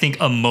have, I think,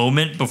 a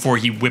moment before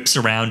he whips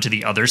around to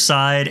the other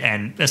side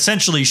and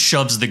essentially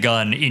shoves the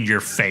gun in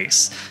your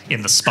face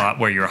in the spot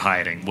where you're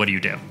hiding. What do you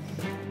do?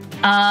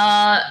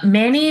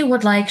 Manny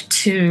would like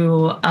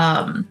to,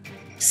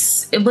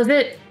 was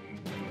it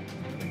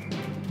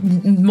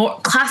more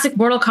classic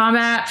Mortal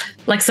Kombat,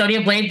 like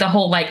Sonya Blade, the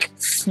whole like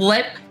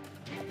flip,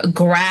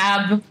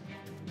 grab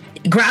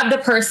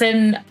the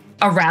person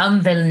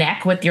around the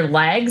neck with your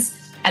legs,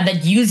 and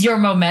then use your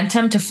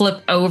momentum to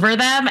flip over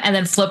them and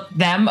then flip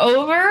them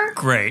over.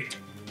 Great.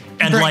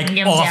 And like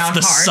off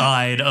the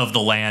side of the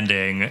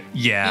landing.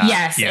 Yeah.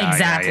 Yes,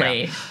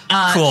 exactly.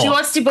 Yeah. Cool. She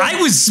wants to I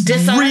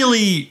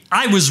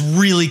was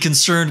really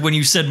concerned when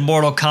you said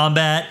Mortal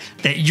Kombat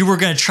that you were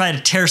going to try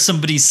to tear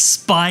somebody's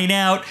spine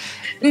out.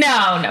 No.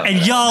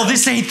 And y'all,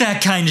 this ain't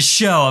that kind of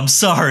show. I'm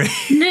sorry.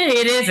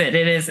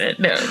 It isn't.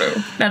 No,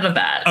 none of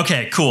that.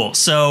 Okay, cool.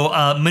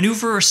 So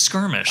maneuver or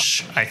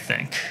skirmish, I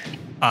think.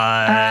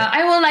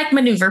 I will like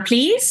maneuver,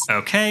 please.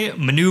 Okay,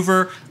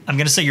 maneuver. I'm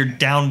going to say you're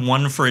down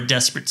 1 for a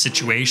desperate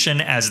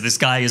situation as this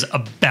guy is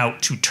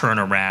about to turn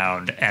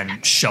around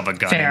and shove a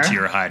gun into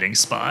your hiding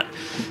spot.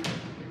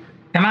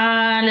 Come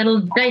on, little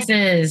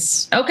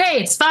dices.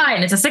 Okay, it's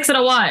fine. It's a 6 and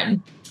a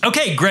 1.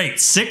 Okay, great.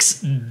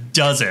 6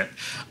 does it.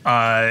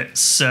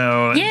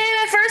 So... Yeah,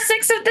 my first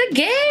 6 of the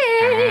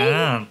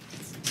game.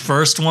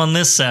 First one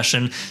this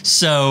session.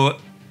 So,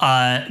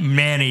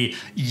 Manny,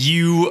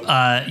 you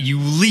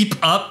leap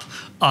up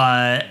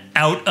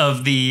out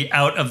of the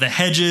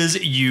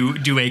hedges. You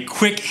do a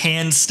quick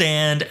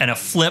handstand and a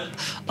flip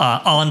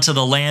onto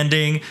the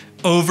landing,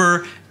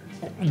 over,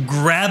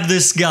 grab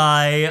this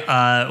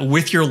guy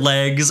with your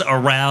legs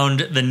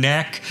around the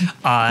neck,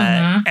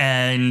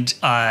 and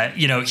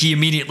he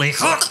immediately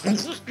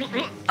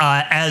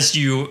as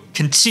you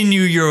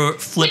continue your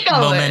flip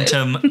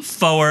momentum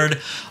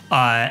forward.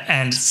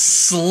 And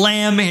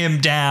slam him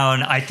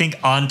down, I think,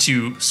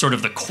 onto sort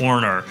of the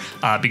corner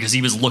because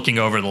he was looking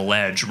over the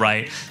ledge,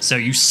 right? So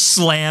you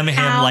slam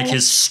him like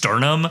his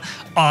sternum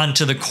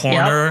onto the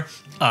corner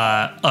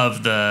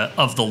of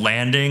the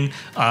landing,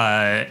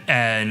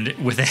 and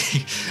with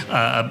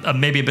a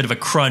maybe a bit of a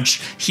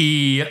crunch,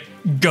 he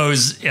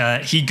goes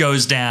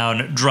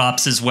down,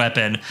 drops his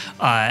weapon,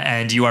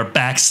 and you are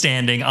back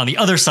standing on the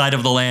other side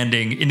of the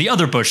landing in the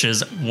other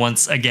bushes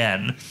once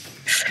again.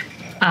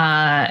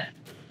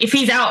 If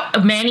he's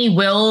out, Manny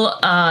will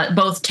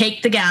both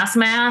take the gas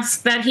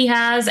mask that he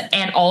has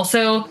and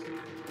also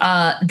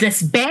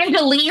this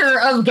bandolier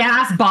of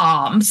gas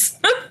bombs.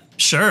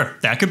 Sure,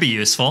 that could be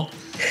useful.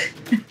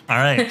 All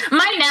right.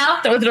 Mine now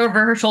throws it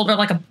over her shoulder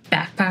like a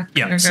backpack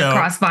or a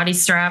crossbody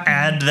strap.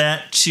 Add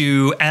that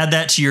to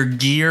your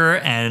gear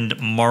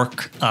and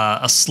mark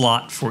a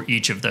slot for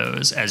each of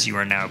those as you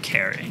are now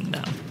carrying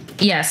them.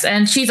 Yes,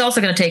 and she's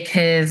also going to take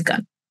his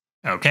gun.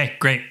 Okay,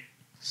 great.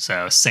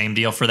 So same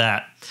deal for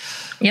that.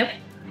 Yep.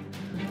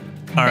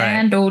 All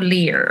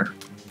bandolier.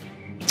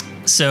 Right.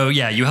 So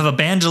yeah, you have a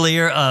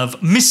bandolier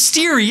of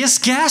mysterious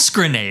gas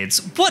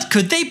grenades. What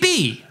could they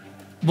be?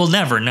 We'll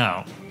never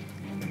know.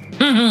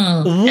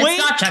 It's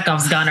not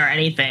Chekhov's gun or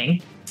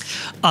anything.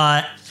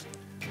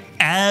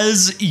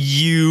 As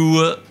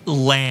you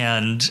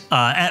land,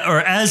 or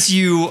as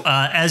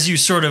you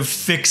sort of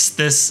fix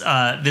this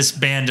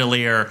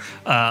bandolier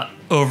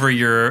over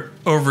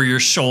your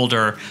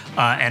shoulder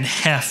and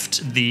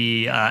heft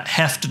the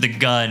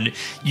gun,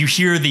 you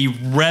hear the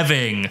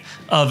revving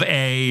of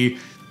a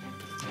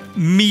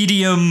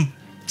medium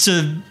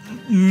to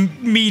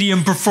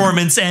medium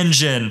performance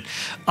engine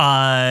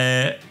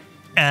as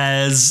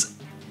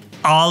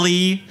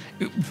Olly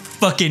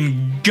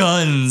fucking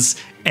guns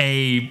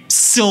a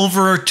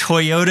silver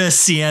Toyota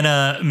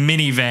Sienna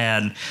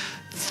minivan.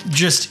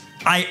 Just,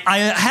 I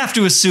have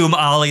to assume,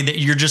 Olly, that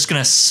you're just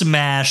gonna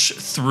smash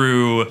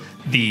through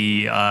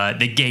the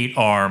gate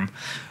arm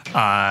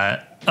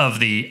of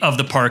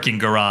the parking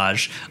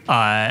garage,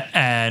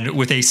 and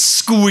with a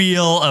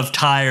squeal of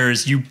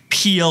tires, you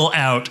peel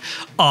out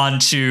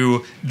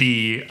onto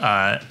the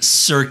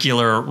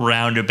circular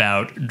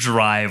roundabout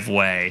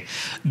driveway.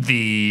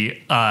 The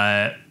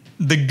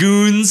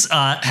goons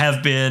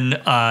have been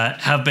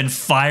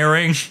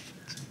firing.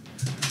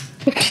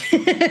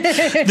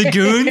 The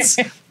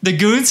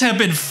goons have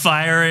been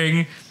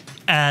firing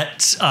at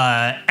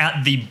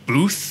the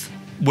booth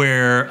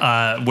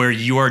where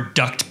you are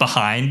ducked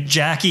behind,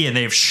 Jacky, and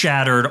they've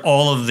shattered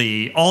all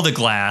the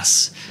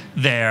glass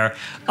there.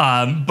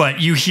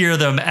 But you hear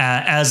them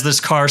as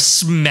this car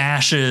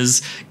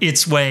smashes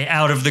its way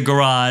out of the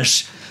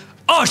garage.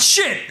 Oh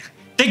shit!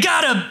 They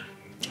got a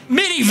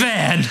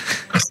minivan.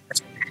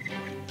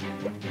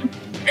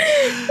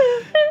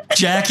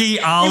 Jacky,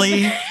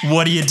 Olly,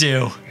 what do you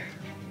do?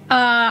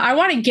 I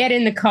want to get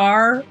in the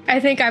car. I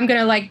think I'm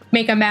gonna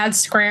make a mad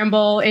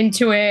scramble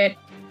into it,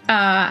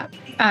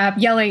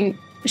 yelling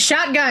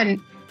 "shotgun"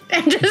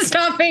 and just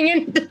hopping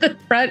into the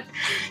front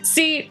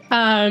seat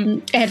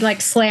and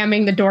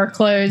slamming the door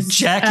closed.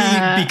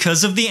 Jacky,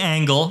 because of the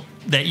angle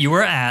that you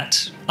were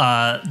at,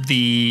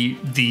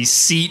 the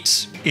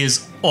seat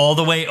is all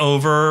the way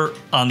over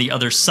on the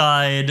other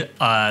side.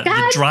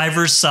 The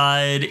driver's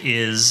side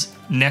is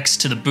next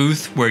to the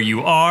booth where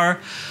you are.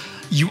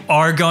 You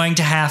are going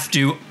to have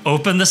to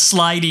open the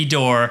slidey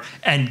door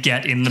and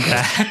get in the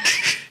back.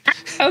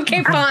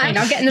 Okay, fine.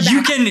 I'll get in the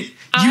back.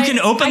 You can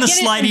open the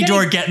slidey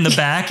door, get in the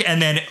back,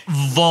 and then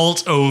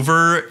vault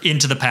over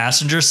into the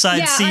passenger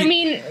side seat. I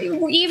mean,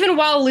 even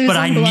while losing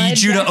blood, but I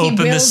need you to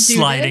open the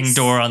sliding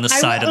door on the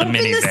side of the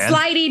minivan. I open the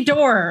slidey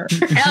door.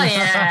 Hell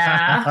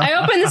yeah! I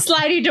open the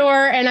slidey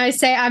door and I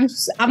say, "I'm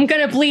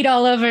gonna bleed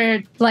all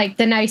over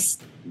the nice."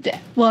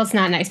 Well, it's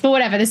not nice, but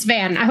whatever. This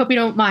van. I hope you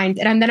don't mind.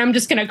 And then I'm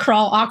just gonna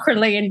crawl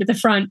awkwardly into the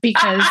front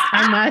because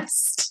I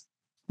must.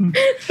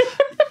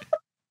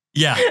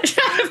 Yeah.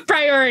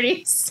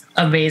 Priorities.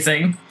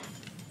 Amazing.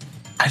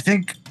 I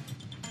think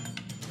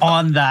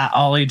on that,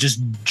 Olly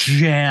just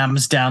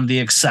jams down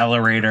the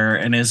accelerator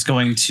and is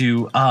going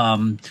to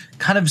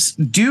kind of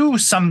do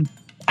some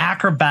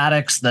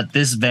acrobatics that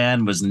this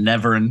van was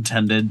never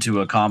intended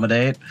to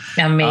accommodate.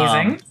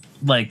 Amazing.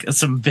 Like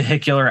some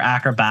vehicular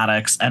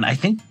acrobatics, and I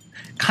think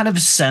kind of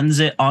sends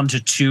it onto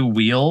two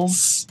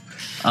wheels.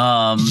 You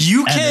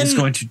and can. is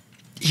going to.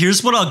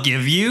 Here's what I'll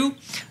give you: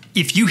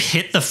 if you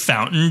hit the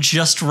fountain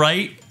just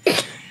right,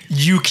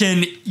 you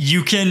can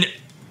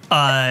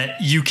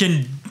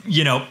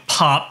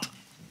pop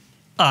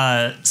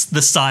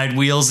the side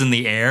wheels in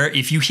the air.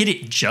 If you hit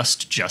it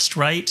just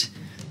right,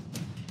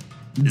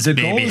 The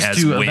goal baby is has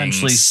to wings.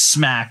 eventually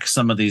smack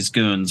some of these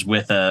goons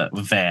with a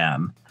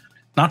van.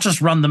 Not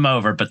just run them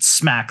over, but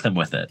smack them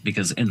with it,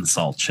 because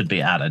insult should be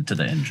added to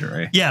the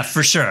injury. Yeah,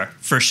 for sure.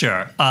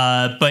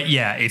 But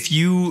yeah, if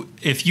you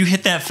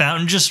hit that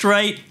fountain just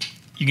right,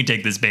 you can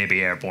take this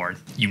baby airborne.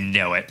 You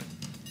know it.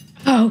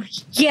 Oh,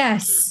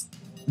 yes.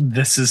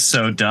 This is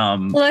so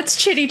dumb. Let's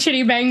chitty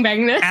chitty bang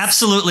bang this.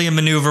 Absolutely a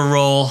maneuver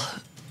roll.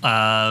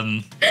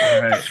 All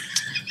right.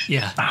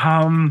 Yeah.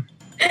 I'm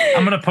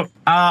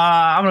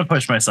gonna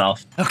push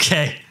myself.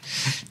 Okay.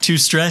 2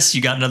 stress.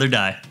 You got another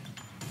die.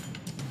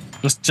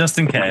 Just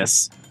in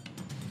case.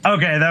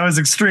 Okay, that was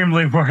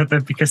extremely worth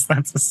it because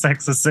that's a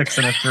 6, a 6,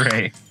 and a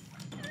 3.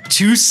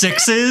 2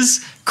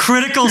 sixes.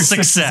 Critical 2 6s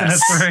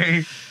success. and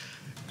a 3.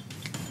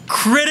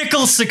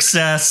 Critical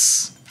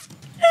success.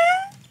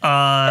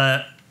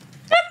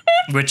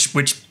 Which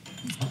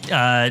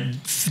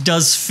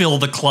does fill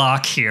the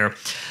clock here.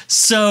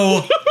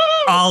 So,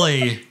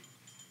 Olly,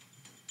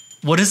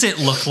 what does it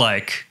look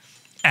like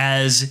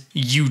as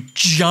you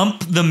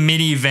jump the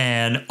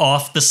minivan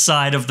off the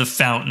side of the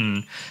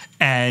fountain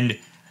and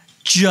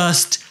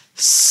just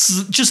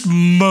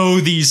mow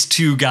these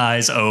 2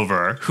 guys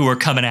over who are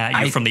coming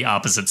at you from the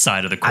opposite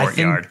side of the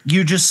courtyard? I think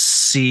you just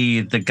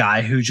see the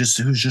guy who's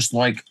just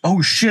like,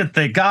 oh shit,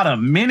 they got a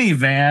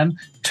minivan,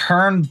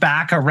 turn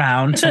back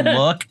around to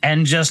look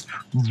and just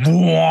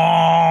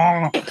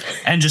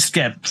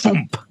get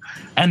thump.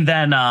 And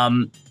then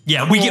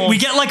yeah, we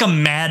get like a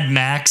Mad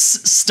Max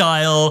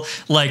style,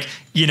 like,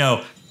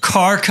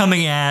 car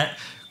coming at,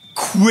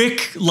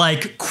 quick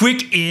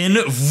in,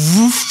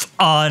 woof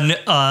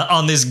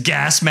on this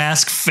gas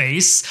mask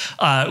face,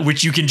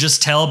 which you can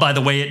just tell by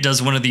the way it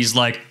does one of these,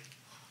 like,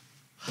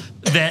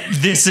 that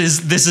this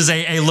is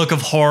a look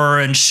of horror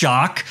and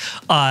shock,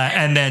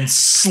 and then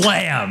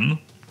slam,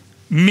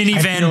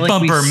 minivan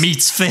bumper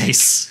meets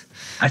face.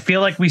 I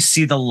feel like we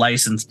see the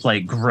license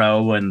plate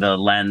grow in the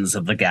lens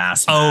of the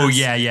gas mask. Oh,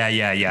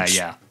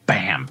 yeah.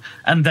 Bam.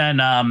 And then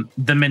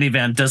the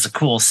minivan does a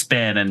cool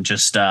spin and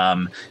just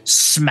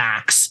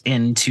smacks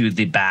into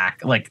the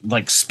back,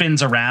 like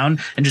spins around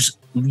and just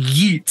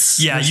yeets.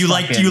 Yeah, you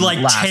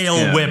tail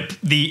goon. whip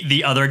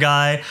the other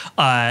guy,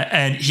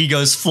 and he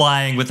goes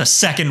flying with a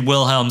second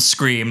Wilhelm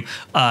scream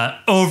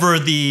over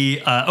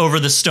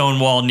the stone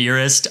wall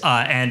nearest,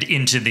 and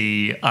into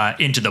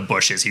the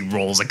bushes. He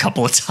rolls a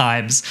couple of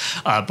times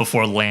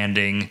before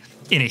landing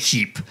in a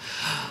heap.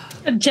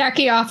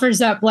 Jacky offers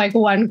up like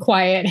one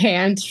quiet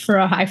hand for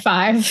a high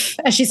five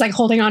as she's like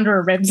holding onto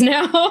her ribs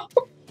now.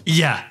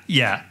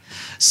 Yeah.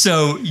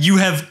 So you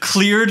have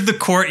cleared the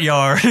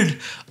courtyard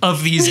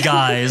of these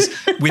guys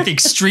with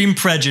extreme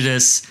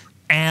prejudice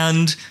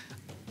and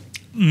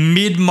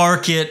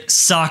mid-market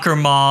soccer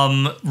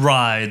mom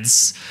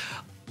rides.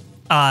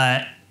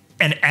 And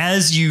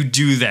as you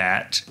do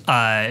that,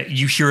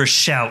 you hear a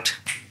shout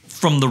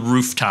from the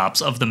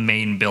rooftops of the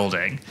main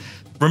building.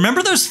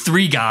 Remember those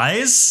 3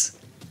 guys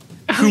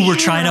who were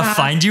trying to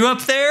find you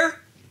up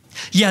there?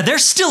 Yeah, they're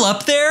still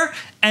up there.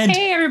 And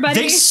hey, everybody.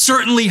 They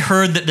certainly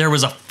heard that there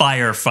was a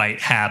firefight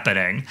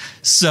happening.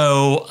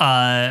 So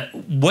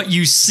what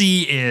you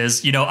see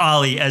is,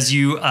 Olly, as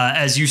you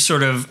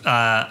sort of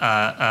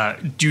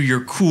do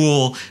your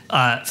cool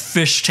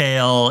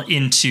fishtail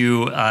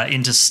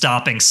into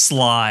stopping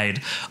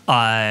slide,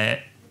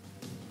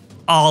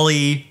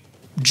 Olly,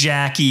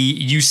 Jacky,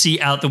 you see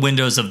out the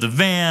windows of the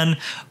van.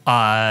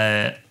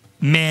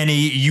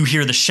 Manny, you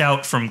hear the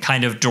shout from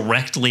kind of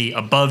directly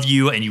above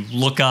you, and you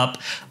look up,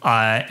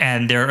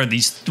 and there are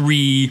these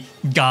 3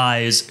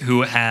 guys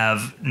who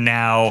have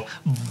now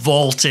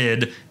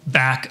vaulted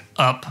back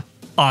up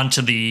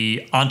onto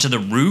the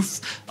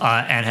roof,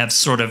 and have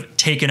sort of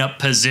taken up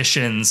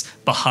positions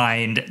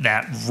behind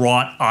that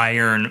wrought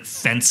iron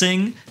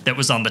fencing that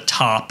was on the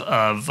top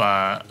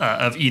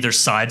of either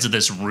sides of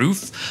this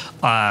roof,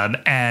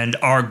 and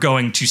are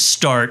going to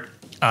start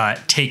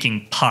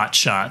taking pot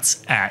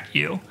shots at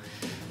you.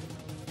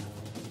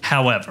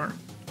 However,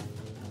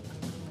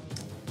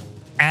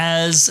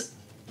 as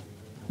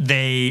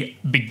they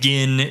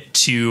begin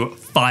to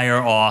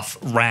fire off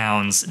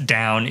rounds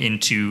down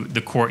into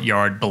the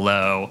courtyard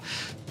below,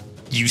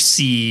 you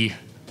see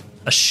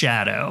a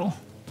shadow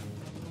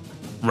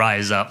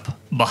rise up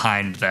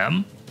behind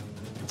them,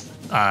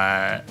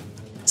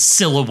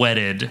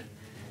 silhouetted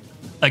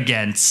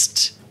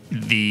against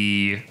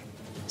the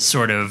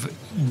sort of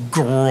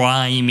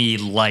grimy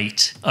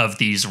light of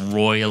these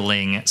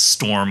roiling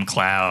storm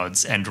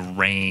clouds and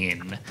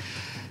rain.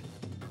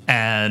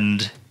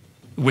 And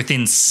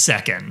within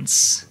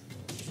seconds,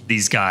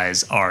 these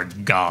guys are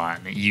gone.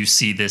 You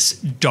see this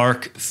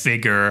dark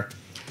figure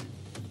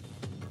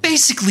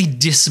basically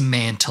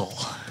dismantle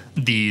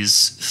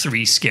these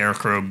 3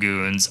 Scarecrow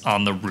goons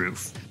on the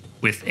roof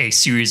with a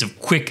series of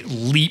quick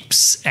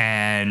leaps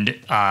and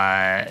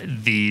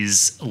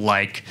these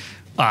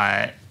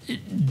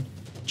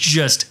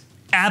just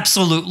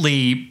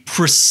absolutely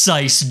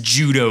precise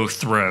judo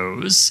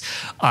throws.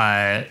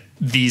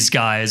 These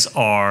guys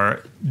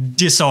are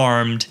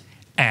disarmed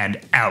and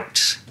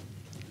out.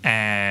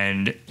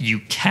 And you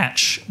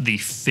catch the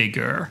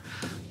figure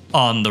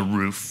on the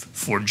roof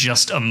for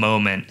just a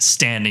moment,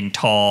 standing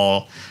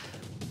tall,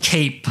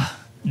 cape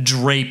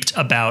draped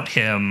about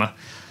him,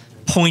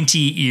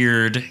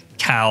 pointy-eared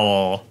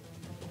cowl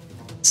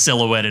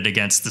silhouetted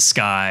against the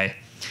sky.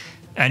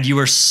 And you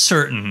are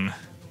certain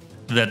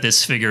that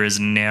this figure is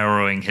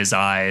narrowing his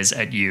eyes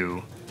at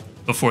you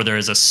before there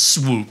is a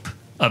swoop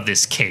of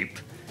this cape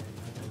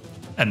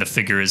and the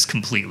figure is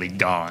completely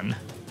gone.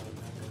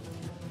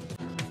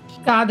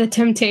 God, the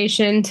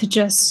temptation to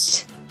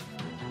just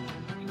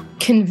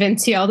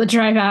convince y'all to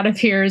drive out of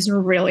here is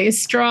really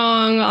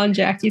strong on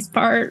Jacky's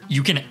part.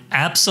 You can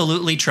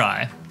absolutely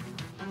try.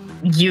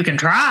 You can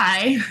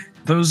try.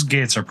 Those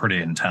gates are pretty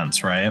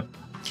intense, right?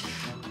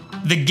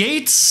 The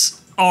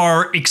gates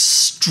are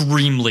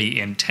extremely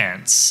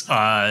intense.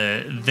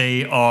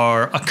 They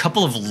are a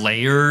couple of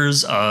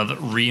layers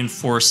of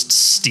reinforced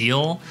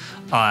steel,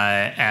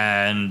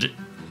 and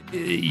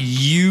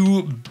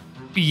you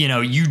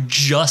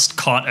just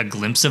caught a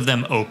glimpse of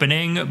them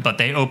opening, but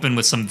they open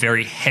with some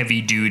very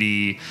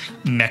heavy-duty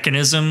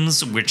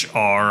mechanisms, which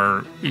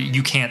are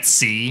you can't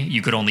see,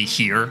 you could only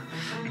hear.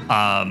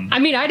 I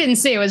mean, I didn't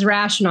say it was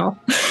rational.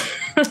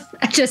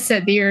 I just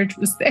said the urge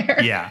was there.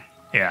 Yeah.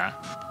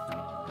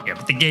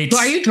 But the gates.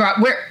 So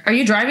where are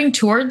you driving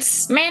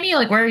towards Manny?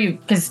 Like, where are you?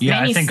 Because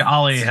I think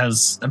Olly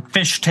has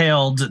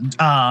fishtailed,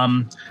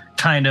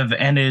 kind of,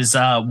 and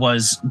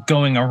was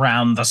going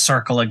around the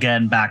circle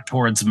again back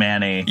towards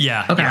Manny.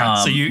 Yeah. Okay.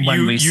 So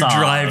you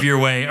drive your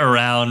way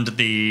around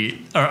the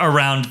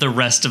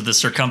rest of the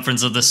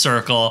circumference of the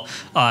circle,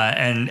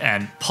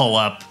 and pull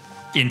up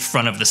in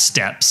front of the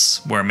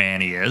steps where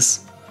Manny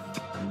is.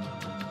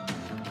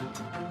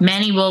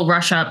 Manny will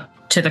rush up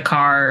to the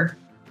car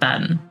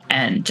then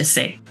and just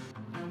say,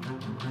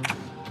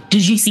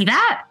 "Did you see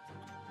that?"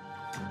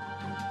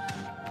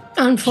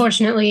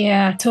 Unfortunately,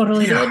 yeah,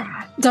 totally did.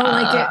 Don't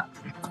like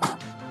it.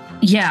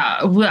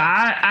 Yeah, well,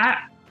 I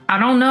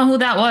don't know who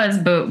that was,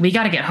 but we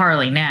got to get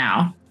Harley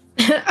now.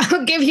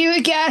 I'll give you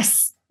a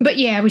guess, but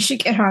yeah, we should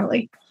get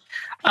Harley.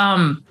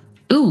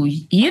 Ooh,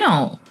 you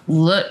don't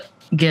look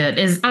good.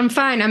 I'm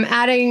fine. I'm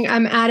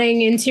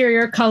adding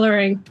interior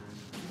coloring.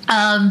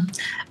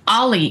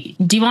 Olly,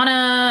 do you want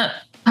to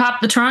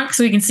pop the trunk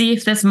so we can see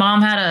if this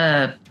mom had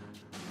a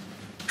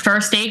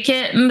first aid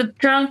kit in the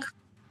trunk?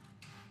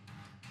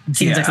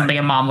 Seems like something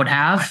a mom would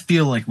have. I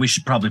feel like we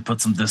should probably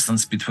put some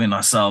distance between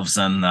ourselves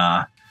and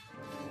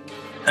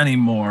any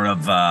more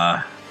of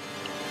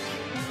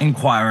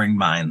inquiring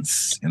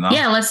minds, you know?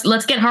 Yeah,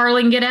 let's get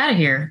Harley and get out of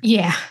here.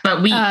 Yeah.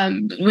 But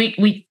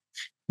we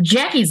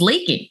Jacky's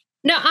leaking.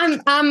 No,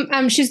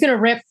 I'm she's gonna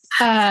rip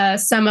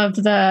some of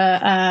the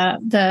I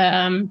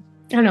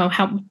don't know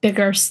how big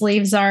our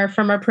sleeves are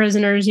from our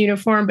prisoner's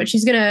uniform, but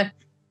she's gonna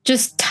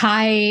just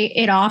tie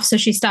it off so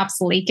she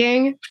stops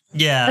leaking.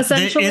 Yeah,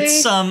 essentially.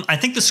 It's I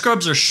think the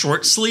scrubs are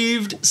short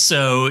sleeved,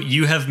 so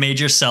you have made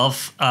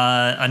yourself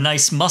a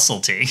nice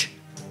muscle tee.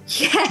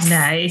 Yes,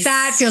 nice.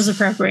 That feels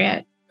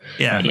appropriate.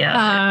 Yeah.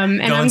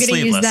 And I'm gonna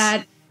use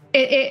that.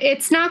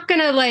 It's not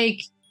gonna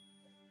like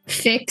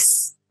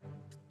fix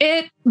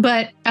it,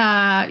 but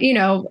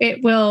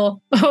it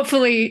will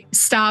hopefully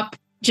stop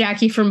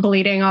Jacky from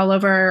bleeding all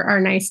over our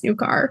nice new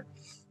car.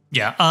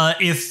 Yeah.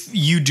 If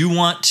you do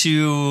want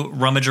to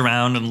rummage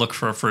around and look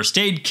for a first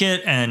aid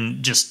kit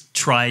and just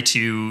try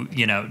to,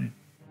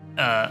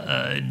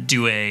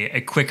 do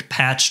a quick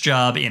patch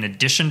job in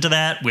addition to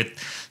that with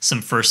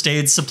some first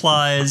aid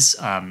supplies,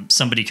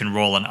 somebody can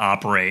roll and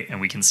operate,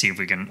 and we can see if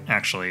we can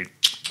actually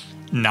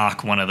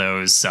knock one of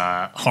those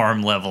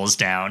harm levels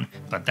down.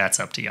 But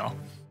that's up to y'all.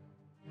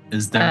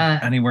 Is there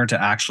anywhere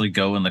to actually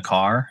go in the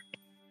car?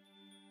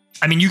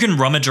 I mean, you can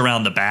rummage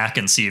around the back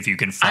and see if you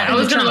can find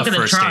a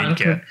first aid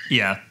kit.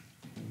 Yeah.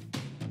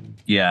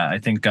 Yeah, I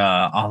think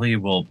Olly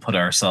will put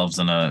ourselves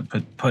in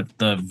put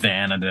the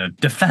van in a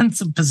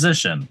defensive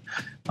position,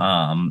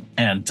 and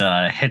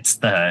hits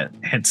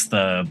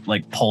the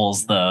like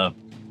pulls the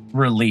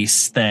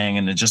release thing,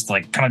 and it just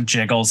like kind of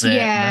jiggles it, and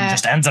then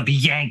just ends up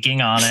yanking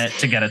on it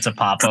to get it to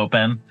pop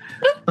open.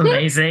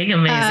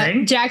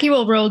 Amazing. Jacky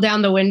will roll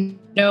down the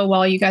window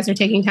while you guys are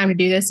taking time to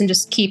do this, and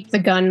just keep the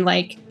gun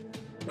like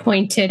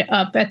pointed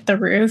up at the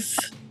roof.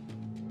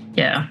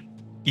 Yeah.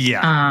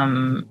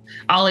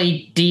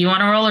 Olly, do you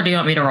want to roll or do you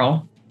want me to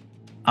roll?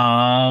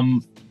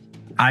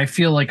 I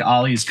feel like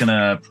Ollie's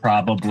gonna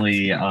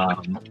probably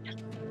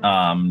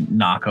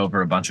knock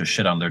over a bunch of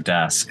shit on their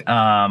desk.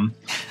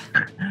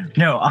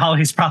 No,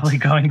 Ollie's probably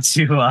going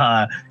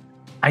to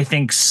I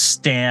think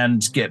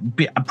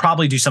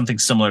probably do something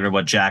similar to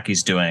what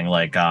Jacky's doing,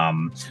 like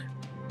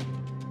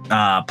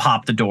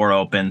pop the door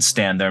open,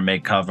 stand there,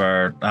 make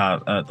cover,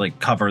 like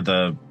cover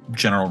the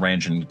general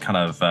range, and kind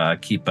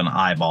of keep an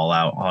eyeball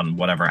out on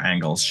whatever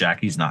angles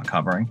Jacky's not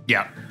covering.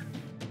 Yeah.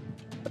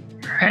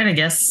 All right, I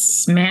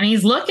guess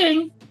Manny's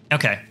looking.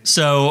 Okay,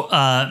 so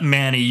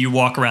Manny, you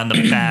walk around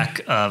the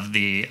back of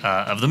the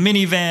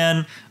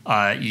minivan.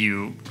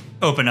 You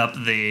open up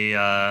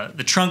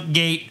the trunk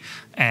gate,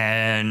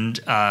 and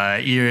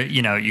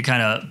you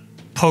kind of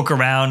poke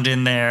around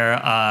in there.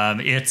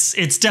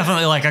 It's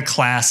definitely like a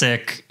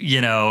classic,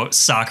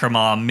 soccer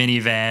mom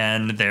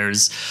minivan.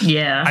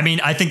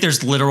 I think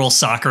there's literal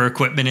soccer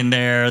equipment in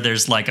there.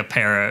 There's like a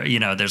pair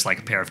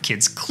of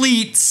kids'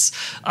 cleats.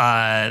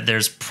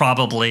 There's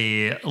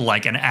probably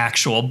like an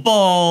actual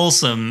ball,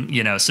 some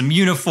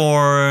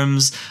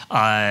uniforms.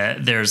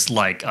 There's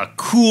like a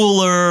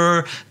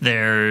cooler.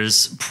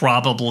 There's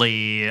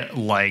probably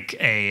like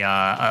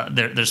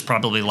there's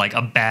probably like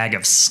a bag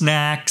of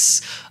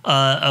snacks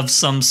of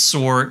some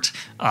sort.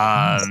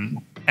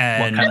 And what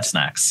kind of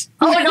snacks?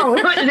 Oh no,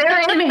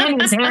 they're in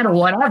Manny's hand,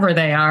 whatever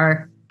they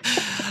are.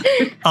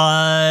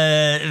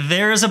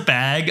 There's a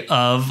bag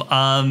of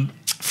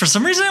for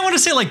some reason I want to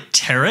say like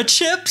Terra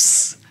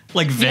chips,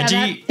 like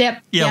veggie.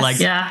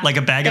 Like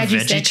a bag of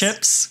veggie sticks.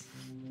 Chips.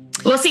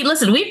 Well, see,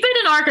 listen, we've been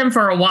in Arkham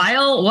for a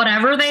while.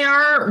 Whatever they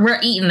are, we're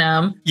eating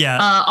them.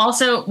 Yeah.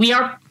 Also, we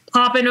are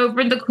popping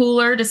open the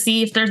cooler to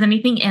see if there's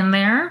anything in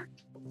there.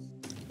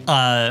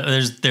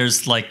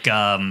 There's like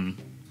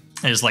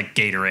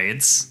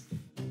Gatorades.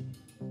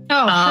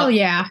 Oh, hell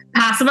yeah.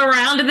 Pass them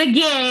around to the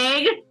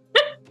gig.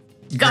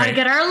 Gotta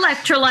get our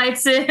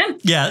electrolytes in.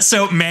 Yeah,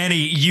 so Manny,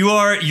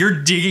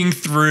 you're digging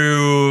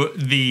through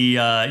the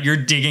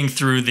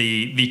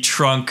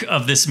trunk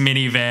of this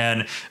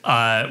minivan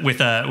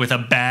with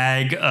a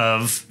bag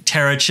of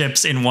Terra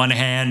chips in one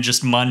hand,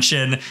 just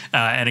munching,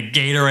 and a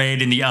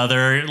Gatorade in the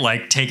other,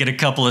 like taking a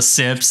couple of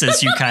sips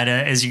as you kind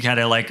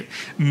of like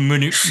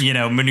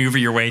maneuver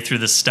your way through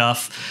the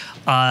stuff.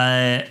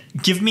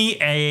 Give me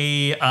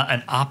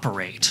an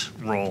operate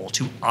roll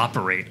to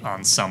operate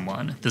on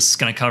someone. This is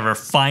going to cover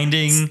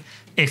finding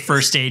a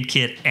first aid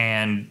kit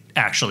and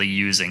actually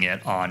using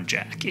it on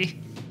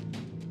Jacky.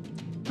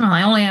 Well,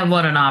 I only have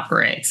one on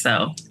operate,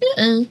 so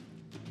it's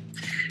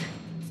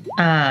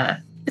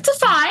a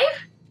 5.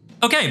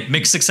 Okay,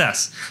 mixed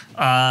success.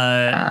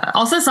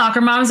 Also,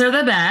 soccer moms are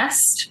the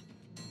best.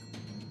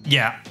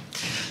 Yeah.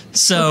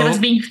 So look at us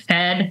being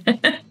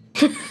fed.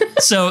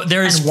 So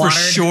there's for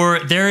sure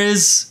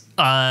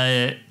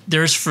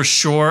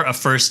a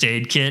first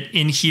aid kit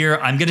in here.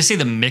 I'm going to say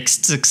the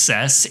mixed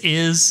success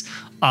is,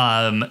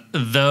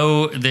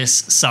 though this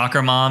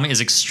soccer mom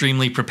is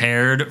extremely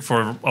prepared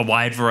for a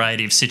wide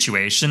variety of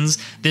situations,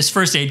 this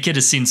first aid kit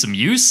has seen some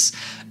use,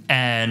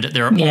 and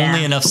there are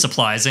only enough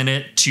supplies in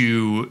it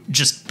to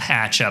just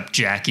patch up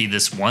Jacky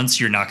this once.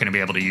 You're not going to be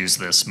able to use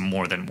this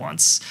more than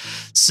once.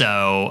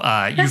 So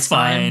you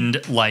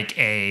find like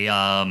a...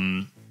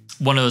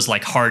 one of those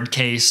like hard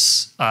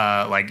case,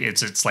 like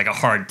it's like a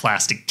hard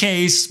plastic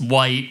case,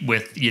 white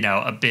with,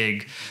 a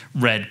big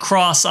red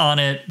cross on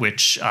it,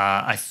 which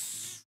I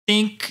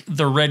think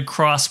the Red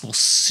Cross will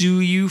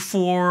sue you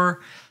for.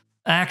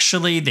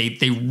 Actually,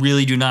 they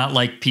really do not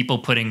like people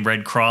putting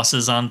red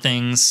crosses on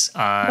things.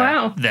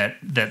 Wow. That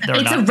they're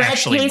not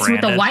actually branded. It's a red case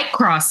with a white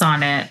cross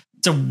on it.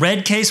 It's a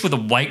red case with a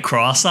white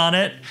cross on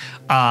it.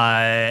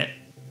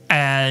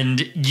 And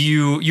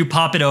you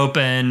pop it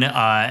open,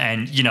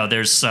 and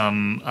there's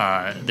some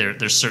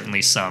there's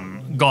certainly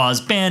some gauze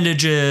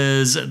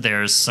bandages.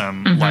 There's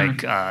some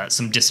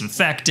some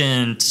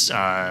disinfectant,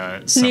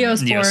 some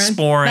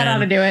Neosporin. That ought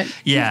to do it.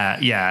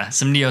 Yeah,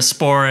 some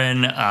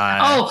Neosporin.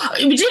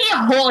 You did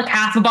a whole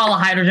half a bottle of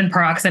hydrogen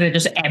peroxide and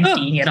just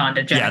emptying it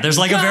onto Jacky. Yeah, there's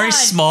like a very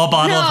small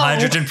bottle of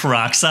hydrogen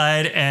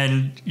peroxide,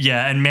 and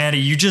Manny,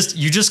 you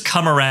just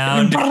come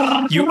around,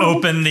 you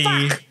open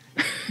the.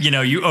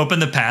 You open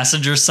the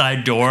passenger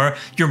side door,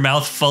 your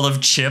mouth full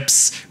of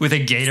chips with a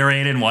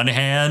Gatorade in one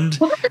hand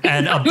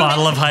and a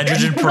bottle of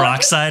hydrogen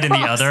peroxide in the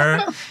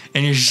other.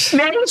 And you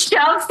Manny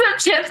shoves some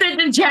chips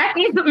into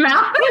Jacky's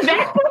mouth.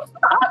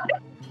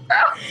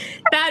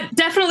 That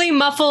definitely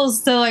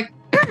muffles the like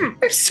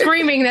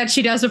screaming that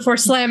she does before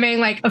slamming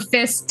like a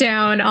fist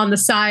down on the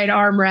side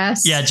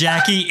armrest. Yeah,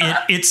 Jacky,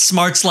 it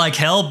smarts like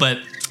hell, but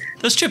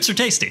those chips are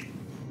tasty.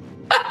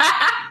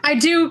 I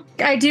do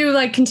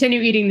like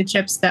continue eating the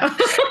chips though. All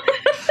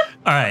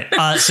right.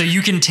 So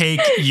you can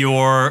take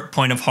your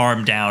point of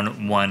harm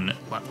down 1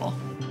 level.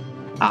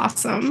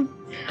 Awesome.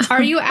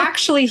 Are you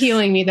actually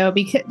healing me though?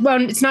 Because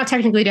it's not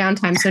technically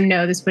downtime, so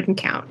no, this wouldn't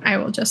count. I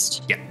will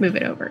just move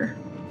it over.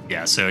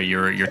 Yeah, so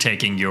you're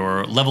taking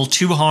your level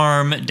 2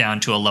 harm down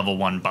to a level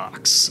 1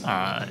 box.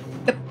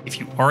 If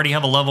you already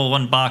have a level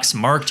 1 box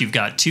marked, you've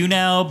got 2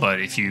 now,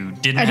 but if you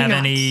didn't have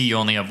any, you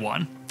only have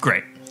 1.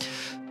 Great.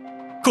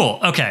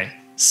 Cool. Okay.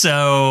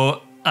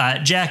 So,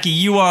 Jacky,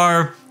 you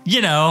are,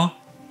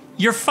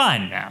 you're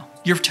fine now.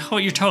 You're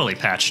totally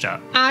patched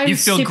up. I'm you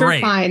feel super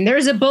great. fine.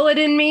 There's a bullet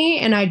in me,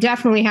 and I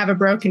definitely have a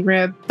broken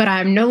rib, but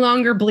I'm no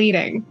longer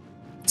bleeding.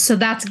 So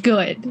that's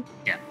good.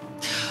 Yeah.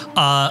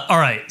 All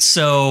right.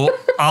 So,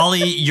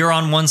 Olly, you're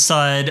on one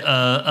side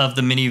of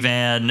the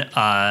minivan,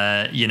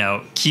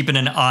 keeping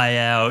an eye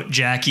out.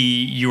 Jacky,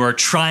 you are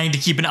trying to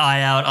keep an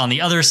eye out on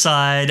the other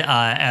side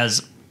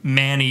as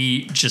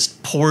Manny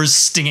just pours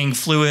stinging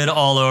fluid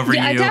all over you.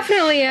 Yeah,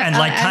 definitely.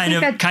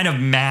 And kind of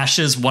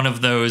mashes one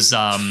of those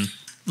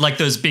like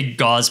those big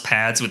gauze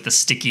pads with the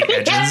sticky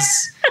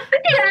edges.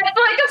 Yeah,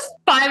 like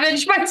a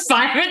 5-inch by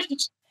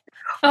 5-inch.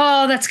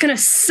 Oh, that's gonna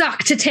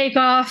suck to take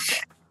off.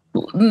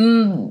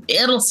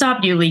 It'll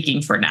stop you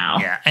leaking for now.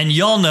 Yeah, and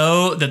y'all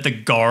know that the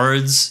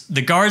guards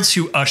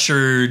who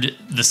ushered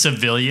the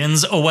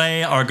civilians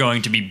away are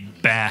going to be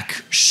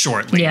back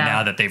shortly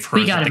now that they've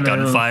heard that the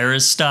gunfire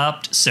is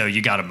stopped. So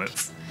you gotta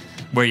move.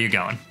 Where are you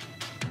going?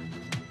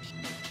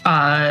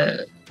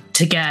 To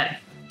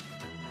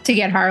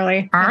get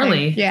Harley.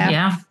 Harley.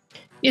 Yeah.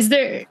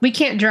 We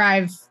can't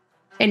drive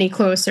any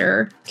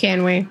closer,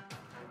 can we?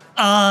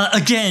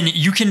 Again,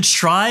 you can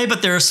try,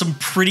 but there are some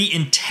pretty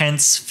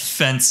intense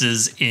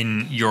fences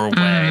in your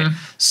way.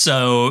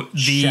 So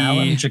the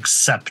challenge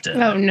accepted.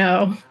 Oh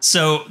no.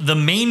 So the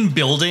main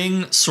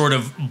building sort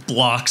of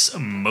blocks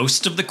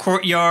most of the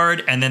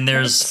courtyard, and then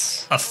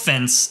there's a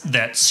fence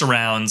that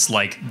surrounds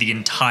like the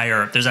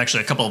entire. There's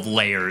actually a couple of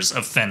layers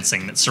of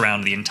fencing that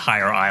surround the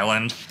entire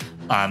island.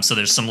 So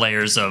there's some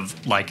layers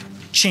of like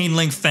chain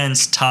link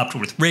fence topped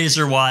with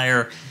razor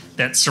wire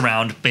that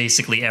surround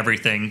basically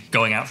everything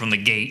going out from the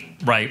gate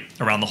right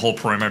around the whole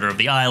perimeter of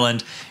the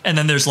island. And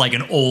then there's like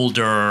an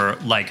older,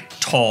 like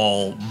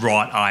tall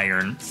wrought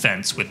iron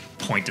fence with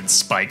pointed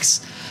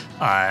spikes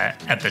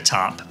at the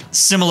top.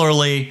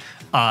 Similarly,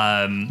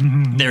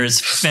 there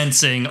is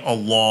fencing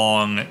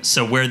along.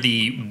 So where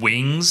the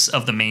wings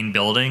of the main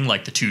building,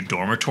 like the two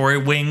dormitory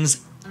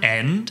wings,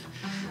 end,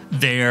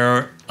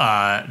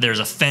 there's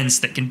a fence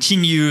that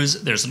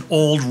continues. There's an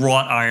old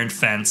wrought iron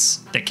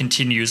fence that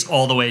continues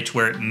all the way to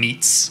where it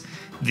meets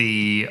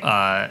the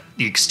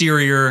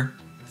exterior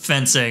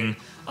fencing,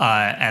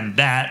 and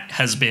that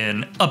has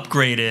been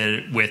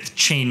upgraded with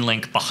chain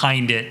link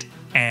behind it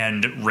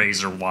and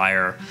razor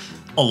wire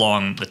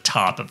along the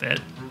top of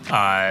it.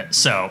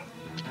 So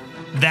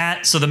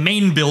the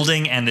main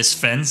building and this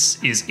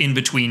fence is in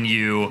between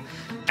you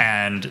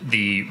and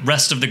the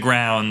rest of the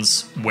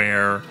grounds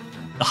where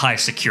the high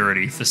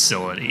security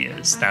facility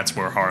is. That's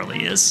where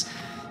Harley is.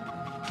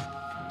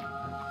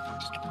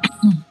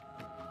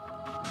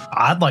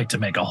 I'd like to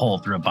make a hole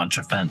through a bunch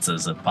of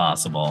fences if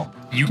possible.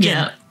 You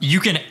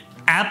can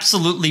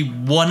absolutely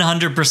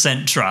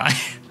 100% try.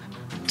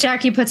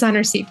 Jacky puts on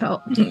her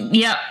seatbelt.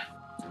 Yep.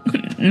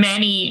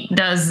 Manny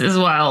does as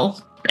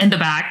well in the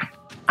back.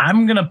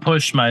 I'm gonna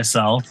push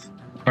myself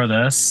for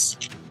this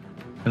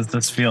because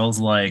this feels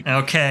like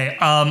okay.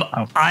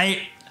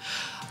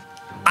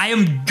 I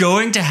am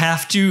going to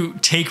have to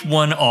take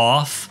one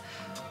off.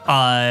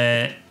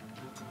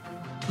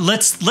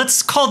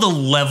 Let's call the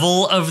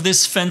level of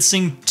this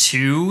fencing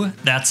 2.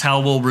 That's how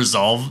we'll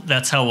resolve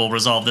this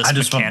I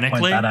just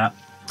mechanically. Want to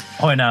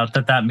point out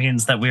that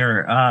means that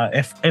we're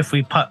if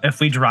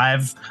we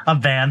drive a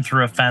van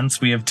through a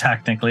fence, we have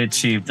technically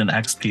achieved an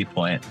XP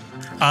point.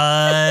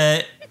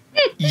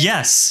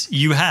 Yes,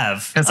 you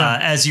have.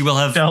 As you will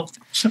have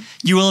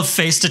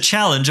faced a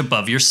challenge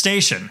above your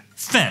station.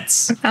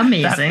 Fence.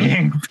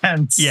 Amazing.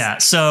 Fence. Yeah,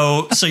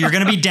 so you're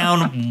gonna be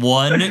down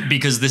 1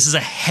 because this is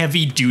a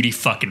heavy duty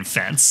fucking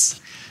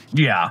fence.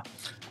 Yeah.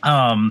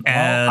 And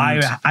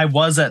I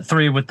was at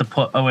 3 with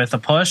the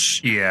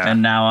push. Yeah.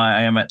 And now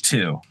I am at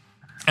 2.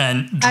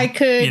 And I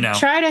could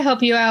try to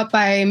help you out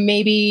by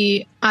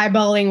maybe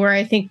eyeballing where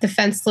I think the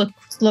fence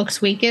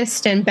looks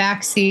weakest and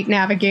backseat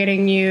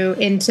navigating you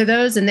into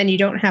those, and then you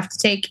don't have to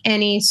take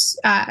any.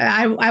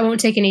 I won't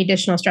take any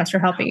additional stress for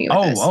helping you.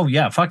 With this. Oh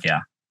yeah, fuck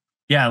yeah.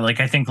 Yeah, like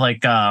I think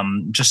like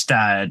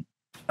Jacky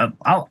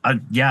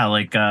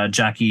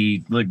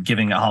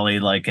giving Holly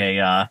like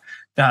a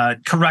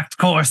correct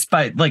course,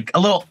 but like a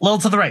little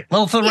to the right,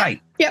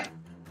 right. Yep.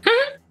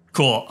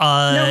 Cool.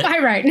 No, by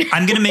right.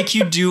 I'm gonna make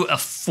you do a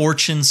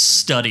fortune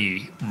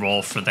study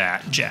roll for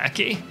that,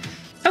 Jacky.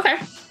 Okay.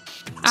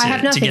 I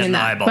have nothing in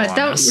that, but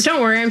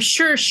don't worry. I'm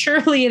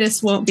surely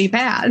this won't be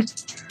bad.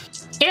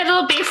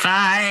 It'll be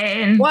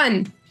fine.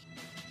 1.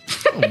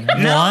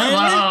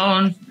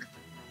 Alone.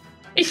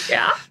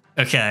 Yeah.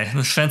 Okay,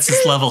 the fence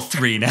is level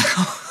 3 now.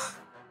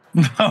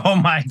 Oh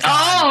my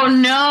god. Oh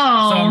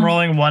no. So I'm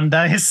rolling 1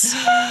 dice.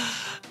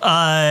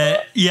 Yeah,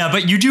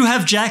 but you do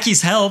have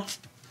Jacky's help.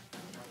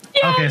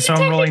 Yeah, okay, so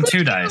I'm rolling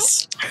 2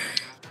 dice.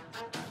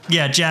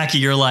 Yeah, Jacky,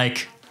 you're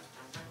like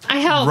I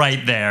help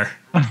right there.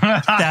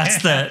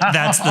 That's the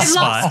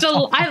spot.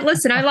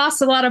 I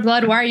lost a lot of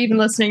blood. Why are you even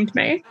listening to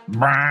me?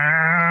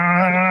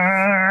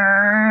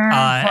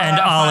 And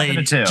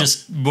Olly,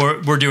 just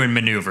we're doing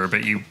maneuver,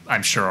 but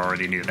I'm sure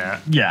already knew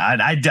that. Yeah,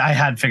 I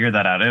had figured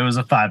that out. It was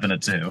a 5 and a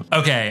 2.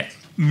 Okay,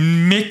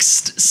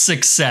 mixed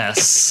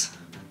success.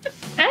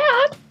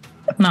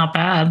 Not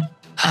bad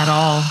at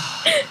all.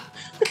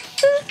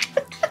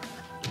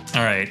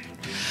 All right.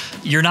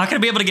 You're not going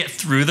to be able to get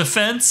through the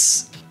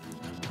fence,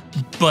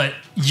 but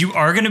you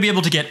are going to be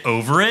able to get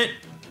over it,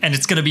 and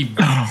it's going to be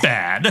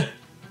bad.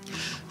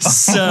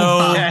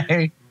 So,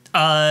 Okay.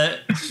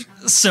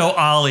 so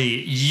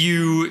Olly,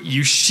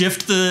 you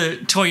shift the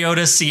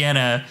Toyota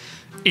Sienna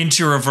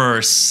into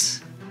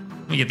reverse.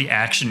 Let me get the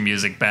action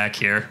music back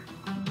here.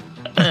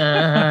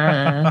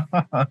 The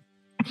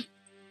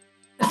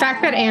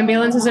fact that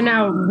ambulances are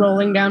now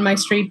rolling down my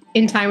street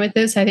in time with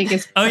this, I think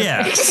is perfect. Oh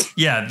yeah,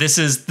 yeah. This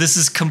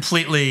is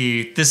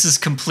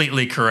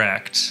completely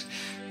correct.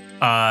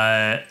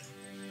 Okay.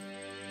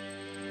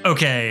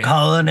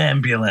 Call an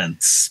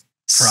ambulance.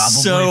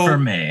 Probably So- for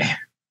me.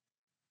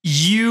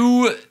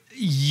 You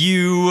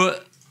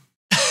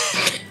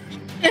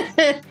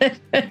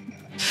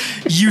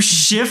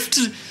shift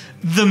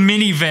the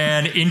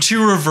minivan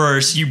into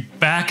reverse. You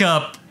back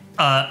up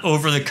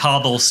over the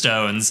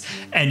cobblestones,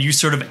 and you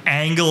sort of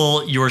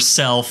angle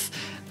yourself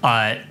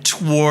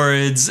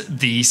towards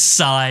the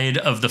side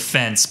of the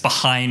fence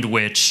behind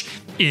which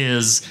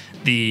is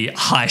the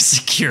high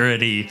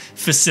security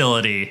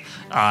facility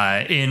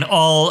in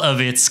all of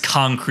its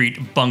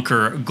concrete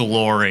bunker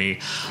glory.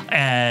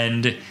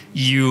 And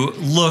you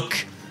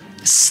look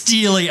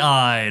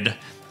steely-eyed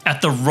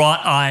at the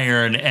wrought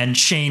iron and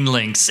chain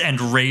links and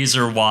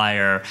razor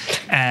wire,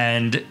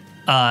 and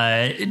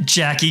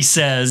Jacky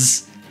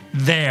says,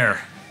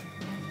 "There,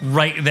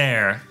 right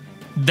there,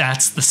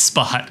 that's the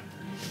spot."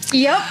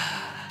 Yep.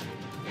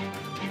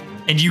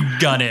 And you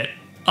gun it,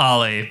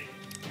 Olly.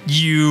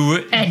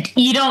 And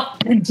you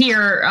don't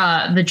hear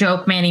the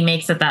joke Manny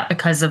makes at that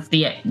because of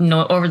the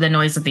over the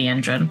noise of the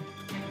engine.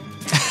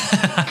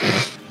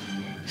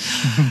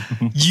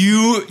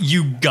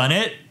 You gun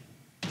it.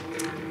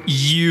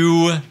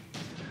 You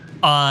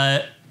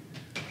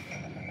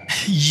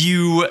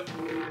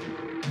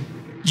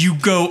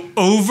go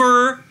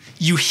over.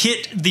 You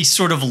hit the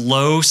sort of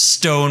low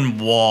stone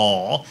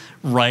wall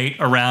right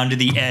around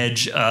the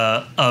edge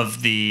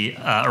of the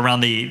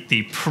around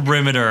the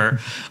perimeter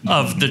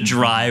of the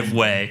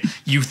driveway.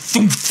 You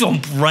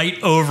thump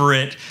right over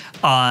it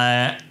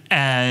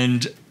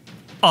and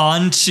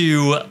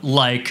onto,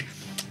 like,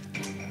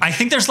 I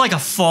think there's like a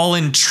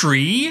fallen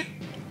tree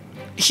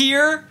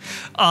here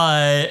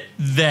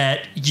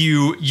that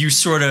you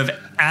sort of,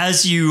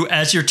 as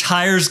your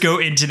tires go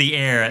into the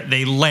air,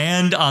 they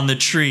land on the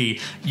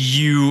tree.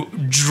 You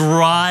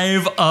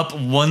drive up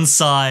one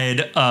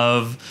side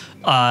of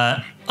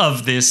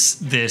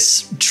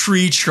this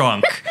tree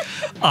trunk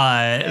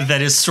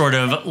that is sort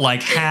of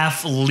like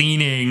half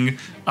leaning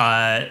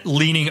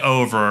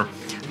over.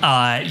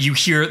 You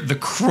hear the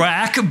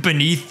crack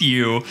beneath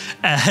you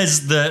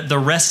as the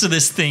rest of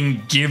this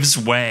thing gives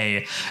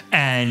way,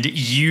 and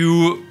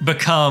you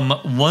become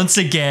once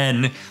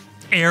again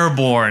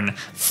airborne,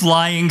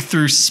 flying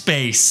through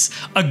space,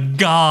 a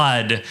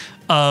god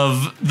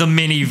of the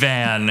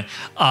minivan,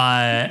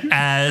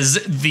 as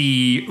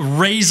the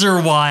razor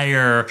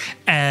wire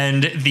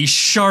and the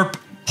sharp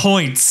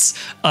points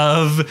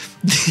of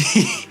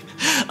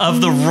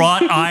the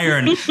wrought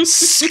iron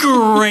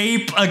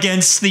scrape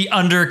against the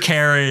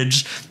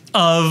undercarriage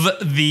of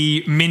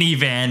the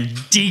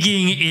minivan,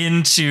 digging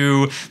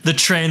into the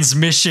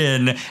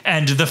transmission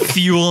and the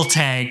fuel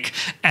tank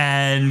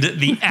and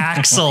the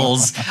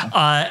axles,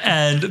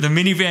 and the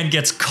minivan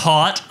gets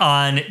caught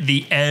on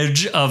the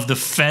edge of the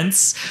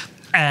fence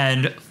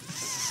and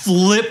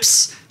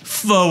flips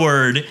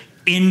forward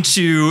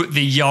into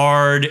the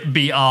yard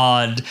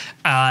beyond,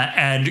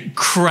 and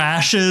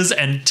crashes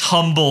and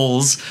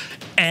tumbles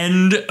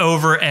end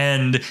over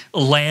end,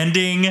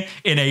 landing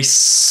in a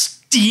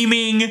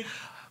steaming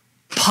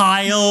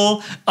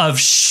pile of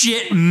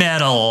shit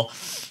metal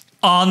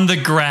on the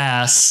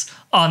grass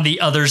on the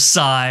other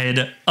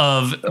side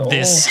of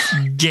this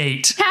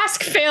gate.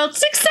 Task failed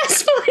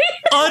successfully.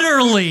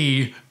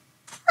 Utterly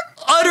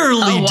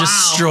wow.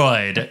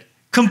 destroyed.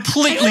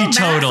 Completely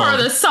total. For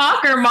the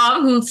soccer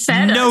mom who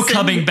fed us. No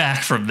coming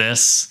back from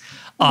this.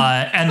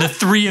 And the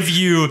three of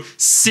you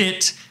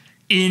sit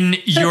in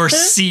your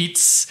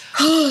seats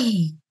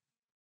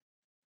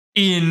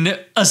in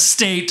a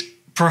state,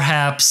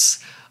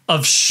 perhaps,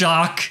 of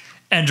shock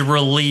and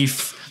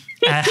relief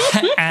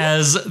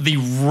as the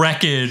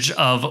wreckage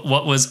of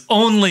what was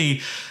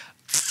only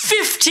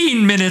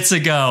 15 minutes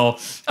ago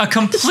a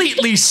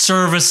completely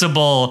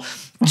serviceable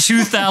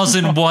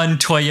 2001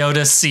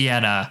 Toyota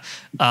Sienna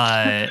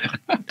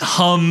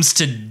hums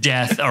to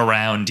death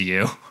around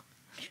you.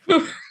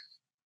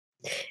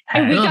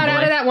 And we got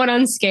out of that one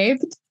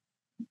unscathed.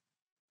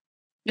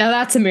 Now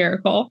that's a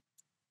miracle.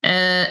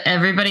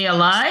 Everybody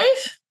alive?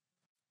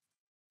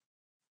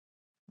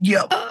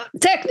 Yep.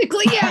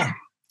 Technically, yeah.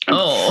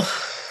 Oh.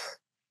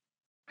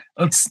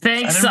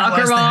 Thanks,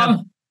 soccer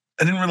mom.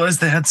 I didn't realize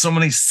they had so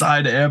many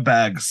side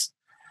airbags.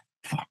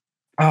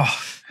 Oh.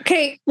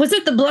 Okay, was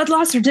it the blood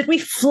loss or did we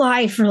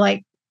fly for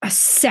like a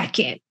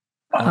second?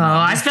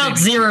 I felt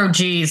 0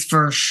 G's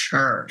for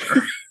sure.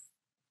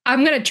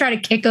 I'm going to try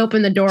to kick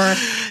open the door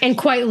and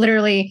quite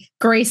literally,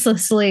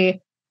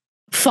 gracelessly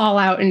fall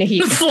out in a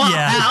heap. Flop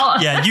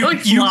out. Yeah,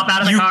 flop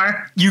out of the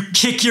car. You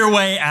kick your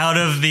way out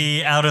of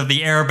the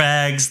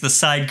airbags, the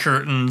side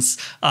curtains.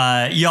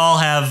 Y'all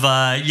have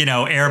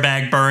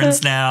airbag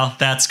burns now.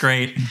 That's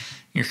great.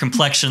 Your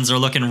complexions are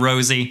looking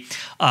rosy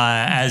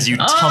as you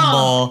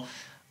tumble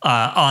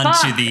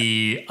onto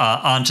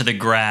the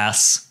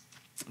grass.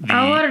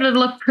 I wanted to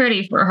look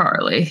pretty for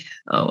Harley.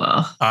 Oh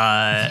well.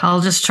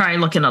 I'll just try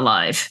looking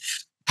alive.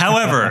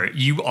 However,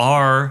 you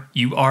are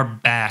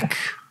back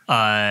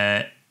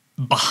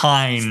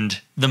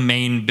behind the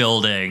main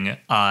building,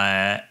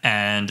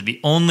 and the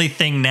only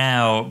thing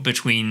now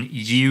between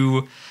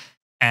you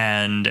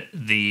and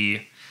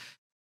the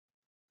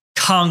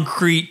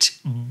concrete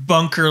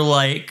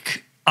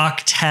bunker-like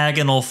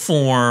octagonal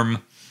form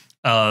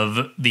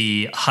of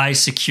the high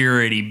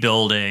security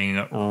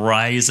building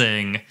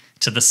rising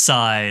to the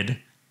side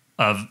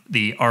of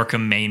the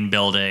Arkham main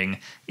building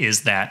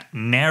is that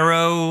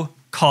narrow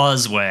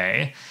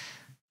causeway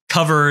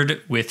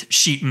covered with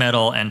sheet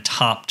metal and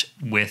topped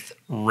with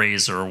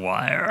razor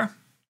wire.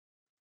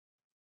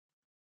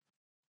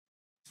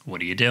 What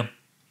do you do?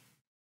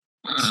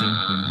 So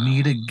we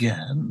meet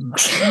again.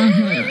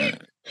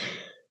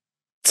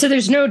 So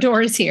there's no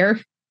doors here.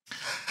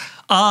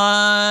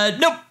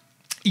 Nope.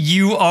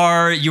 You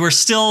are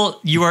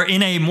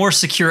in a more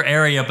secure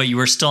area, but you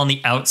are still on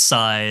the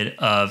outside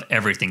of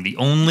everything. The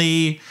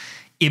only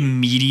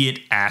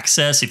immediate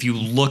access, if you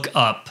look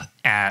up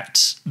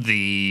at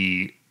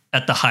the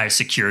high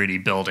security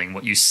building,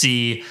 what you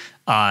see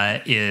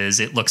is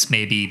it looks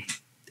maybe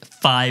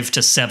 5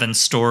 to 7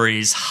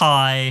 stories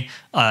high.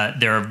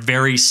 There are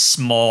very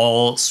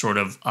small, sort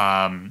of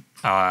long,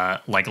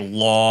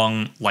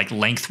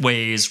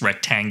 lengthways,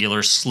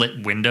 rectangular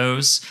slit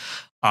windows,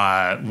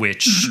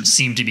 which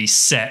seem to be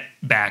set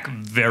back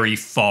very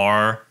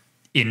far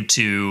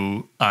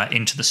into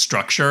the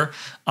structure.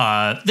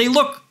 They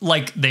look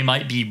like they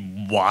might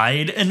be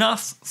wide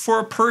enough for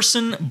a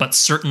person, but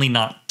certainly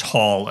not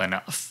tall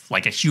enough.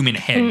 Like a human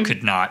head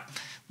could not,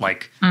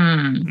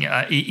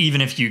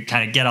 even if you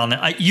kind of get on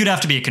that, you'd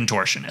have to be a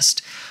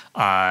contortionist.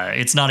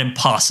 It's not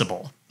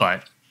impossible,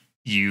 but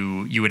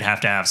you would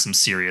have to have some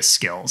serious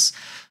skills.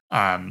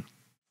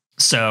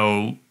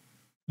 So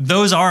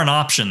those are an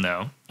option,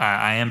 though.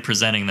 I am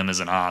presenting them as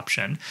an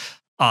option.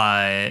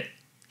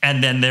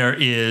 And then there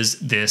is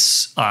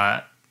this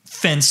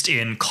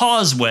fenced-in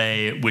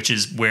causeway, which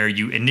is where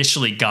you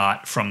initially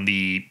got from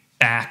the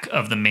back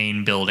of the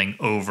main building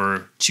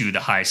over to the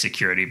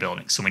high-security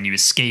building. So when you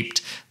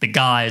escaped the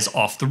guys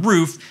off the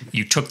roof,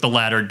 you took the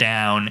ladder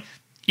down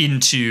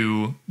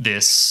into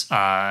this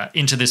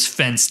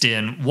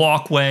fenced-in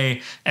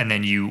walkway, and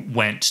then you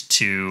went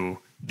to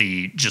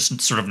the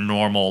just sort of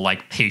normal,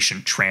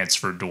 patient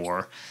transfer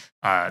door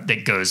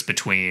that goes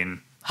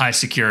between high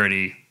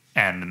security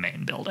and the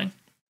main building.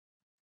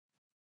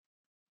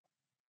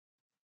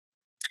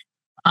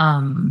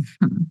 Well,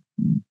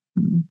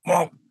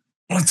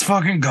 let's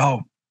fucking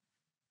go.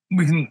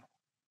 We can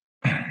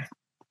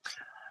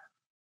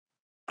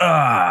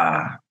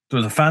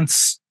through the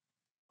fence.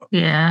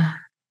 Yeah.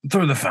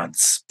 Through the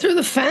fence. Through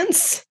the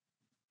fence?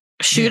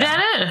 Shoot at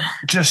it?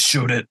 Just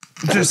shoot it.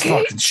 Just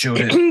fucking shoot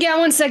it. Yeah,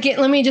 1 second.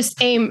 Let me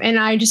just aim. And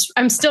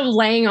I'm still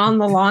laying on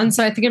the lawn,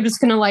 so I think I'm just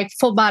gonna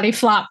full body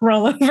flop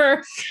roll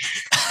over.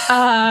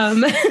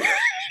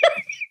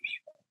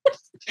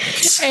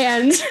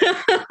 And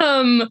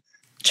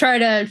try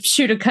to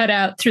shoot a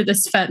cutout through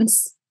this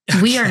fence.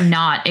 We are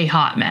not a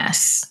hot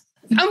mess.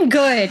 I'm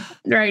good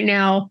right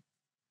now.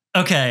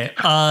 Okay.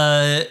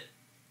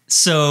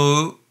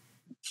 So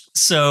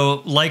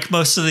like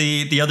most of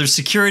the other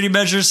security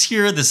measures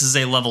here, this is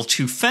a level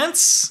 2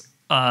 fence.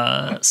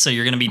 So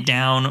you're going to be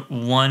down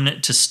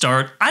 1 to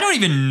start. I don't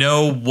even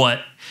know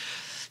what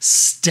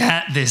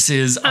stat this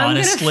is, honestly. I'm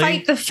going to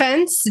fight the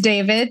fence,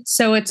 David.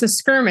 So it's a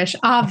skirmish,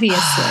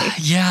 obviously.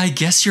 Yeah, I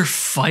guess you're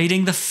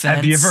fighting the fence.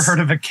 Have you ever heard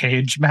of a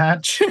cage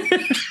match?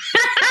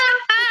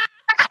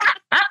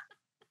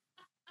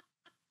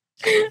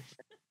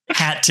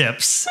 Hat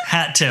tips.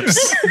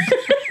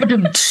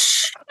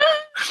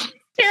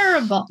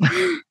 Terrible.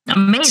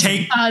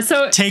 Amazing.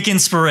 Take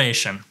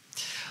inspiration.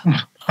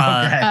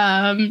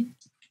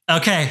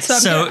 Okay.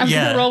 So I'm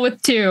gonna roll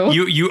with 2.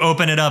 You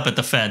open it up at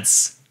the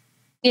fence.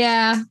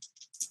 Yeah,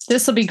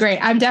 this will be great.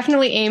 I'm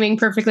definitely aiming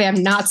perfectly.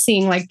 I'm not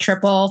seeing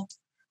triple.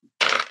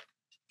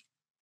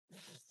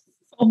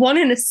 A 1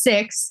 and a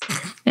 6.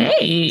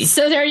 Hey.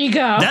 So there you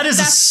go. That is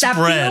a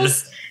spread.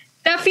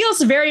 That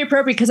feels very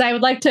appropriate because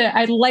I'd like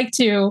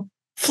to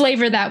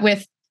flavor that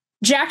with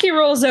Jacky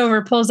rolls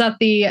over, pulls out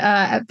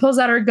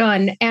her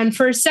gun, and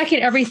for a second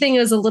everything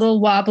is a little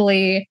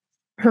wobbly.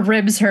 Her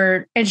ribs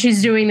hurt, and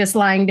she's doing this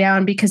lying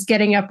down because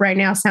getting up right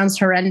now sounds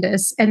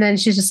horrendous. And then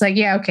she's just like,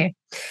 "Yeah, okay."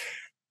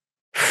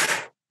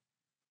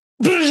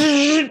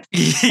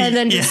 And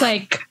then just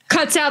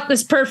cuts out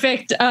this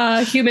perfect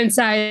human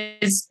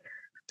size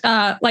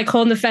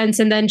hole in the fence,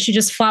 and then she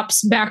just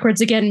flops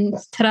backwards again.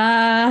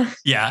 Ta-da!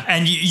 Yeah,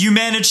 and you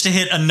manage to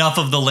hit enough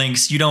of the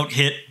links. You don't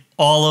hit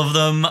all of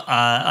them,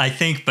 I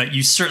think, but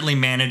you certainly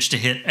managed to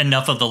hit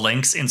enough of the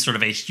links in sort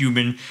of a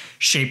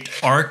human-shaped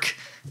arc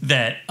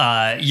that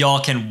y'all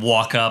can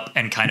walk up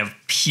and kind of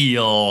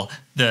peel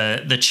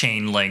the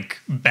chain link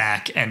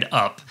back and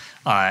up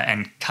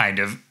and kind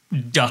of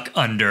duck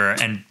under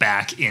and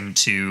back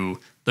into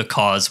the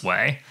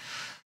causeway.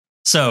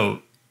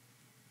 So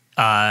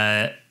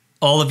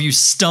all of you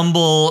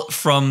stumble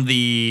from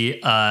the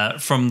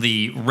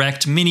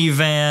wrecked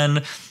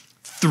minivan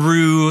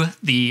through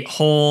the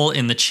hole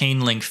in the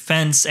chain link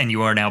fence, and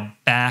you are now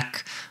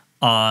back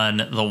on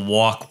the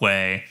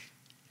walkway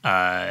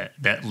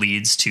that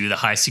leads to the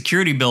high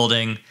security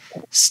building,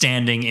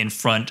 standing in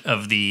front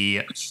of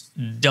the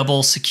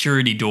double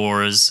security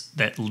doors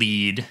that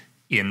lead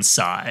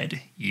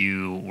inside.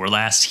 You were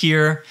last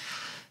here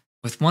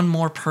with one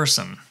more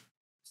person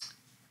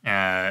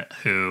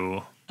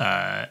who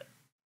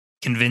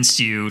convinced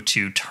you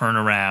to turn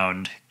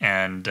around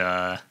and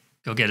go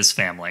get his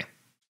family.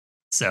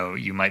 So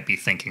you might be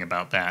thinking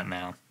about that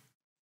now.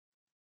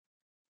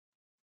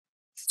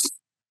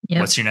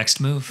 Yep. What's your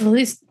next move? At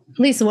least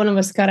one of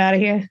us got out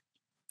of here.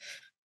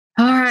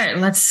 All right,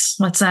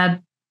 let's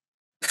add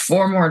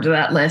 4 more to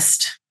that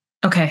list.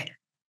 Okay,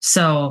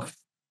 so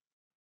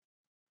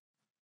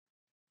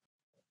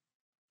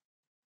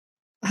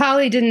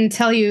Holly didn't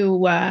tell you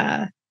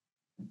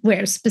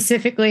where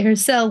specifically her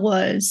cell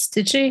was,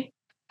 did she?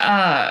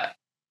 I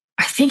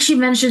think she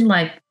mentioned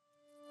like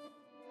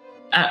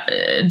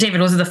David,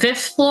 was it the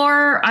 5th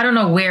floor? I don't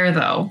know where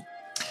though.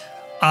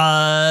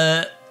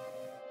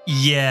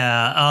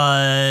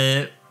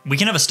 Yeah. We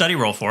can have a study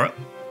roll for it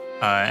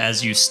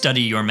as you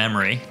study your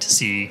memory to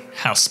see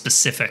how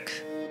specific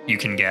you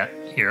can get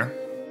here.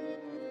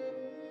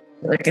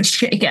 I can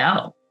shake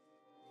out.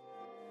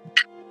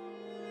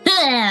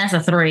 That's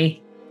a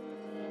 3.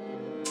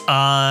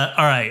 All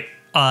right.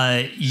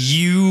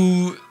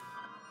 You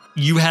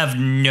have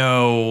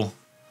no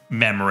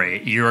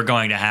memory. You're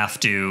going to have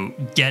to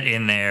get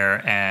in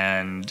there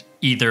and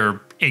either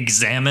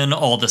examine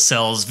all the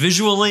cells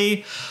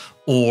visually,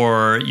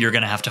 or you're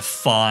going to have to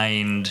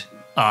find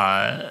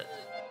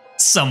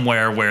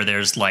somewhere where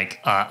there's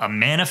like a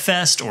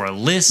manifest or a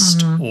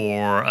list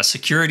or a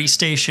security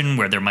station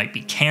where there might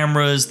be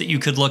cameras that you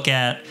could look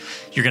at.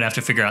 You're going to have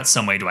to figure out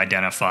some way to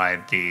identify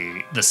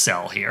the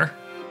cell here.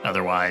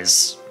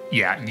 Otherwise,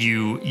 yeah,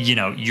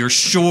 you're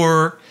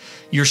sure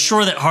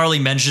that Harley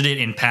mentioned it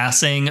in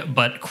passing,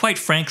 but quite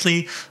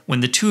frankly,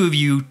 when the two of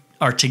you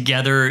are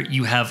together,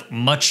 you have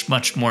much,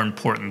 much more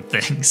important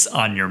things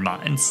on your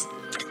minds.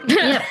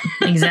 Yep,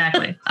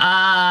 exactly.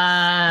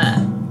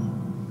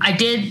 I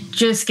did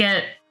just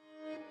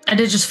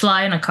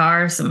fly in a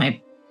car, so my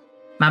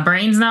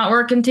brain's not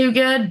working too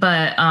good,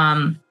 but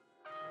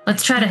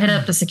let's try to hit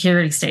up the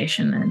security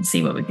station and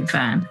see what we can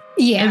find.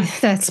 Yeah,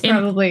 that's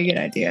probably a good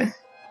idea.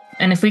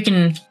 And if we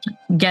can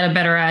get a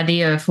better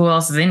idea of who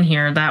else is in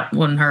here, that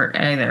wouldn't hurt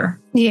either.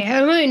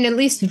 Yeah, I mean, at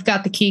least we've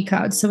got the key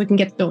cards, so we can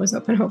get the doors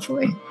open,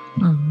 hopefully.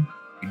 Mm-hmm.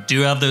 You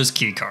do have those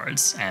key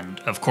cards, and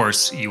of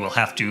course, you will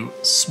have to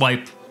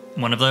swipe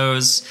one of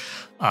those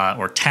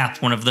or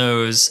tap one of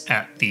those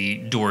at the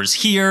doors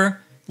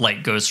here.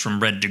 Light goes from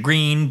red to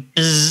green,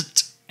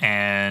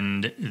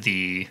 and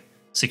the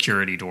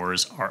security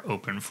doors are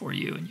open for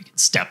you, and you can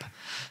step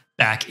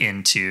back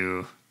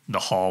into the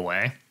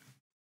hallway.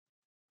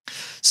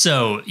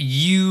 So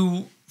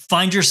you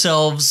find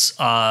yourselves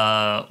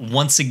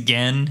once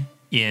again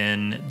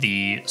in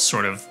the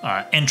sort of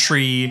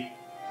entry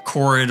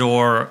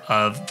corridor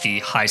of the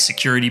high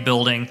security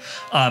building.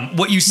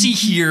 What you see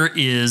here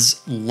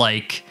is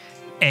like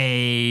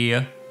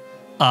a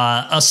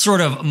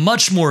sort of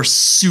much more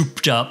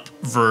souped up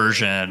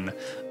version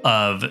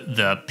of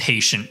the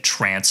patient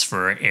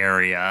transfer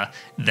area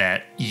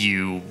that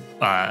you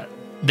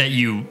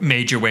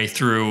made your way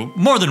through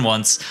more than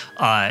once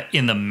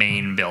in the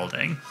main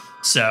building.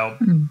 So,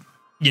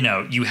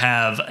 you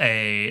have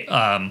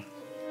a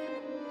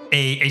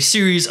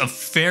series of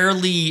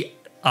fairly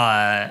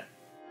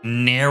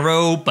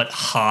narrow but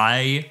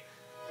high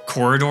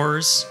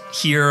corridors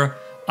here,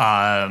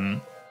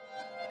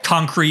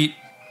 concrete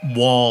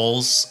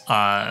walls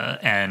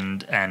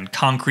and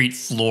concrete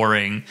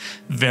flooring,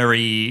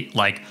 very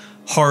like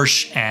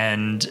harsh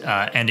and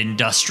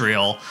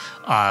industrial.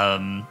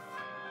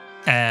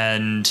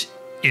 And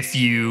if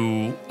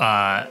you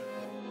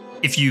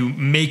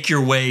make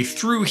your way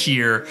through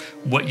here,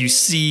 what you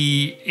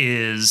see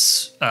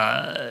is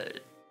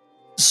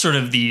sort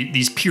of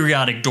these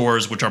periodic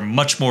doors, which are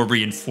much more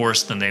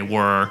reinforced than they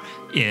were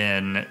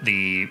in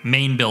the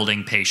main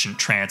building patient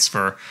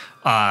transfer,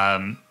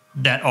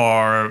 that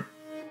are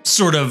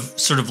sort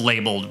of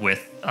labeled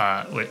with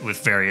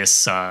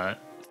various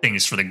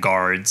things for the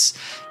guards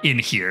in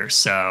here.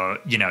 So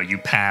you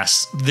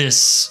pass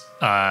this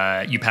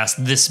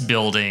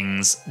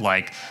building's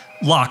like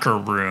locker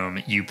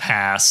room. You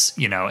pass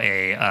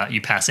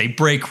a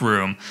break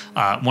room.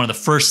 One of the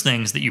first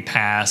things that you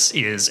pass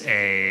is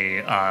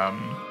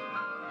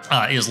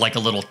like a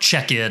little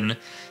check-in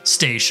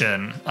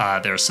station.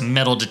 There are some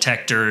metal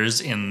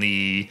detectors in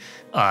the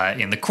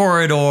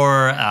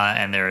corridor,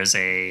 and there's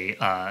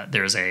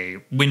a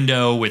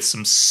window with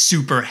some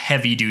super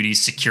heavy duty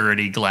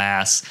security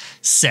glass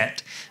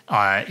set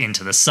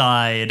into the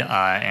side,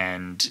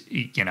 and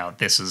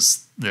this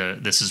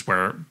is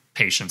where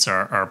patients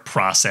are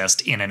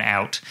processed in and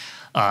out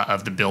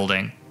of the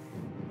building.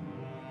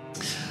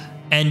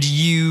 And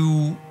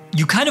you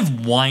kind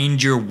of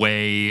wind your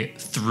way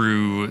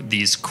through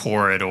these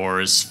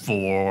corridors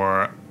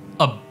for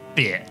a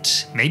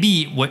bit,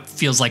 maybe what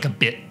feels like a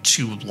bit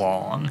too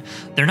long.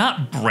 They're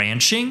not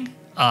branching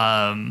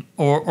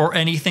or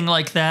anything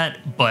like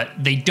that, but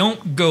they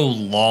don't go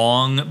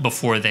long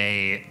before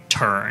they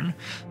turn.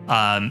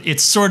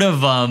 It's sort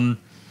of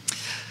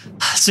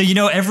so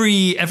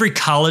every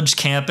college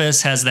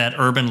campus has that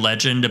urban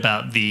legend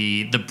about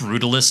the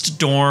brutalist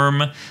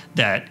dorm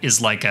that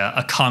is like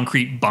a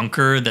concrete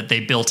bunker that they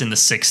built in the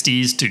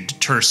 60s to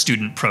deter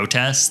student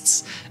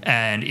protests,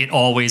 and it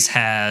always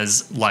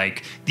has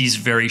like these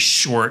very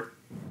short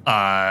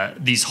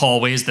these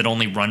hallways that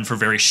only run for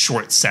very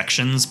short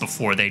sections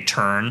before they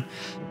turn.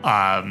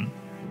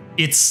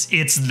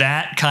 It's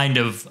that kind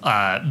of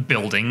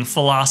building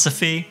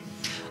philosophy.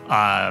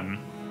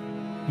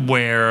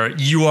 Where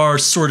you are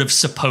sort of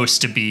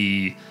supposed to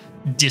be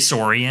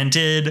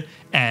disoriented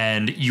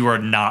and you are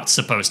not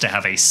supposed to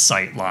have a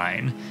sight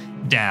line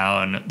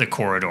down the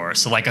corridor.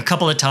 So like a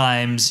couple of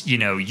times,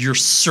 you're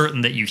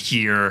certain that you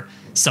hear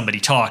somebody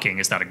talking.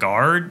 Is that a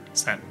guard?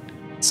 Is that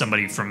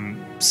somebody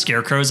from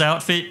Scarecrow's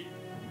outfit?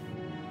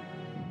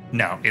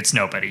 No, it's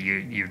nobody.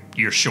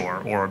 You're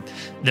sure, or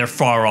they're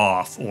far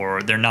off,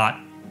 or they're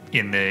not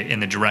in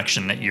the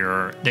direction that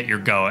you're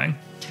going.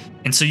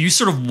 And so you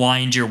sort of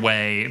wind your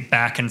way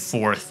back and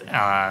forth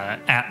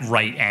at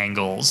right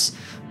angles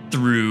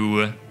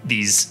through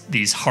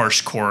these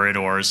harsh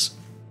corridors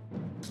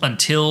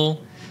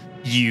until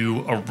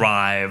you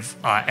arrive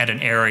at an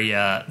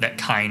area that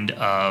kind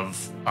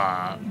of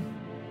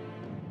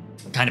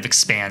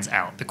expands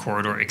out. The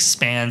corridor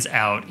expands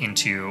out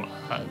into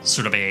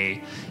sort of a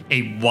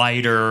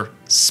wider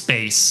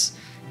space,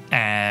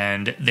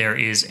 and there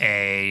is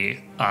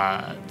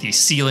the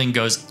ceiling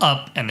goes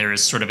up, and there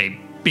is sort of a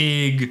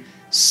big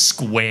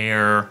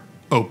square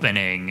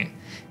opening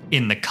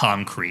in the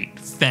concrete,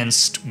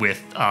 fenced with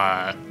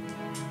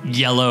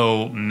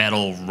yellow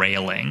metal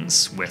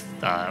railings with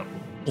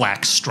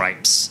black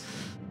stripes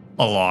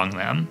along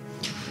them.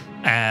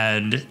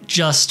 And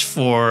just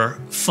for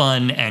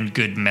fun and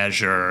good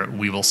measure,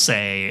 we will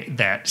say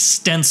that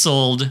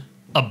stenciled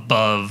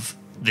above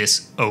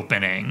this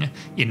opening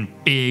in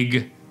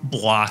big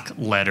block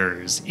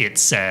letters, it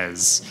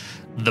says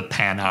the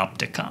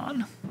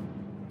Panopticon.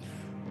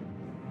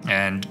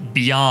 And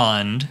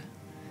beyond,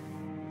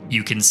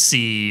 you can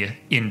see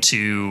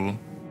into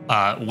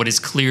what is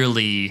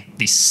clearly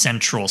the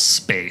central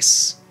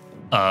space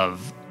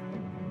of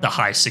the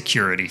high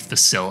security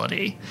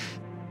facility.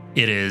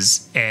 It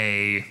is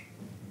a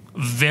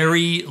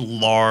very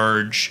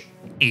large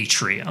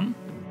atrium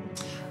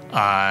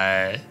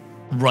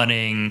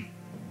running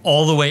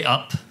all the way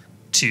up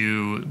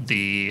to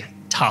the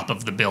top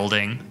of the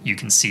building. You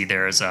can see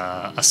there's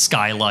a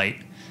skylight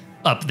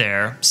up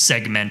there,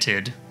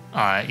 segmented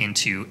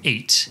into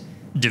 8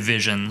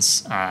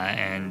 divisions,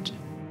 and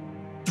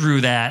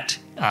through that,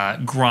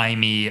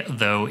 grimy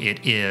though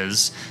it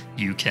is,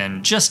 you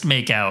can just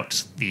make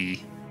out the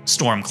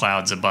storm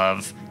clouds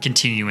above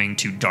continuing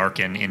to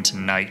darken into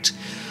night.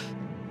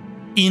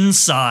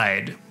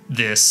 Inside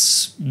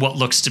this, what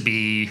looks to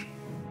be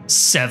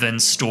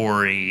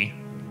 7-story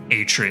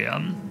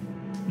atrium,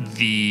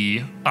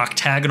 the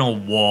octagonal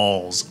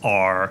walls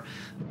are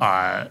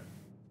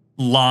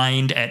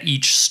lined at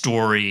each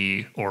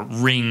story, or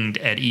ringed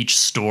at each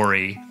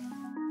story,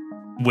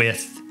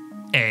 with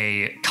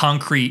a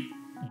concrete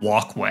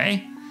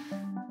walkway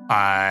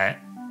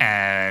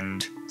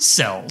and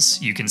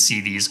cells. You can see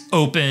these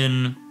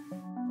open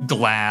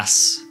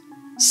glass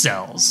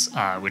cells,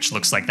 which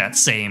looks like that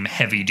same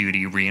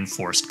heavy-duty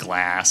reinforced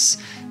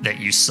glass that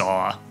you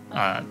saw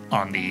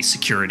on the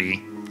security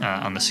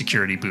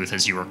booth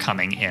as you were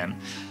coming in.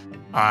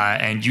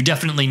 And you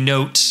definitely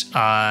note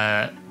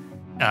a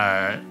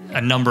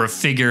number of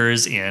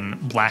figures in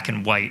black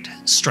and white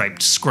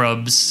striped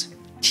scrubs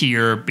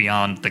here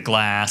beyond the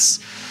glass.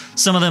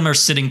 Some of them are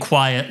sitting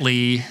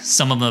quietly,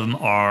 some of them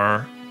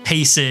are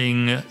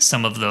pacing,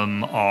 some of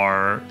them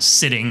are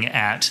sitting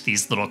at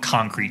these little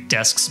concrete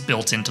desks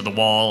built into the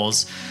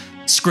walls,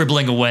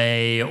 scribbling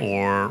away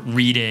or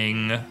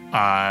reading.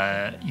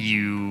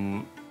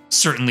 You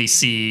certainly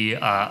see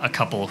a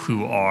couple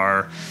who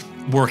are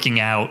working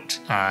out,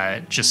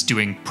 just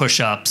doing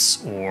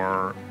push-ups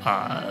or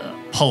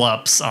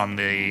pull-ups on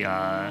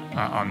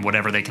on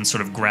whatever they can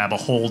sort of grab a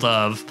hold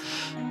of,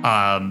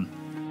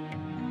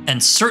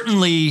 and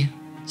certainly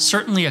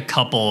a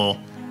couple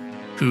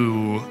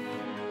who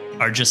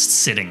are just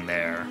sitting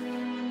there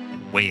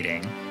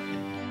waiting.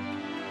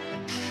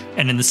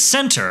 And in the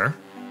center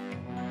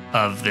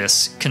of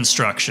this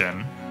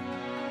construction,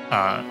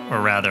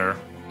 or rather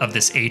of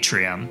this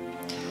atrium,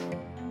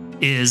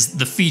 is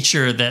the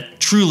feature that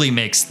truly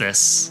makes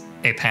this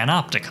a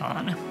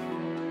Panopticon.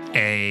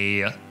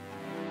 A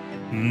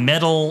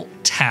metal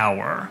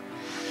tower.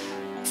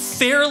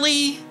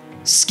 Fairly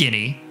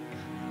skinny,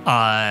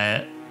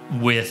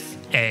 with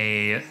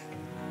a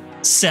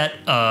set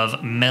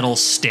of metal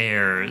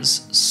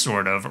stairs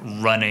sort of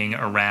running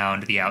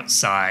around the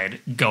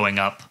outside, going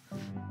up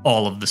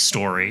all of the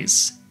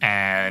stories.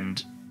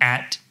 And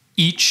at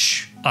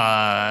each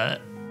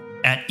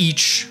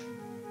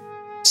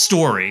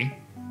story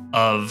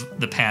of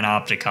the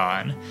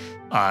Panopticon,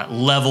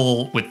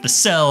 level with the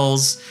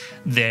cells,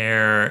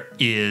 there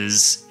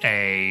is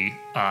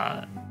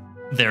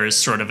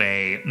sort of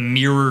a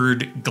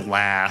mirrored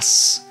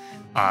glass.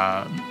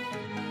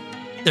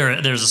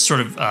 There's a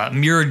sort of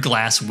mirrored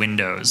glass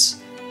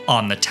windows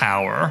on the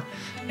tower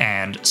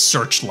and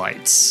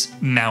searchlights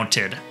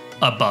mounted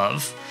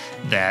above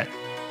that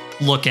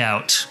look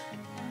out,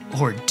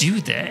 or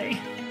do they,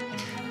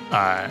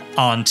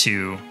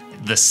 onto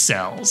the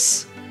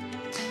cells.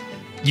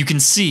 You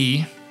can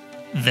see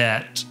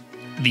that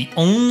the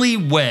only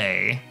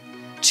way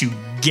to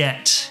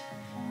get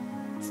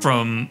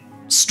from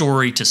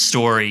story to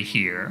story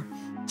here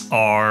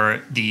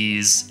are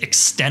these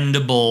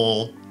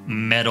extendable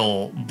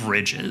metal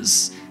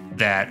bridges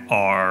that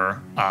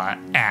are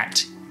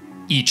at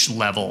each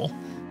level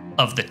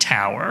of the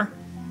tower.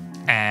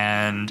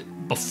 And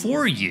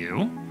before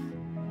you,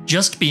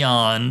 just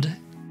beyond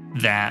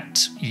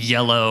that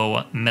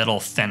yellow metal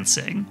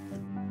fencing,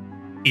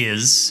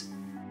 is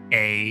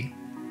a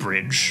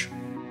bridge.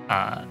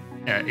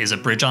 Is a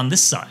bridge on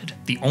this side,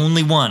 the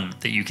only one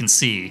that you can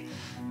see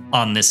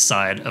on this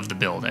side of the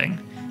building,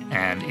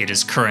 and it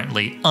is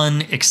currently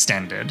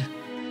unextended,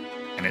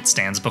 and it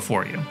stands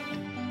before you.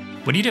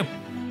 What do you do?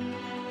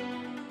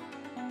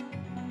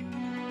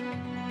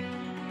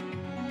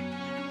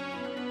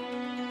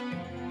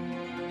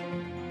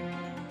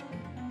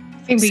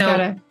 I think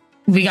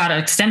we gotta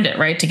extend it,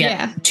 right, to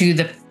get to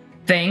the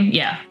thing.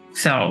 Yeah.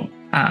 So,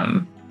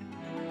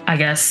 I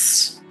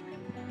guess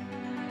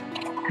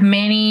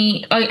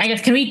Manny. I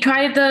guess can we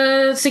try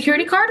the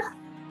security card?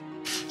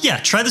 Yeah,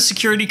 try the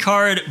security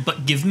card,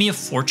 but give me a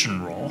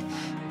fortune roll.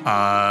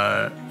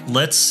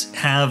 Let's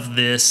have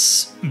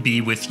this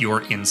be with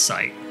your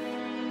insight.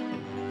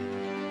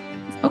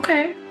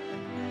 Okay.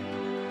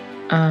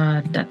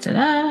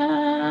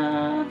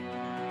 Da-da-da.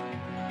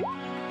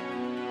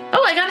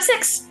 Oh, I got a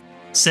 6.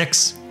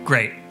 6,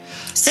 great.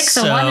 6,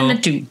 a 1, and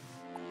a 2.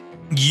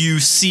 You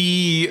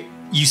see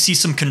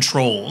some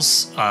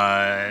controls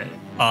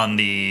on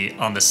the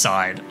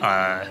side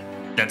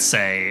that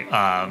say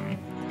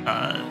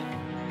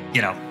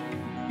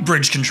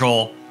bridge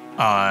control,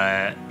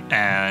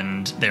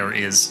 and there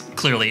is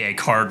clearly a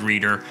card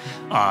reader.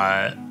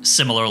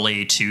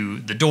 Similarly to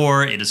the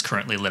door, it is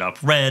currently lit up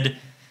red.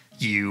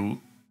 If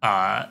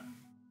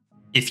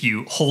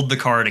you hold the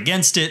card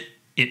against it,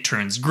 it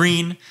turns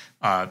green.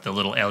 The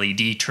little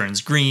LED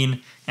turns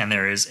green, and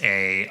there is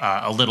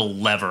a little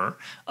lever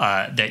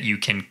that you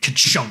can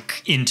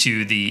ka-chunk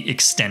into the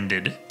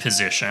extended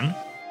position.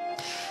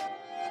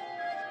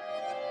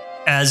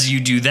 As you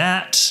do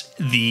that,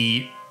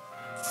 the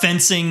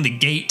fencing, the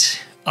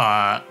gate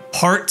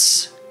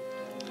parts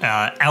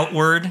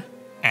outward,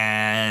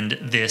 and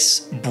this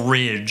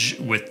bridge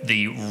with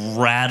the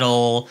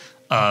rattle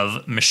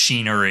of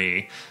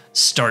machinery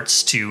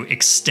starts to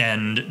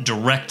extend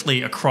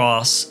directly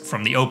across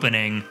from the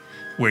opening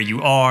where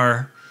you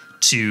are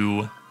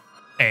to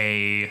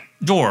a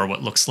door,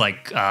 what looks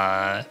like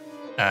a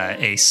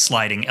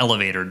sliding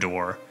elevator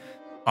door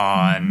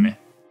on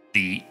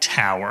the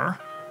tower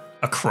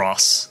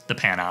across the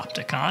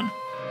Panopticon.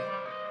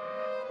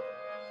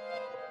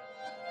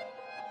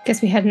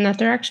 Guess we head in that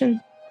direction.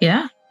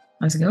 Yeah,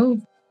 let's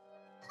go.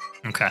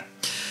 Okay.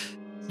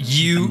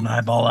 Keeping an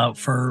eyeball out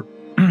for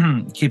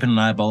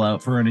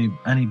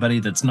anybody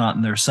that's not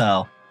in their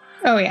cell.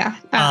 Oh yeah,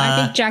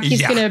 I think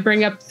Jacky's gonna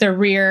bring up the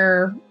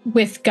rear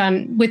with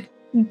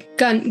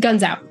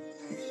guns out.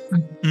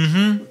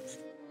 Mm-hmm.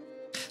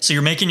 So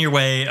you're making your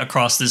way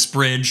across this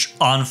bridge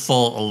on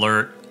full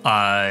alert.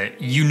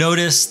 You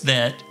notice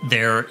that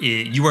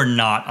you are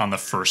not on the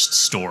first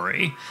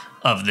story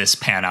of this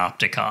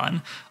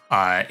Panopticon.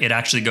 It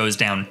actually goes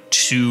down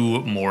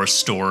 2 more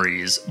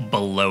stories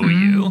below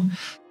you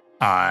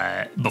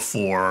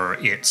before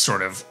it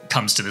sort of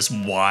comes to this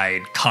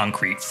wide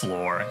concrete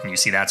floor. And you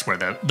see that's where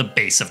the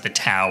base of the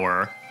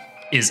tower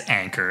is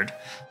anchored.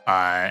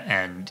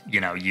 And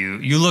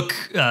you look,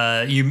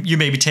 you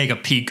maybe take a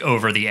peek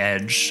over the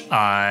edge,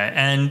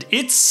 and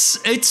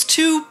it's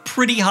 2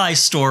 pretty high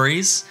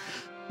stories.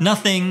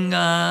 Nothing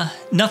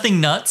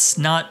nuts.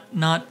 Not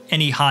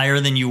any higher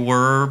than you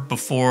were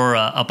before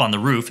up on the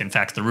roof. In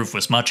fact, the roof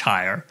was much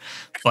higher,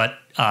 but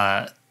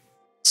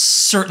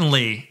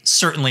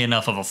certainly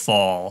enough of a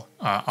fall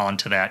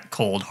onto that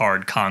cold,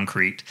 hard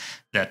concrete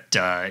that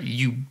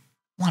you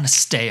want to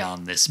stay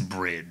on this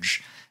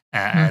bridge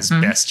as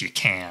best you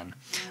can.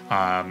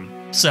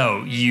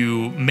 So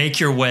you make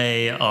your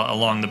way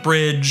along the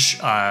bridge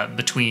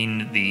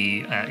between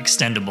the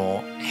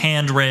extendable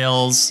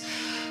handrails.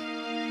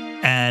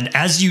 And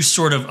as you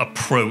sort of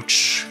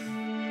approach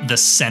the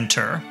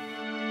center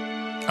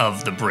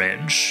of the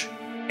bridge,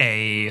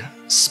 a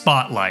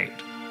spotlight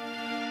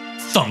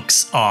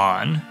thunks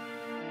on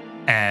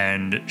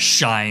and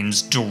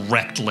shines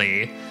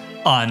directly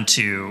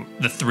onto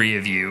the three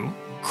of you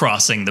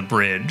crossing the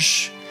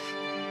bridge.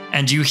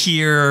 And you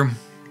hear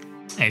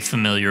a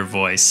familiar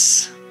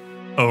voice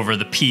over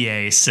the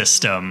PA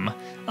system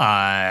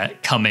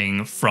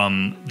coming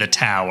from the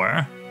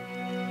tower.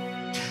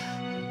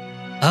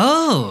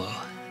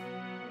 Oh,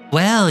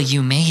 well,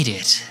 you made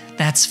it.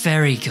 That's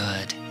very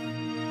good.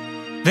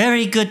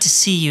 Very good to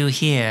see you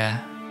here.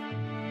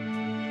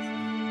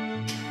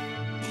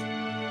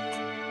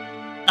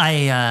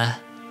 I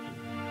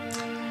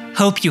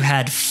hope you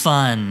had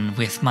fun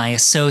with my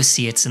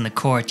associates in the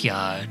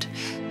courtyard.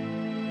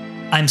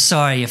 I'm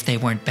sorry if they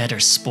weren't better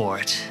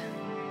sport.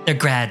 They're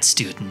grad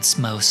students,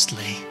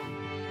 mostly.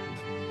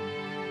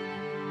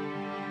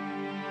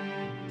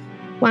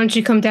 Why don't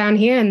you come down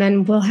here and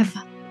then we'll have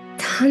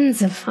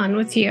tons of fun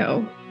with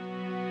you.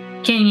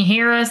 Can you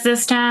hear us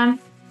this time?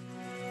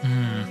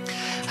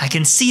 I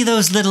can see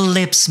those little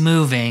lips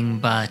moving,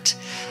 but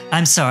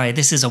I'm sorry,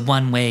 this is a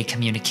one-way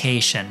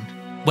communication.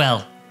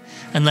 Well,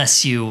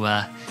 unless you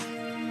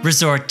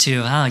resort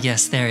to, oh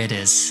yes, there it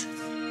is.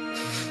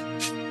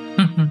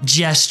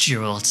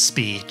 Gestural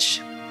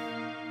speech.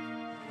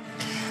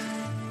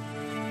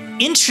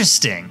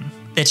 Interesting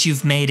that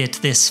you've made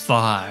it this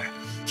far.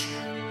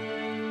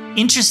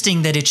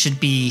 Interesting that it should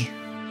be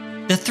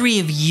the three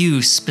of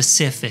you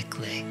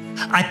specifically.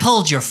 I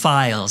pulled your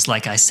files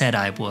like I said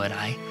I would.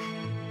 I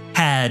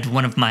had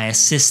one of my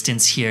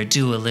assistants here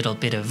do a little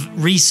bit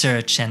of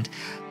research and,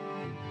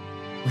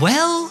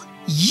 well,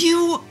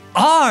 you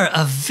are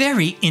a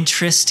very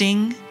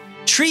interesting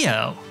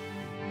trio.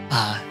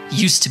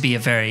 Used to be a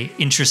very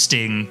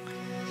interesting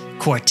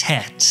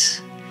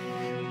quartet.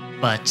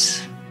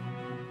 But,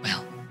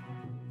 well,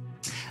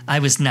 I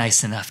was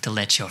nice enough to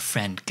let your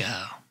friend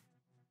go.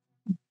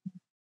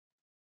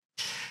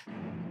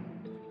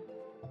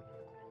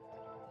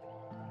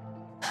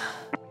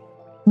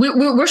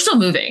 We're still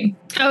moving.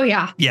 Oh,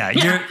 yeah. Yeah,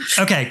 you're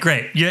okay,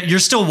 great. You're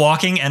still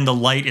walking and the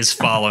light is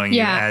following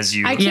you as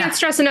you... I can't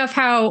stress enough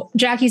how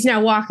Jacky's now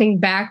walking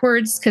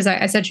backwards because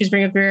I said she was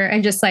bringing up here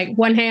and just like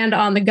one hand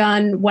on the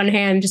gun, one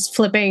hand just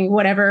flipping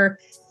whatever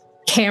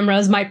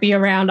cameras might be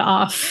around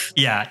off.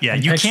 Yeah.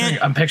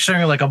 I'm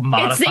picturing like a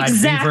modified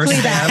Weaver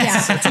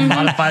stance. It's a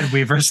modified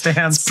Weaver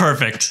stance. It's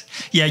perfect.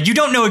 Yeah, you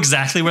don't know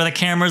exactly where the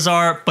cameras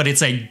are, but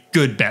it's a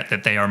good bet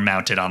that they are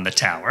mounted on the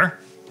tower.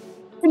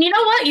 And you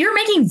know what? You're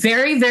making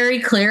very, very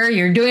clear.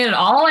 You're doing it at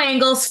all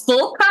angles,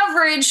 full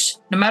coverage,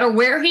 no matter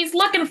where he's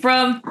looking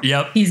from.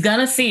 Yep. He's going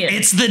to see it.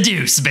 It's the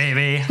deuce,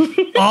 baby.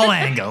 All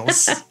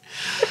angles.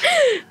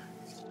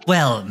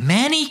 Well,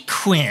 Manny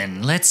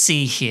Quinn, let's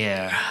see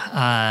here.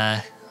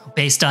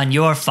 Based on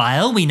your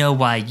file, we know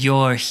why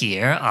you're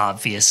here,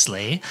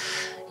 obviously.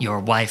 Your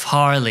wife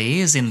Harley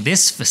is in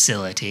this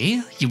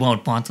facility. You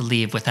won't want to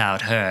leave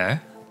without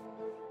her.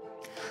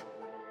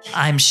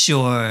 I'm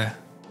sure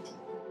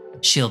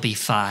she'll be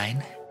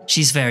fine.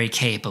 She's very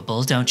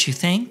capable, don't you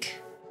think?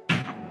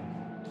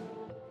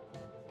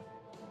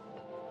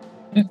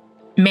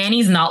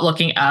 Manny's not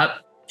looking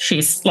up.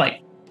 She's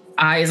like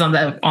eyes on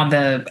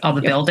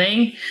the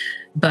building,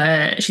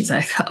 but she's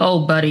like,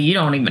 "Oh, buddy, you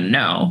don't even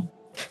know."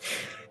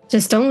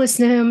 Just don't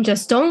listen to him.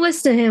 Just don't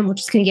listen to him. We're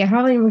just going to get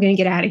Harley and we're going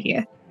to get out of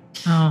here.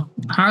 Oh,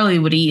 Harley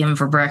would eat him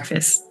for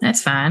breakfast.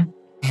 That's fine.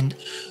 And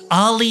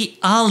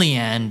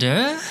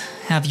Oleander,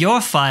 have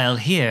your file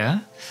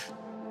here.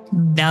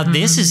 Now,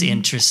 this is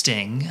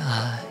interesting.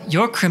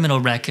 Your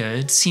criminal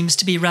record seems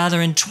to be rather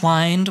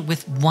entwined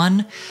with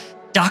one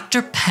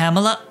Dr.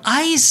 Pamela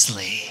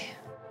Isley.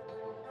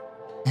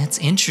 That's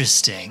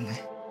interesting.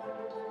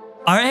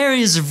 Our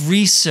areas of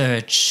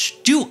research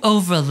do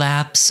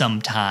overlap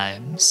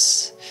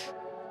sometimes.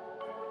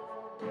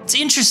 It's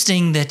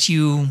interesting that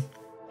you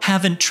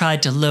haven't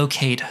tried to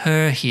locate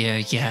her here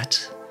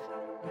yet,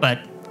 but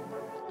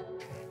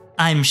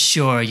I'm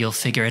sure you'll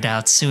figure it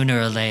out sooner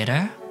or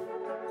later.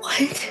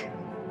 What?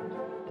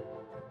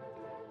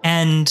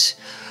 And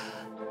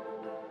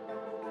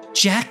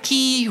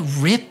Jacky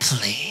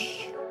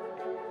Ripley.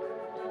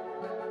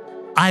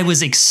 I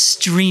was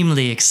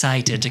extremely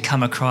excited to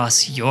come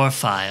across your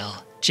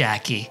file,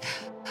 Jacky.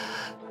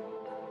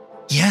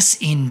 Yes,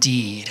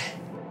 indeed.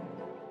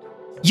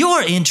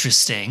 You're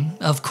interesting,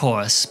 of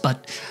course,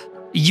 but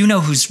you know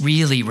who's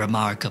really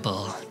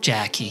remarkable,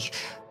 Jacky.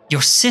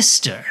 Your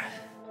sister,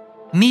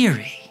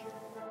 Miri.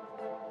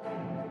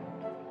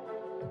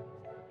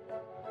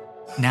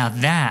 Now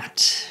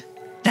that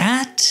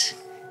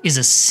is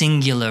a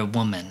singular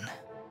woman.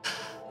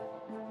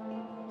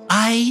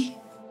 I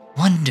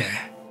wonder,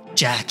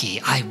 Jacky,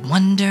 I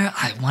wonder,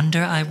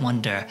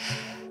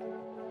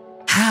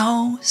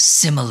 how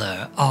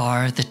similar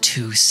are the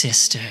two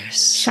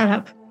sisters? Shut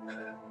up.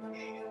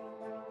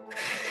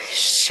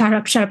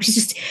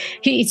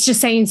 He's just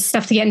saying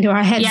stuff to get into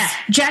our heads. Yeah,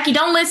 Jacky,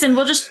 don't listen.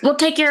 We'll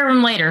take care of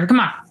him later. Come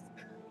on.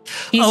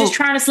 He's just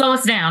trying to slow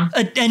us down.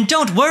 And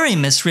don't worry,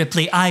 Miss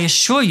Ripley. I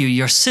assure you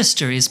your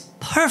sister is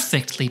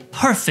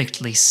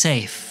perfectly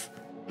safe.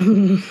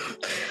 I'm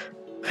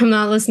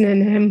not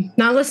listening to him.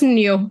 Not listening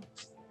to you.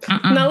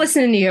 I'm not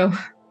listening to you.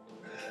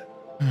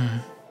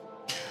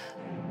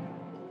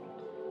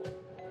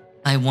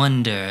 I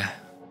wonder.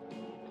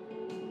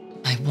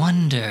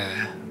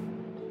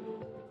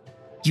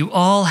 You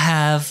all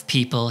have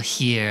people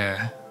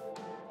here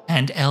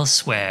and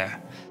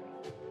elsewhere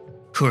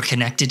who are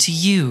connected to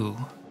you,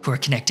 who are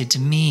connected to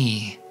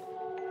me.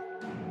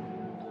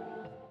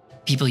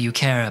 People you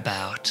care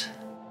about.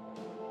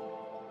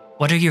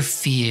 What are your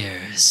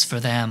fears for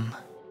them?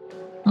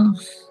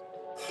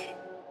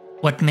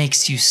 What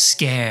makes you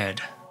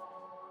scared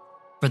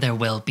for their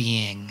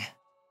well-being,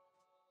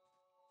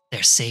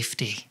 their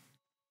safety?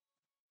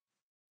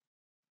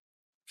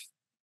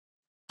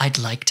 I'd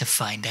like to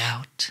find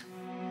out.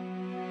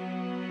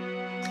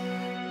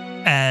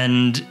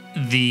 And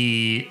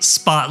the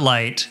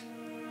spotlight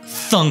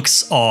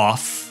thunks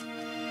off,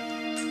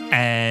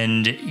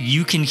 and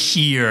you can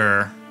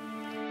hear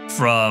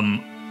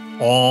from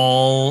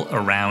all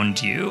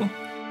around you,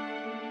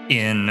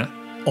 in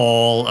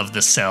all of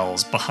the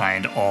cells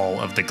behind all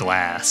of the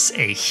glass,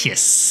 a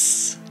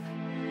hiss.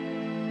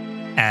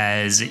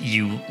 As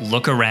you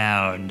look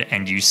around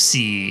and you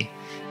see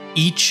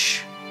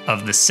each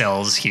of the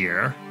cells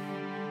here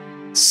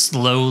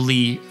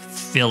slowly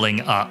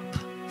filling up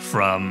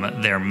from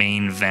their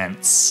main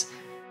vents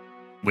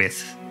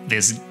with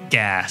this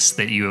gas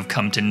that you have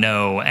come to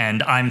know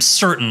and I'm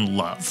certain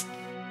love.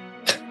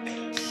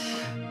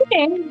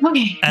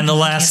 Okay. And the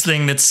last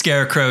thing that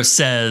Scarecrow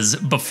says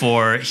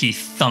before he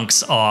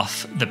thunks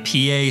off the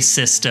PA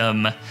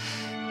system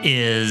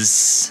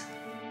is,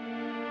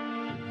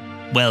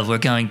 well, we're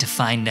going to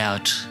find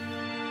out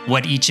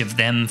what each of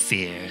them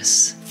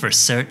fears for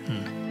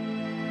certain.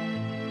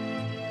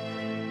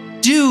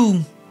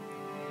 Do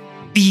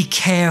be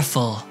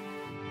careful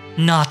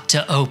not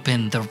to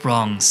open the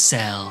wrong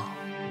cell.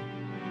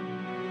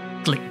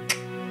 Click.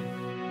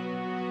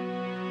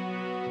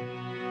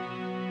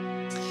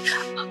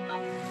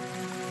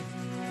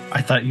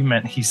 I thought you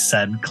meant he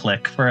said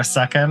click for a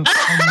second.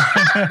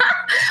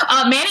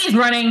 Manny's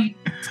running.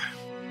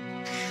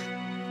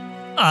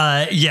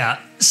 yeah.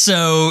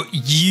 So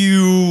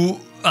you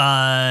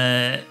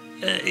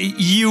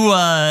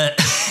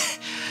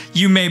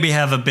you maybe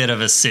have a bit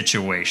of a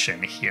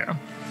situation here.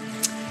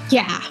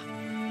 Yeah.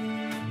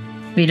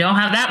 We don't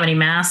have that many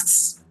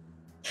masks.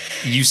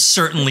 You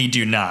certainly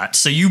do not.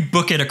 So you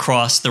book it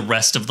across the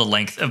rest of the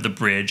length of the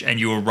bridge and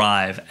you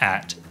arrive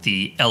at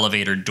the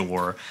elevator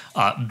door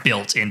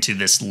built into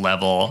this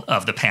level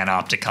of the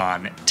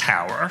Panopticon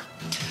tower.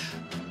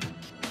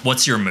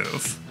 What's your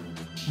move?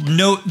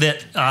 Note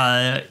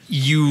that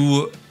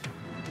you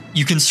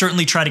can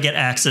certainly try to get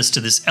access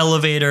to this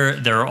elevator.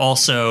 There are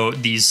also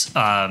these,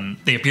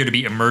 they appear to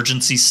be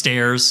emergency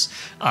stairs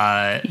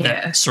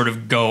that sort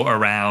of go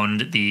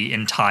around the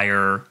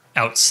entire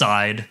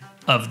outside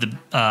of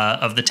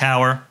the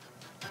tower.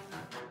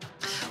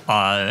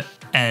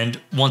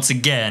 And once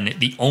again,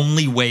 the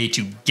only way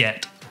to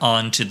get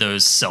onto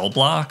those cell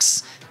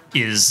blocks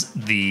is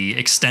the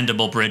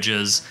extendable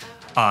bridges,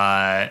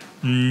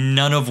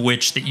 none of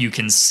which that you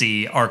can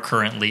see are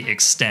currently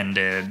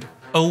extended.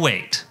 Oh,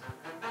 wait.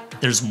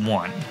 There's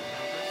one.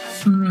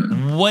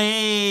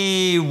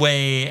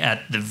 Way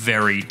at the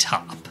very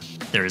top.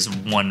 There's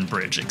one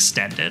bridge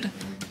extended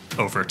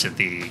over to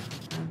the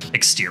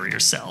exterior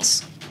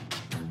cells.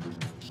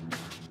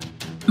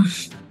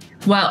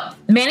 Well,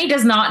 Manny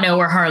does not know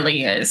where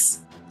Harley is.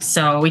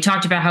 So we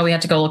talked about how we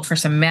had to go look for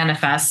some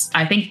manifests.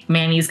 I think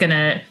Manny's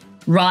gonna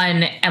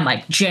run and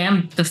like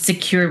jam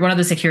one of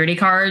the security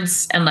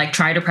cards and like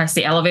try to press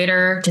the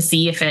elevator to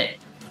see if it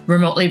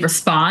remotely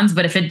responds.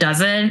 But if it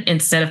doesn't,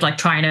 instead of like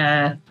trying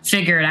to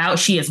figure it out,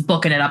 she is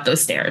booking it up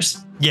those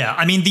stairs. Yeah,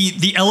 I mean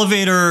the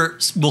elevator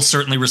will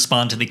certainly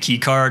respond to the key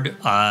card,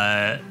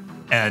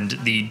 and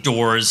the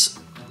doors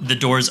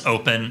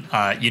open.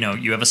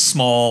 You have a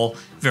small,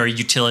 very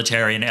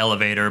utilitarian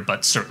elevator,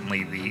 but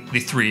certainly the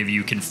three of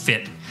you can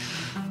fit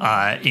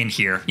in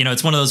here.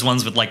 It's one of those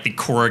ones with like the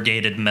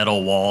corrugated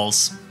metal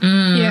walls.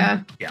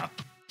 Yeah. Yeah.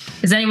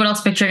 Is anyone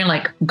else picturing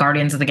like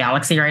Guardians of the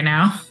Galaxy right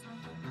now?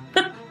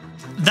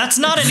 That's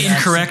not an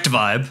incorrect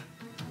vibe.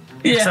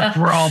 Yeah. Except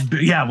we're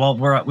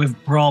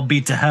all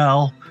beat to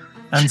hell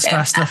and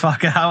stressed the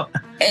fuck out. No,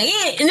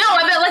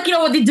 I meant like,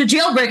 the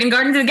jailbreak in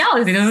Guardians of the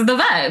Galaxy. Those are the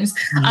vibes.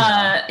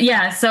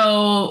 Yeah.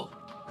 So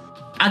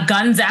a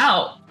gun's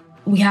out.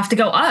 We have to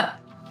go up.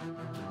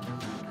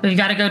 We've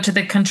got to go to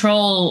the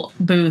control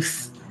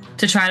booth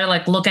to try to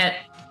like look at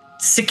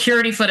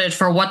security footage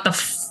for what the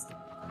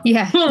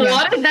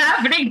what is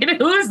happening and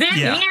who's in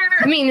here.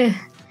 I mean,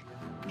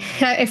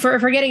 if we're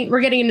getting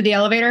into the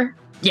elevator.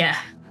 Yeah.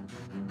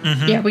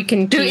 Mm-hmm. Yeah, we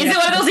can. Dude, is it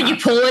one of those that you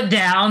pull it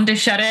down to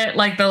shut it,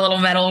 like the little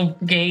metal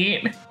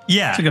gate?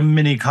 Yeah. It's like a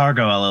mini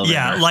cargo elevator.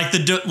 Yeah, like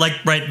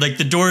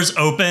the doors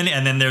open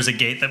and then there's a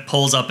gate that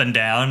pulls up and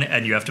down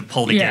and you have to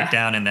pull the gate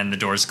down and then the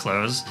doors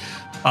close.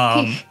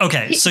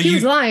 He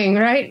was lying,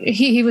 right?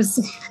 He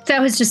was.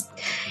 That was just.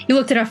 You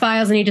looked at our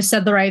files and he just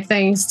said the right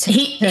things.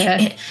 He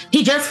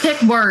just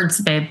picked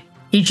words, babe.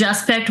 He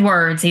just picked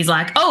words. He's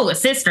like, "Oh, a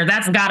sister,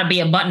 that's got to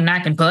be a button I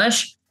can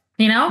push."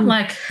 You know,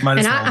 like. Might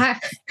as and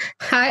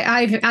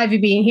well. Ivy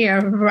being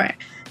here, right?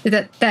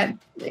 That.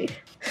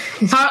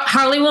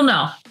 Harley will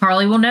know.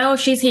 Harley will know if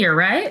she's here,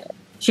 right?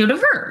 She would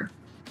have heard.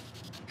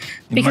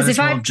 Because if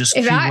I just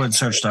keyword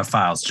searched our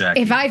files,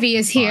 Jacky. If Ivy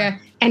is here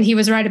and he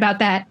was right about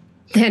that,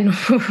 then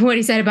what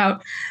he said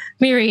about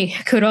Miri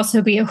could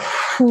also be okay.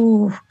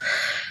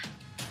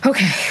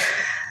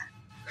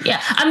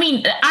 Yeah, I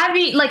mean,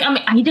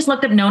 he just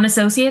looked up known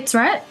associates,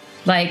 right?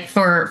 Like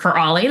for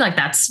Olly, like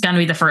that's gonna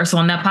be the first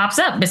one that pops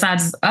up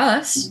besides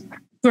us,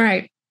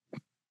 right?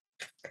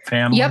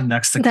 Family,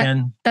 next to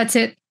kin. That's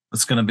it.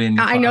 It's gonna be in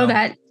your I know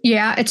that.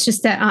 Yeah, it's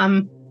just that.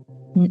 Now,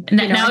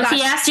 if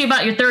he asked you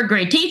about your third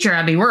grade teacher,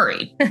 I'd be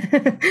worried.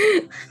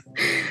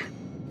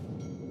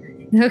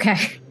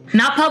 Okay.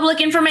 Not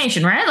public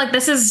information, right? Like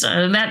this is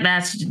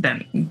that's you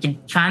can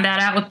find that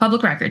out with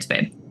public records,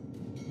 babe.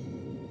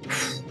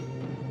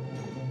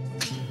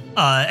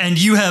 And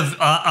you have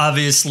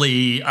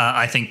obviously,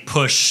 I think,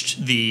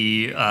 pushed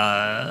the.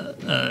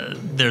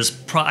 There's,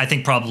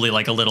 probably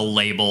like a little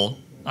label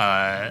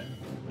that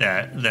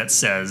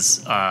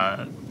says,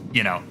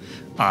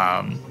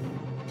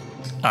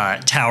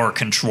 tower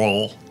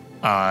control,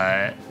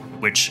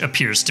 which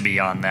appears to be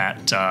on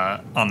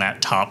that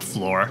top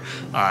floor.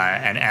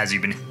 And as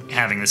you've been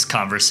having this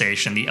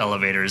conversation, the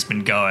elevator has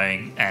been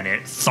going, and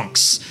it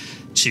thunks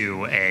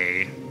to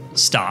a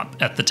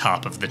stop at the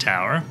top of the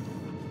tower.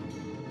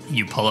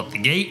 You pull up the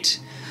gate.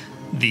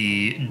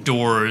 The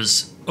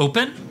doors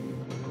open.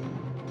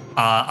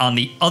 On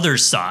the other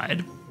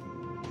side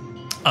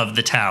of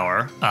the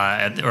tower,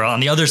 or on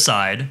the other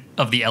side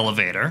of the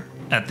elevator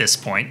at this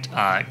point,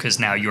 because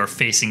now you're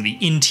facing the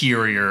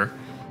interior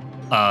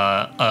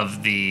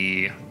of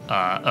the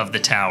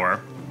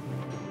tower,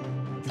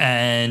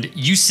 and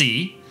you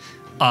see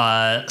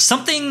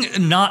something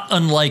not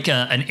unlike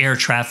an air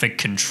traffic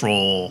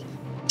control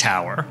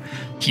tower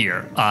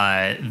here.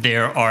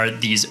 There are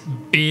these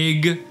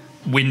big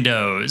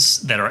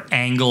windows that are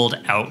angled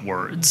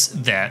outwards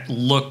that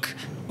look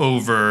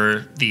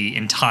over the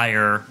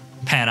entire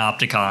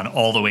Panopticon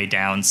all the way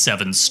down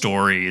 7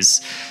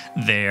 stories.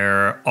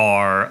 There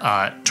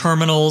are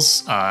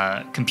terminals,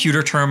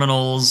 computer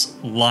terminals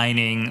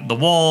lining the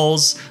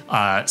walls,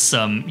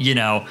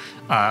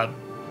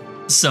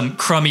 some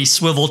crummy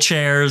swivel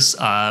chairs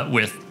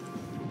with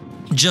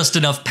just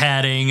enough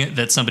padding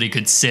that somebody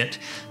could sit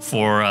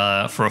for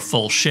a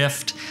full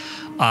shift.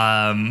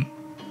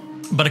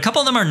 But a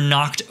couple of them are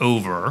knocked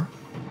over,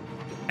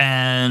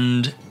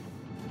 and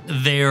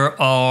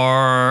there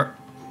are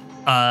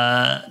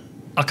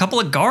a couple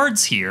of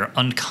guards here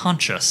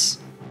unconscious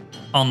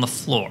on the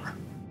floor.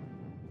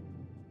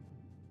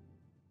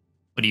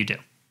 What do you do?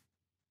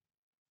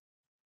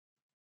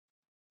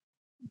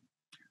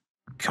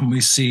 Can we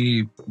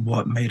see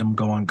what made him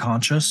go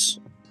unconscious?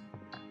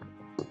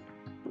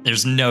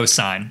 There's no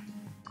sign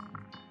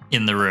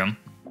in the room.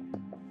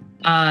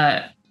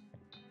 Can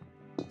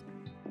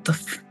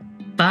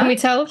we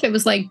tell if it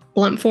was like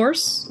blunt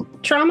force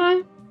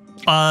trauma?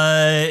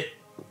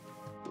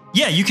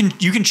 Yeah, you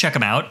can check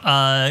them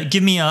out.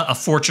 Give me a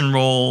fortune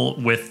roll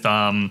with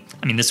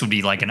this would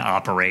be like an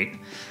operate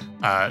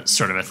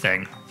sort of a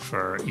thing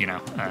for,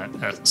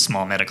 a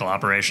small medical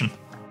operation.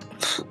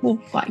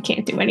 Well, I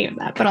can't do any of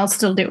that, but I'll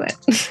still do it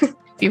if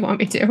you want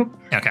me to.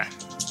 Okay.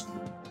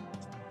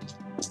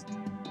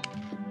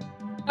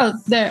 Oh,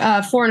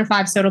 there 4 and a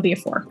 5, so it'll be a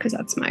 4 because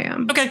that's my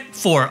Okay,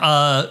 4.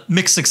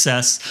 Mixed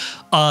success.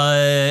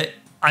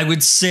 I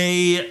would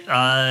say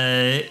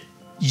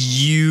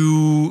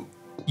you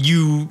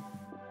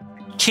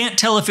can't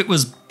tell if it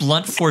was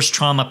blunt force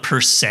trauma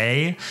per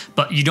se,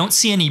 but you don't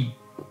see any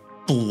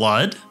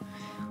blood.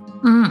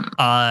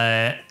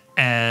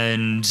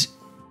 And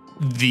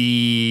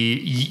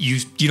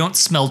you don't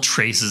smell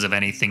traces of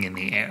anything in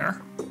the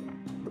air.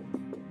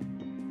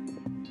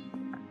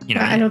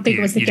 I don't think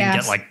it was the gas. You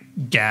didn't get like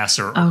gas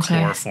or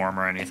chloroform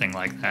or anything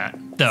like that.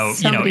 Though,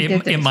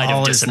 it might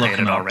have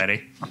dissipated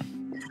already.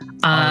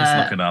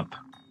 Always look it up.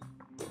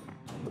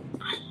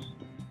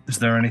 Is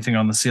there anything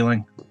on the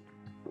ceiling?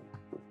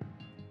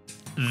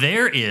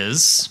 There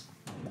is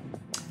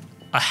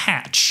a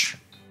hatch,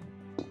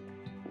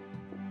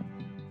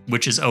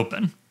 which is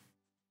open.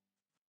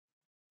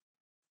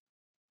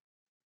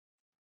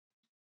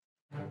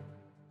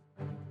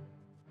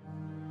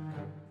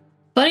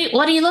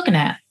 What are you looking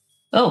at?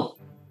 Oh.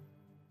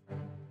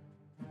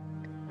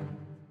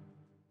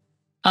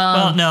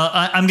 Well, no,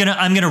 I'm gonna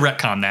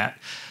retcon that.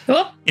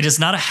 Oh. It is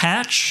not a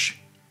hatch.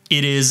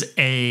 It is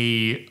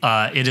a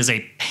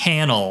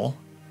panel.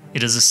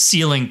 It is a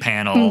ceiling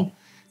panel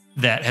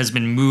that has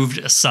been moved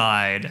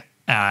aside,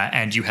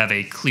 and you have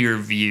a clear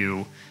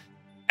view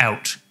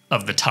out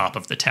of the top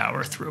of the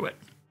tower through it.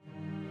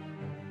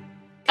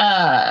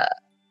 I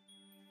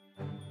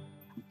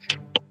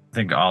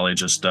think Olly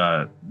just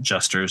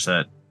gestures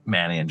at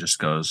Manny and just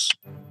goes,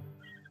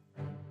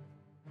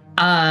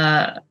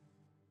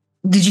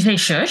 did you say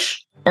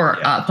shush or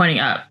pointing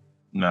up?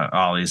 no,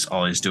 Ollie's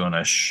doing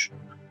a shh.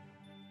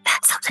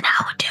 That's something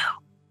I would do.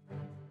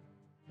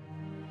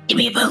 Give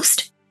me a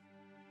boost.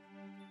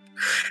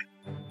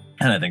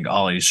 And I think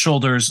Ollie's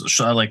shoulders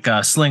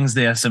slings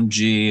the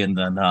SMG and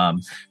then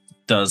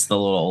does the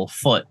little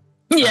foot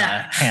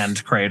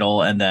hand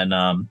cradle and then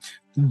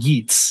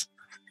yeets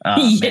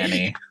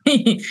Manny.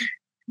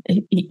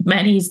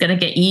 Manny's gonna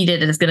get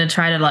yeeted and is gonna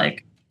try to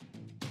like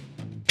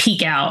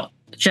peek out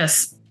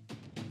just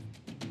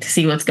to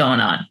see what's going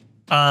on.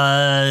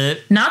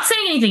 Not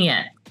saying anything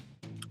yet.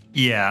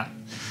 Yeah.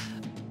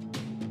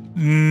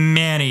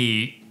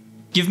 Manny,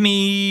 give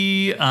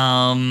me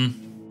a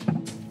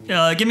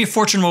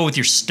fortune roll with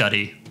your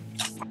study.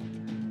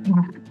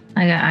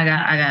 I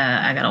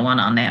got a 1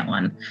 on that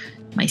one.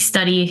 My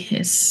study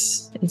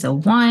is a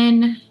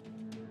 1.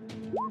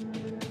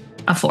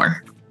 A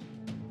 4.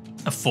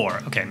 A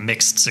 4. Okay,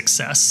 mixed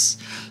success.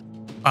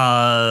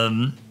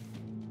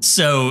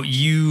 So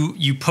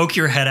you poke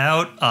your head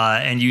out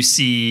and you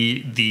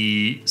see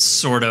the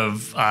sort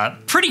of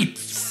pretty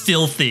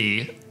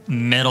filthy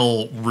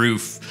metal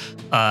roof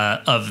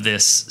of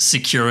this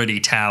security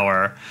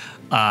tower.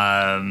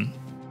 And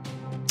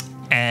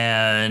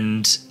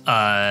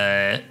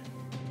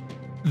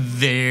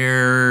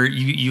there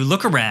you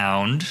look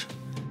around.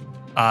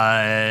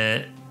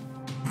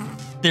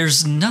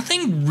 There's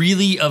nothing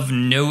really of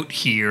note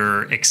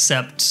here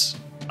except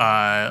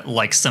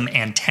like some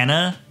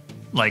antenna.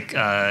 Like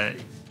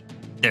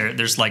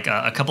there's like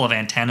a couple of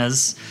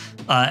antennas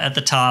at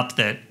the top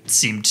that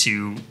seem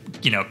to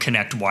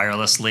connect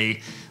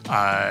wirelessly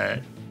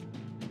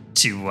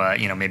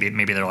to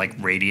maybe they're like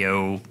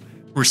radio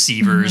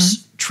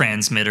receivers,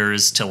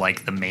 transmitters to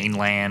like the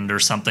mainland or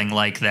something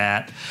like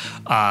that.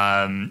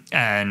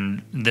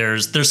 And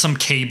there's some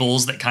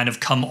cables that kind of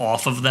come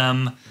off of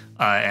them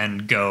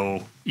and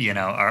go,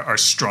 are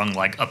strung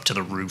like up to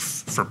the roof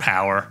for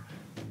power.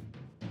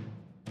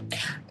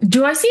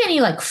 Do I see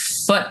any like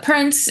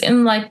footprints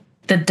in like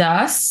the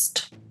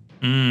dust?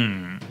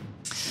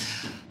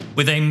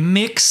 With a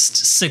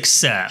mixed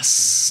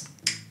success,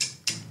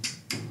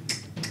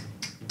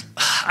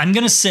 I'm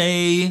going to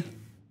say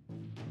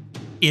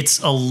it's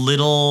a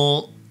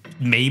little,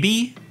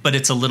 maybe, but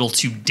it's a little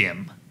too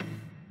dim.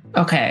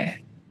 Okay.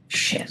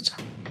 Shit.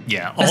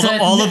 Yeah.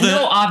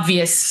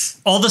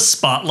 Obvious. All the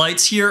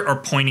spotlights here are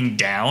pointing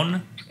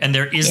down. And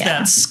there is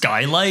that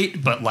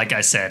skylight, but like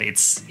I said,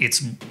 it's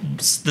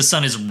the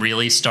sun is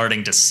really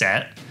starting to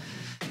set,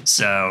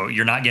 so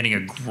you're not getting a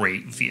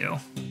great view.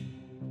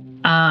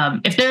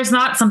 If there's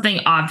not something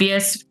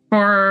obvious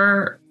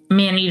for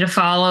Manny to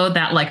follow,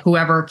 that like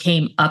whoever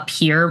came up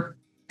here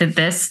did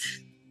this,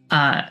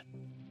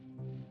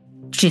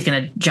 she's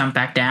gonna jump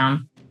back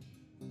down.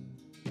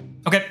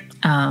 Okay.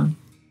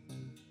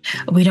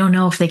 We don't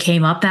know if they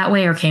came up that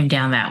way or came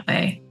down that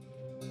way.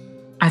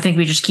 I think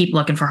we just keep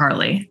looking for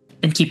Harley.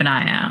 And keep an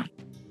eye out.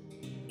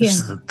 This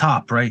is the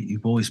top, right?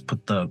 You've always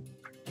put the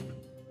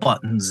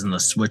buttons and the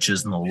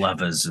switches and the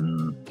levers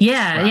and...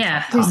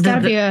 Yeah. There's got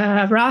to be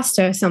a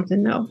roster or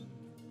something, though.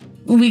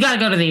 We got to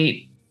go to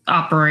the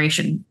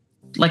operation.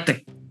 I'm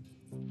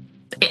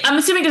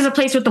assuming there's a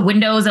place with the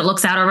windows that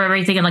looks out over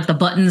everything and like the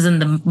buttens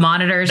and the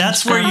monitors.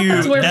 That's where you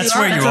are. That's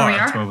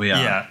where we are.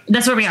 Yeah.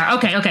 That's where we are.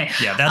 Okay.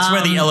 Yeah, that's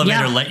where the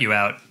elevator let you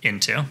out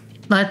into.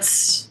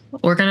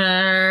 We're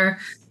gonna...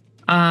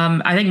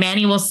 I think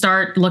Manny will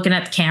start looking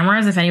at the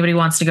cameras if anybody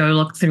wants to go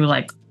look through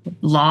like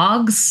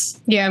logs.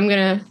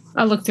 Yeah,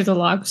 I'll look through the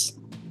logs.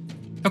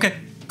 Okay,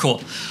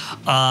 cool.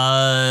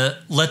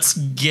 Let's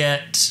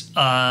get,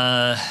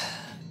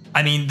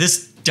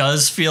 this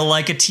does feel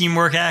like a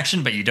teamwork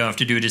action, but you don't have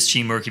to do it as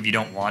teamwork if you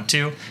don't want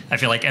to. I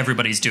feel like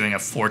everybody's doing a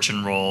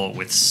fortune roll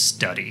with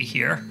study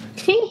here.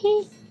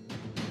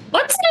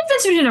 What's the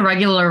difference between a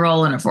regular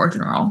roll and a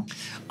fortune roll?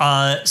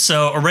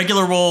 So a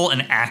regular roll, an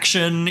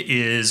action,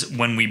 is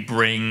when we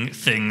bring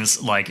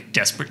things like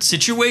desperate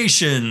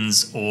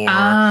situations or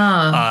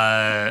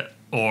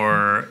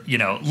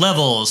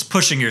levels,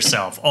 pushing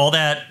yourself. All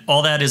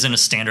that is in a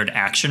standard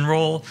action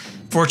roll.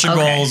 Fortune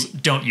rolls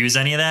don't use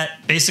any of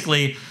that.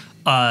 Basically,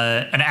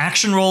 an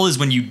action roll is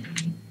when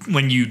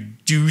you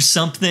do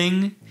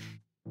something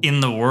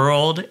in the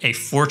world. A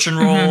fortune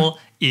roll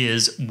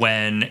is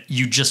when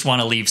you just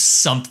want to leave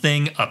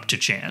something up to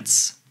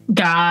chance.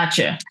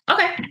 Gotcha.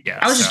 Okay. Yeah,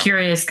 I was just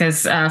curious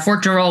because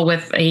fortune roll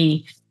with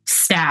a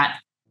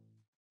stat.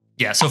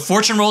 Yeah, so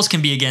fortune rolls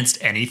can be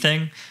against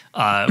anything.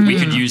 We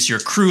could use your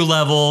crew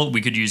level. We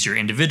could use your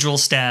individual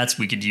stats.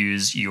 We could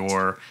use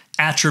your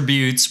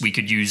attributes. We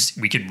could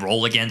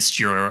roll against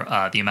your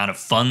the amount of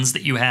funds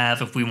that you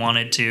have if we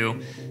wanted to.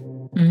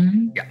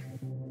 Mm-hmm. Yeah.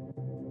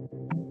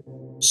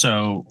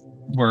 So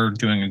we're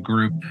doing a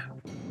group.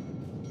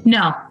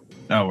 No.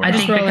 Oh, I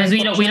think because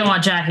we don't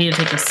want Jacky to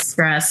take the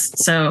stress.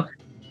 So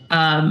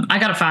I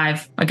got a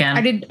 5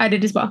 again. I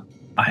did as well.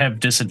 I have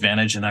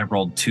disadvantage and I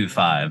rolled 2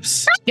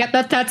 5s.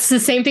 Yep, that's the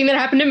same thing that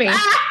happened to me.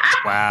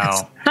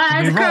 Wow.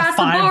 Fives We roll across the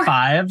 5 board.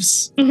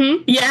 5s.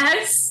 Mm-hmm.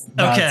 Yes.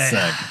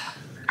 Okay.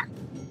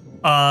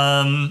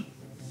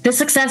 The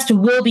success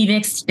will be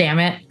mixed, damn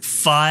it.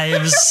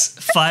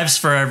 Fives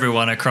for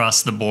everyone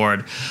across the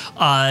board.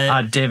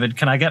 David,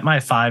 can I get my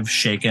 5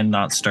 shaken,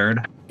 not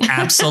stirred?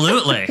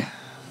 Absolutely.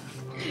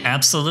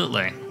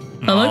 Absolutely.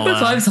 I like my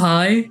 5s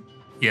high.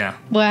 Yeah.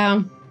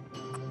 Wow.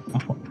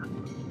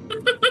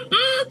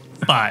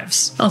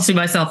 5s. I'll see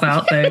myself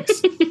out,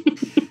 thanks.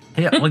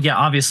 Yeah, well, yeah,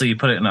 obviously you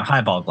put it in a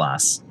highball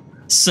glass.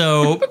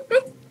 So,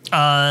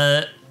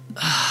 I'm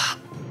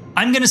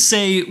going to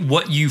say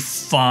what you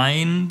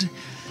find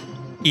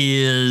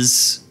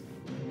is,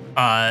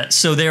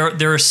 so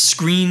there are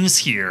screens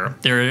here.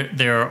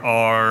 There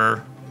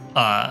are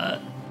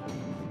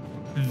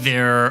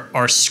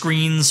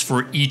screens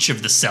for each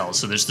of the cells.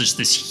 So there's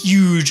this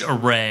huge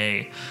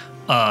array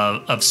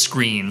of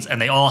screens,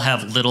 and they all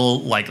have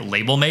little like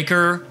label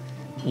maker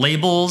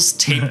labels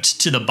taped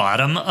to the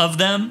bottom of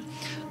them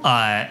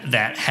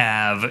that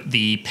have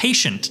the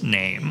patient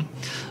name.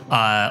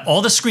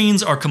 All the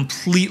screens are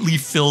completely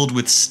filled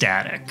with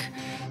static.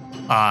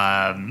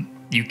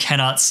 You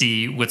cannot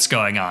see what's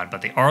going on,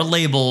 but they are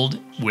labeled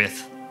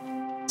with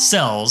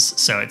cells.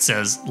 So it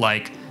says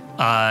like,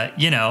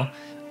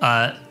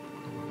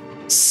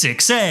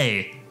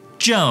 6A,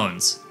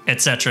 Jones,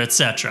 etc.,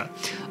 etc.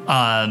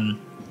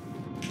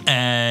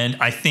 And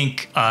I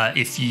think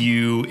if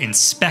you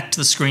inspect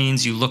the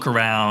screens, you look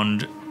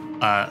around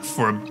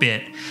for a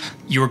bit,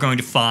 you're going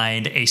to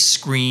find a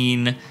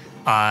screen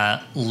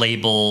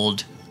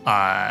labeled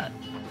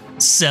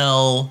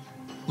cell,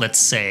 let's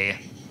say,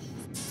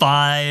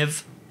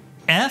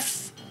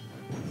 5F,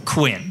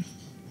 Quinn.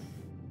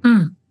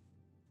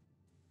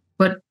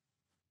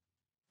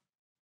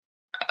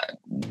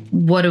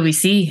 What do we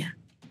see?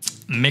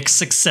 Mixed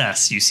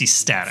success. You see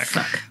static.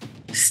 Fuck.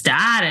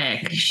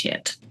 Static.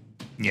 Shit.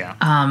 Yeah.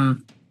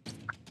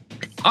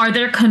 Are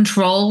there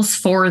controls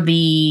for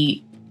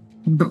the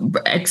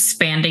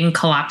expanding,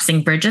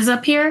 collapsing bridges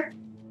up here?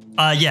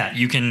 Yeah,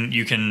 you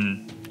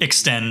can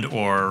extend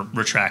or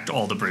retract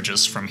all the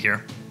bridges from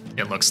here,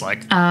 it looks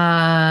like.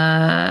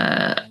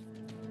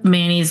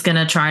 Manny's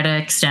gonna try to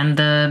extend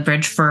the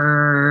bridge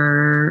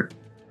for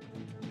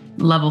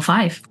level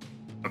 5.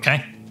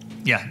 Okay.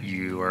 Yeah,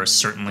 you are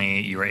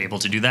able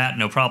to do that,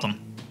 no problem.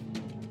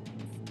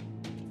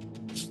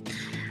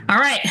 All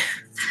right.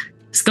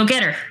 Let's go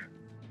get her.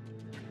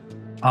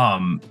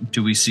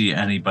 Do we see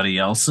anybody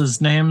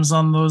else's names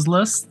on those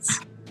lists?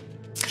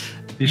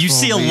 You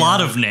see a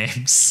lot of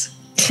names.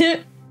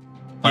 But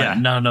yeah.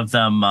 none of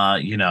them,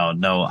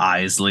 no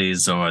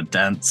Isleys or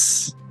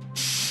Dents.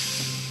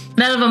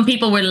 None of them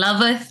people we're in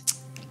love with.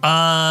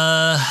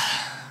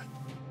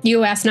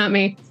 You asked, not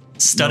me.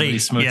 Study.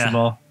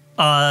 Smoochable.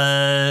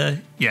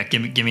 Yeah,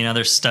 give me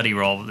another study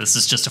roll. This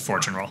is just a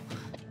fortune roll.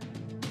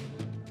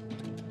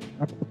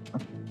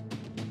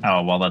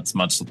 Oh, well, that's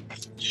much.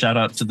 Shout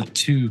out to the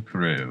 2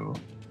 crew.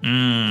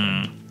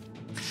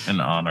 In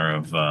honor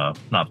of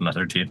not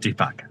another D&D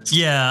podcast.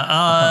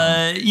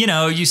 Yeah,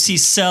 you see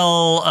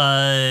cell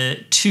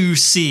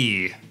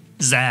 2C,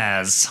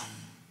 Zaz.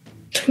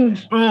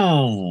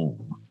 Oh.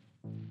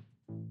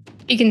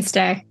 You can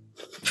stay.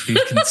 You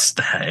can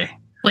stay.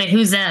 Wait,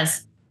 who's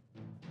Zaz?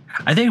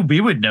 I think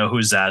we would know who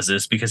Zaz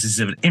is because he's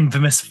an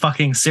infamous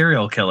fucking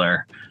serial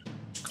killer.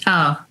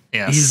 Oh.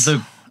 Yes. He's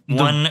the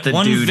one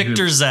dude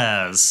Victor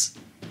Zaz,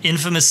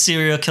 infamous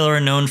serial killer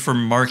known for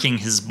marking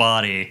his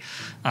body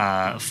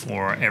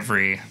for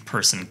every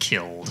person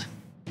killed.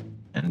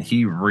 And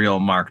he real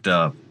marked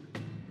up.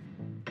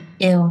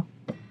 Ew.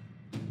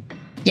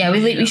 Yeah,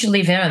 we should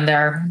leave him in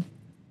there.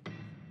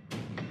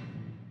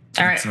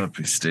 All right. Let's hope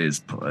he stays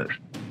put.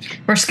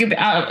 We're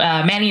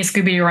Manny and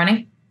Scooby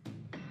running.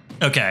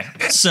 Okay,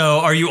 so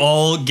are you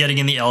all getting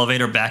in the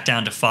elevator back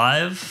down to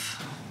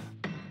 5?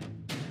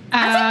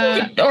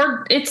 I think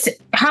or it's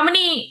how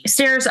many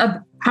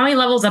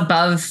levels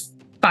above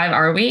 5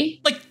 are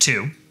we? Like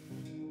 2.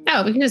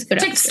 Oh, we can just go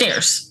down. Take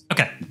stairs.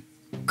 Okay,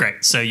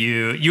 great. So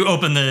you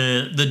open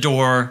the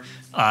door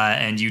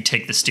and you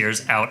take the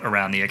stairs out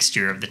around the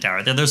exterior of the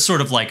tower. They're those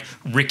sort of like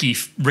rickety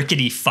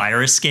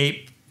fire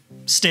escape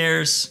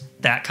stairs,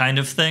 that kind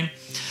of thing.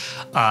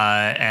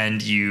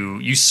 And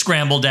you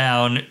scramble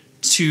down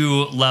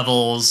 2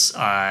 levels.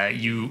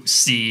 You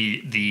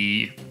see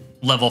the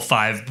level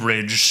 5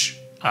 bridge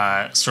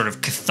sort of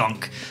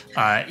thunk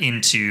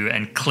into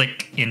and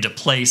click into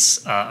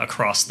place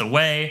across the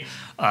way,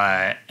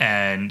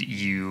 and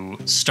you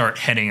start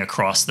heading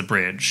across the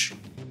bridge.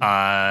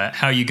 How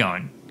are you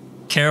going?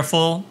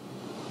 Careful?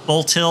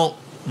 Full tilt?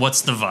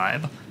 What's the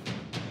vibe?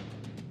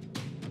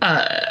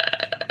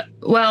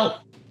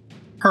 Well,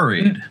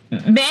 Hurried.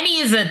 Manny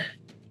is a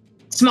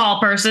small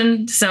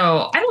person,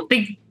 so I don't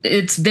think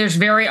there's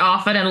very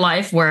often in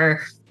life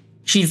where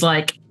she's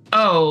like,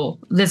 oh,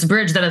 this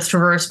bridge that is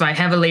traversed by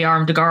heavily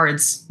armed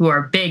guards who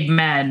are big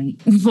men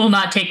will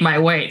not take my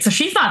weight. So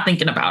she's not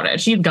thinking about it.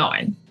 She's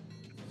going.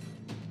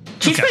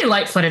 She's pretty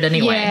light-footed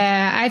anyway.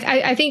 Yeah,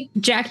 I think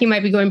Jacky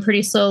might be going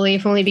pretty slowly,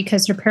 if only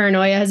because her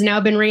paranoia has now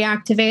been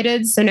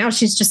reactivated. So now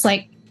she's just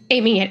like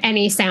aiming at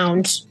any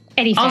sound,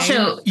 anything.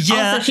 Also,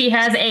 she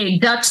has a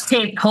duct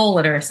tape hole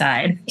in her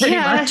side.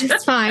 Yeah,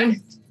 it's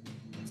fine.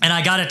 And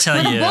I gotta tell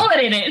you, with a bullet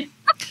in it.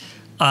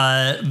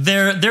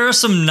 There are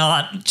some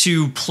not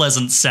too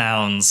pleasant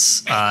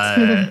sounds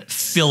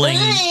filling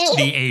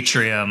the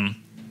atrium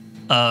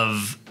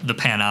of the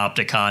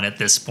Panopticon at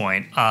this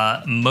point.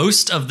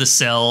 Most of the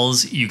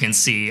cells you can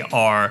see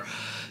are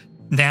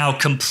now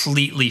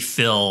completely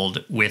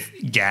filled with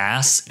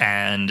gas,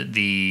 and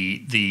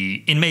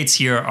the inmates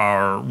here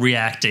are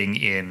reacting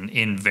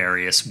in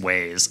various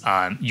ways.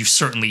 You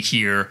certainly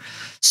hear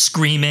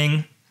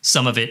screaming,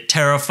 some of it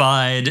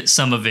terrified,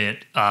 some of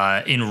it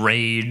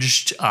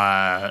enraged,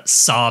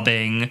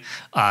 sobbing,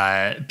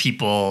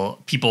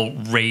 people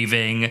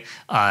raving.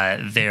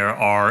 There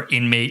are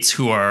inmates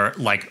who are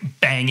like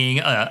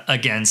banging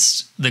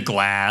against the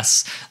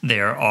glass.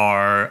 There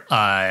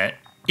are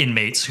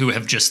inmates who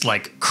have just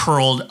like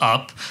curled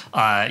up,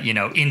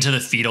 into the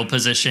fetal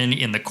position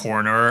in the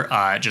corner,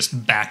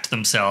 just backed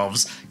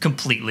themselves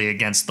completely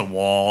against the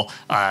wall,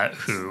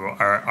 who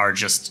are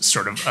just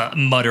sort of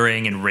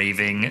muttering and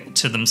raving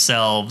to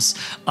themselves.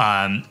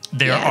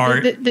 There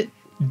are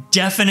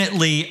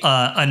definitely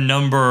a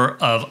number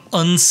of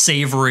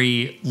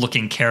unsavory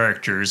looking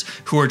characters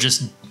who are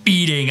just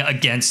beating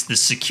against the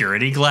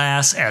security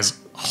glass as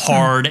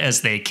hard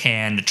as they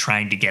can,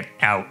 trying to get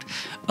out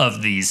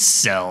of these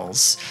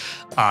cells.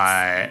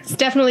 It's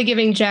definitely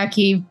giving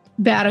Jacky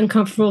bad,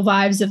 uncomfortable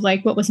vibes of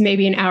like what was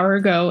maybe an hour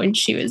ago and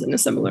she was in a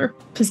similar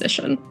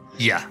position.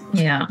 Yeah.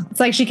 It's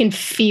like she can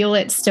feel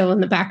it still in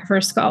the back of her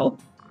skull.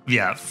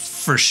 Yeah,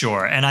 for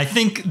sure. And I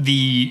think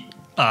the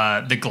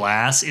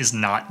glass is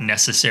not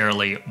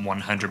necessarily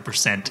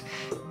 100%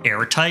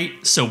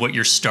 airtight. So what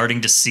you're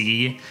starting to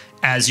see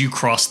as you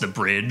cross the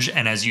bridge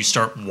and as you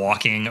start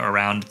walking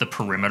around the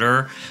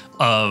perimeter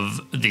of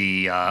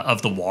the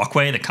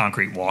walkway, the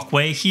concrete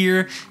walkway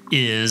here,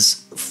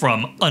 is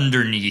from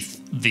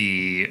underneath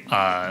the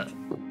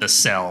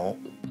cell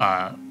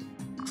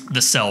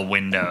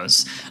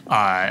windows.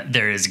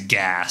 There is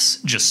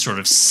gas just sort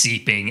of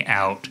seeping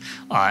out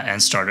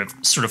and sort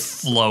of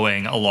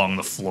flowing along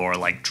the floor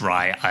like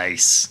dry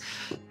ice.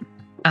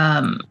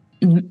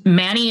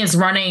 Manny is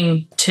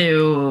running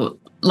to,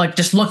 like,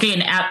 just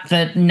looking at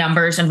the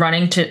numbers and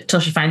running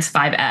till she finds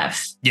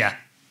 5F. Yeah.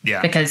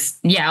 Because,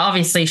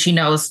 obviously she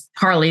knows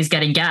Harley's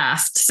getting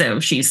gassed, so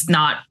she's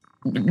not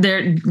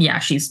there. Yeah,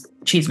 she's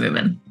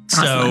moving.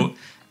 So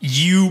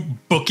you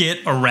book it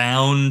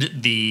around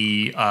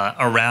the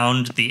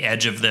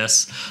edge of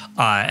this,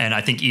 and I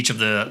think each of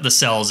the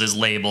cells is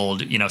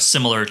labeled,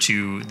 similar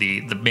to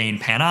the main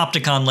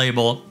Panopticon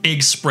label.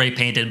 Big spray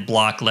painted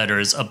block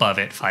letters above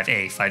it: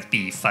 5A,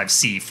 5B,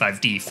 5C,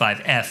 5D,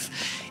 5F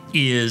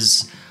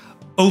is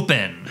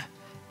open,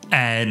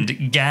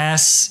 and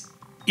gas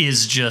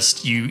is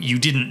just you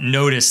didn't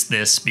notice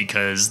this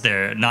because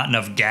not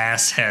enough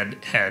gas had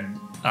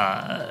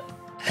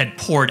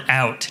poured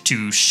out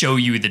to show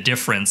you the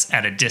difference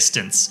at a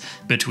distance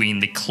between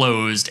the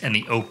closed and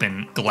the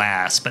open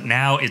glass. But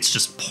now it's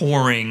just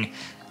pouring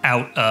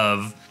out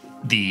of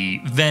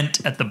the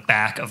vent at the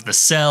back of the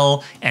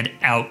cell and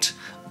out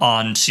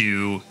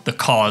onto the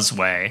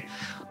causeway.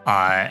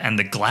 And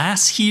the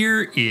glass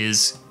here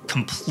is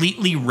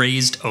completely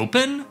raised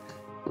open,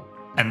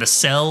 and the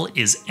cell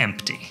is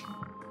empty.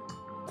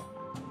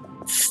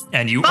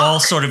 And you all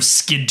sort of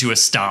skid to a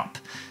stop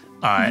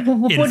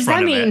what does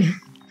that mean?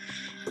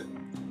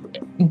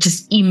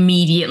 Just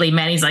immediately,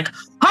 Manny's like,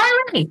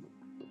 Harley!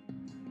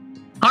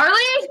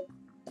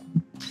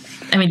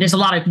 I mean, there's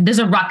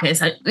a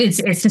ruckus.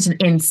 It's just an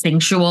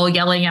instinctual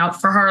yelling out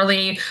for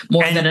Harley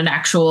more than an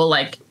actual,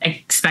 like,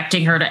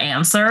 expecting her to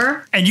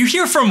answer. And you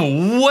hear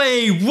from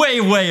way,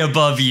 way, way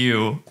above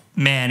you,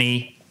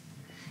 Manny.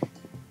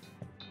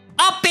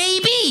 Oh,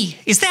 baby!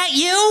 Is that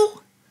you?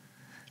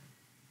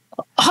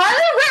 Harley,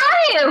 where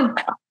are you?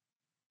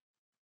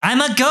 I'm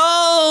a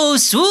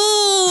ghost!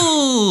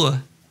 Ooh!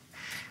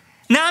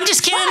 No, I'm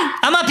just kidding.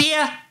 I'm up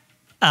here.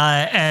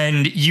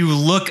 And you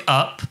look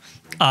up,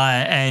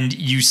 and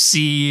you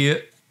see,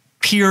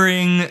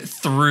 peering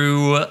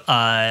through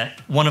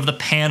one of the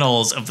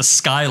panels of the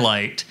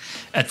skylight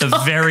at the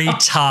very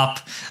top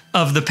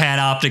of the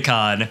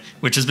Panopticon,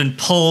 which has been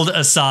pulled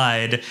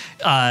aside,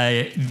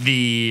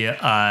 the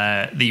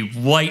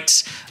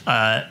white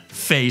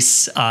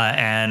face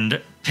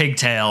and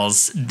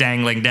pigtails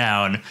dangling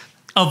down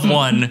of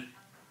one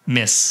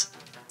Miss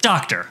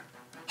Dr.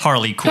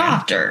 Harley Quinn.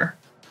 Doctor.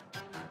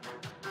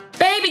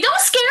 Baby,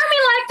 don't scare me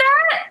like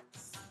that.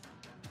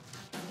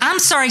 I'm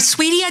sorry,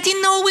 sweetie. I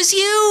didn't know it was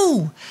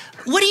you.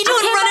 What are you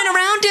doing running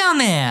around down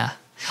there?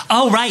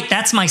 Oh, right.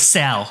 That's my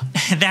cell.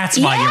 That's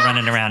why you're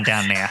running around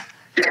down there.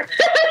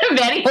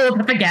 Manny holds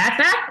up a gas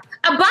mask.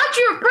 I bought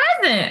you a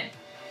present.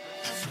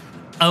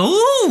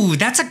 Oh,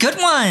 that's a good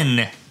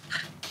one.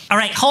 All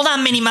right, hold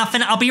on, Mini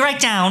Muffin. I'll be right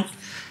down.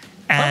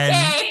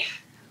 And,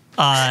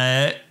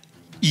 okay.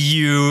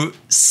 You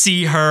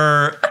see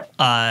her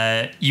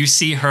you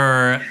see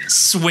her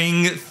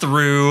swing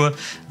through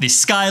the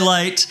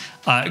skylight,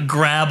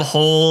 grab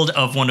hold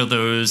of one of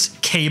those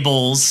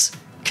cables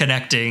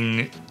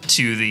connecting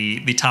to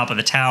the top of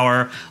the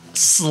tower,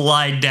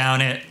 slide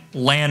down it,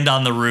 land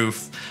on the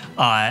roof,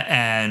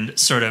 and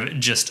sort of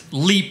just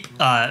leap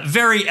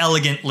very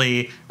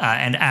elegantly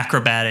and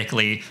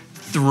acrobatically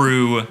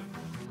through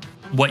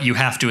what you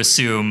have to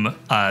assume,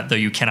 though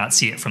you cannot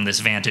see it from this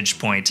vantage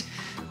point,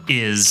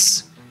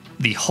 is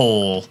the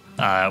hole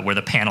where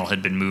the panel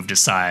had been moved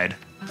aside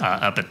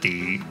up at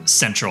the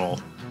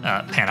central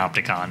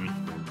Panopticon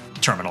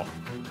terminal.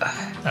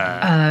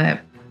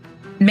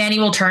 Manny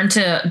will turn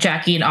to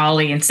Jacky and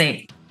Olly and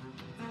say,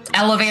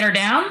 "Elevator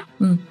down.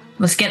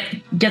 Let's get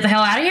the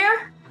hell out of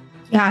here."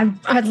 Yeah,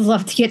 I'd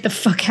love to get the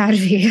fuck out of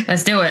here.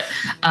 Let's do it.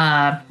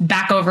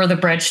 Back over the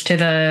bridge to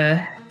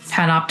the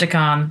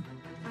Panopticon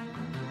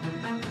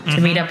to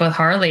meet up with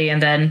Harley,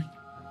 and then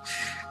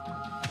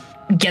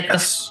get the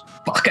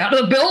fuck out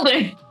of the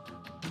building.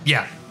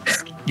 Yeah.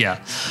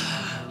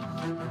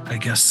 I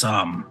guess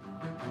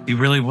he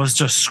really was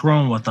just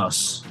screwing with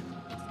us.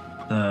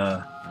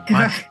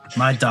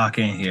 My doc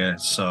ain't here,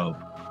 so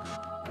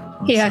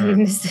yeah, sure. I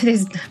mean, this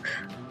is.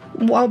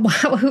 Well,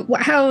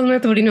 how on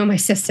earth would he know my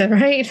sister,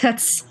 right?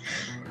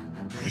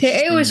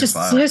 It was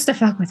just to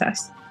fuck with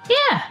us.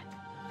 Yeah.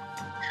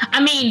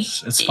 I mean,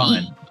 it's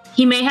fine.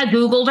 He may have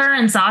Googled her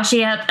and saw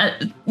she had,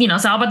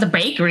 saw about the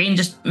bakery and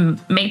just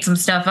made some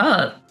stuff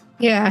up.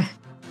 Yeah.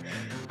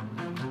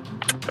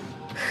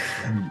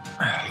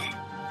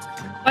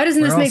 Why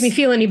doesn't this make me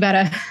feel any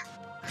better?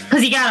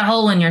 Because you got a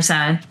hole in your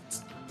side.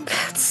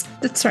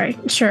 That's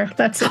right. Sure.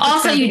 That's it.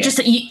 Also,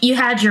 you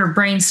had your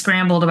brain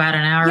scrambled about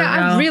an hour ago.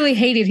 Yeah, I really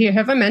hate it here.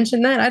 Have I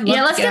mentioned that? I'd love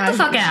let's get the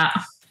fuck out.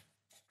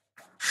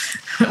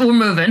 We're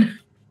moving.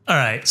 All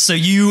right. So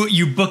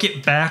you book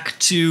it back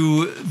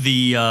to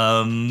the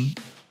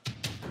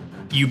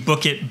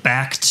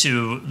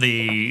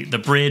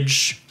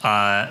bridge,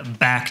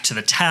 back to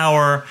the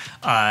tower.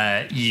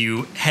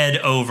 You head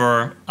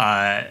over,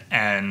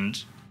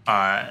 and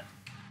I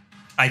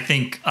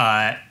think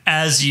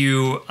as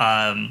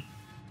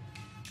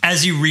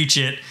you reach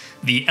it,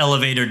 the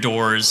elevator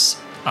doors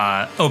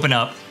open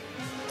up,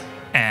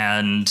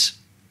 and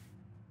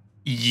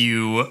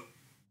you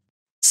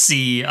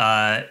see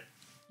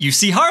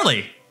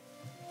Harley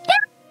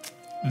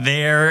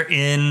there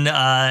in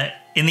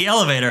the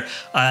elevator.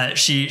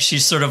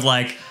 She's sort of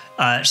like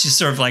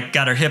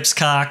got her hips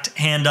cocked,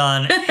 hand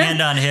on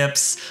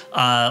hips,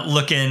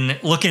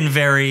 looking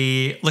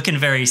very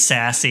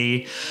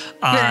sassy.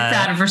 Very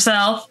proud of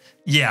herself.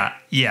 Yeah.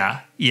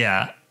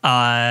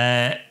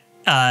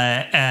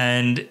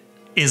 And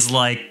is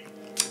like,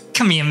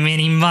 "Come here,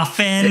 mini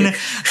muffin."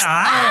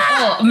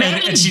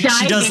 Manny and she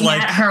does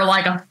like at her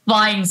like a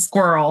flying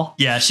squirrel.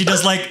 Yeah, she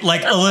does like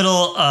a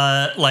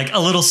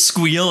little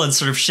squeal and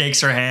sort of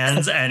shakes her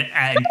hands and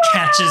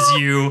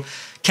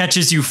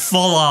catches you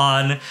full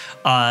on,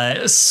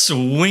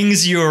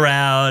 swings you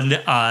around,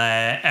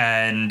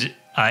 and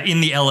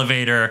in the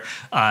elevator,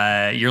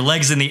 your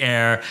legs in the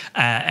air,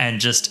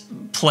 and just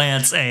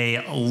plants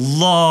a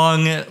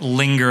long,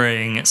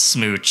 lingering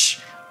smooch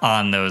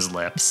on those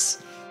lips.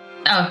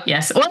 Oh,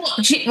 yes. Well,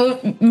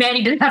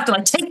 Manny didn't have to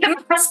take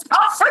the mask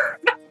off.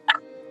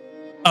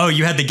 Oh,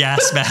 you had the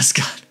gas mask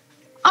on.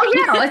 Oh,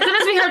 yeah. As soon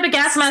as we heard the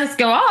gas mask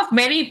go off,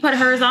 Manny put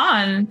hers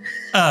on.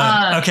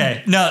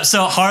 Okay. No,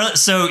 so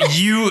so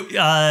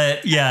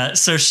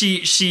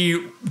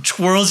she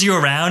twirls you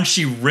around,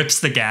 she rips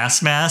the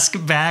gas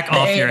mask back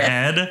off your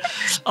head,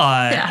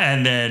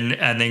 and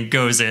then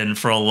goes in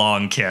for a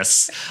long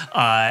kiss,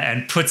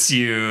 and puts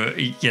you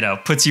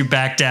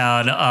back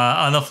down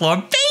on the floor.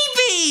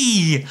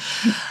 Baby!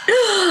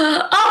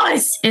 Oh,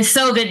 it's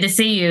so good to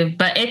see you,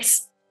 but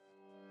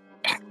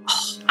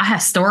I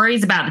have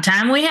stories about the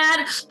time we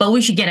had, but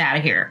we should get out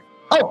of here.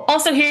 Oh,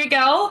 also, here you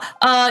go.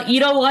 You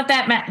don't want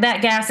that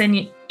gas in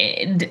you.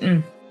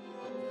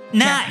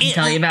 Nah,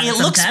 it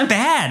looks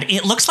bad.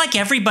 It looks like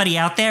everybody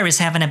out there is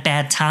having a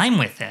bad time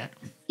with it.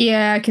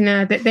 Yeah, I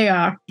can. They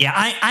are. Yeah,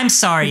 I'm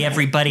sorry,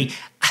 everybody.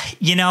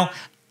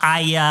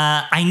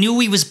 I knew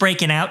we was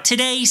breaking out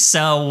today,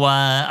 so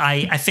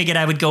I figured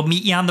I would go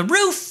meet you on the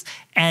roof,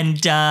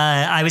 and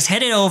I was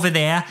headed over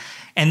there,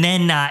 and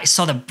then I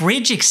saw the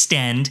bridge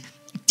extend.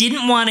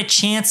 Didn't want to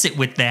chance it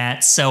with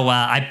that, so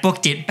I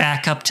booked it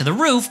back up to the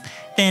roof.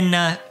 Then,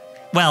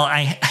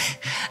 I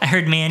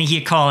heard Manny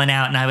here calling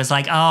out, and I was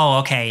like, oh,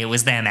 okay, it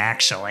was them,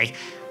 actually.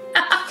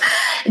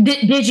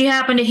 Did you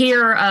happen to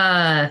hear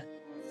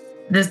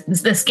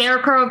the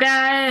Scarecrow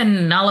guy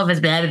and all of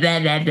his blah, blah,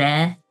 blah,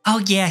 blah?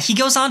 Oh, yeah, he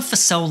goes on for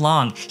so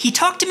long. He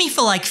talked to me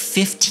for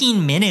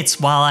 15 minutes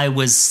while I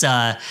was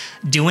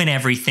doing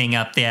everything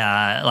up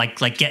there,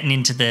 like getting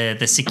into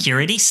the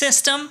security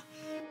system.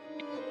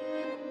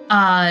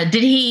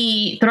 Did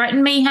he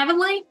threaten me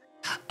heavily?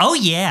 Oh,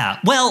 yeah.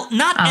 Well,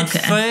 not Okay.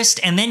 at first,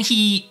 and then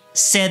he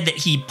said that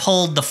he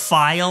pulled the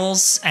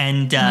files,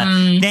 and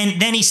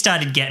then he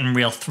started getting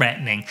real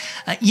threatening.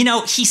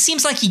 He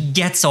seems like he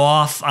gets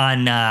off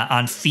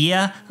on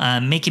fear,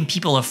 making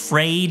people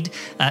afraid.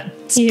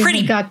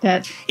 We got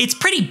that. It's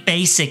pretty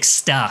basic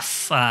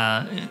stuff.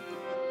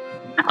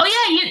 Oh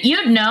yeah,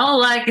 you'd know.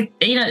 Like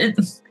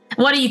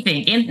what do you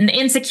think?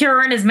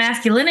 Insecure in his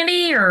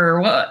masculinity, or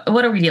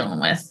what are we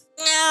dealing with?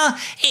 Yeah,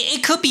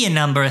 it could be a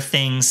number of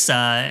things.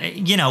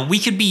 We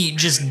could be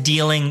just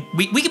dealing.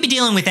 We could be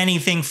dealing with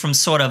anything from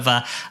sort of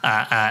an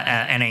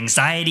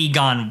anxiety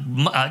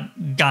gone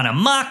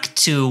amok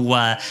to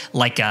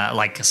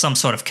like some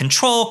sort of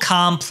control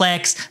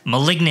complex,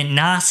 malignant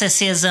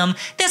narcissism.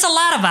 There's a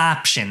lot of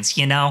options,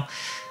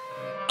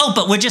 Oh,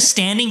 but we're just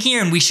standing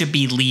here, and we should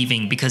be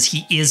leaving because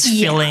he is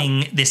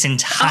filling this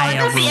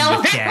entire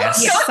room with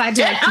gas. Yes, I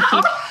do.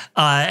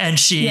 And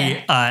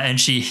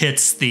she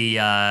hits the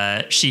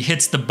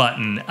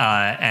button,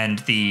 and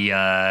the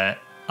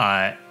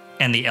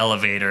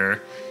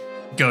elevator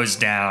goes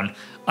down.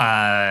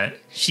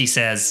 She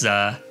says,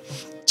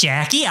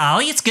 "Jacky,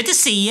 Olly, it's good to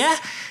see you.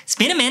 It's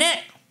been a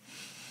minute."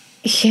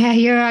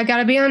 Yeah, I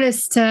gotta be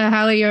honest,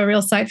 Holly, you're a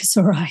real sight for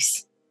sore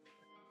eyes.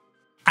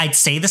 I'd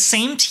say the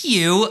same to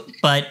you,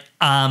 but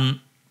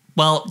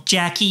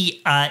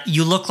Jacky,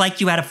 you look like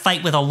you had a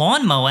fight with a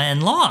lawnmower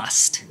and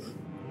lost.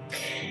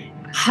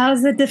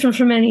 How's that different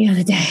from any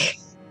other day?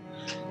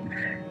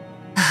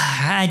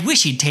 I'd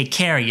wish you'd take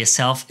care of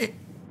yourself.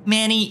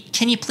 Manny,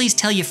 can you please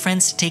tell your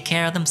friends to take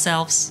care of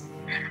themselves?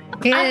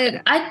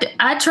 Good.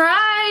 I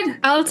tried.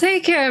 I'll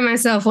take care of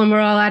myself when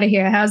we're all out of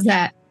here. How's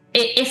that?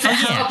 If it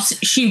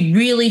helps, she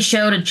really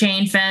showed a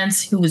chain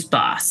fence who was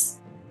boss.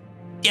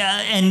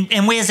 Yeah,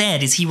 and where's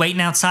Ed? Is he waiting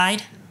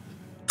outside?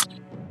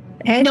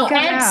 Ed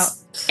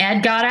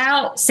got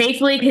out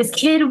safely. His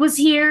kid was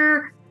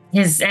here.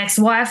 His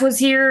ex-wife was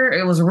here.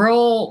 It was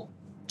real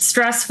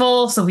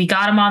stressful, so we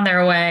got him on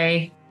their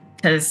way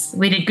because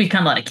we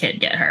couldn't let a kid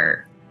get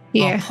hurt.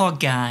 Yeah. Oh, poor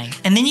guy.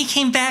 And then you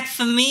came back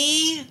for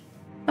me?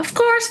 Of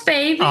course,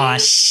 baby. Aw,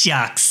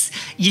 shucks.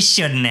 You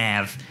shouldn't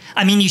have.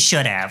 I mean, you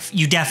should have.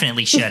 You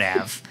definitely should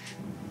have.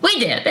 We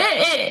did.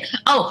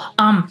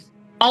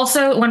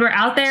 Also, when we're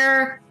out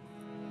there,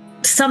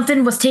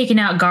 something was taking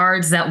out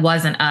guards that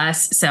wasn't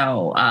us,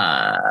 so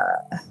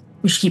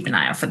we should keep an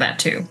eye out for that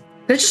too.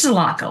 There's just a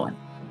lot going.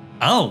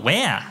 Oh,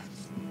 where?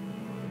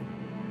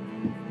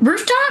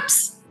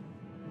 Rooftops?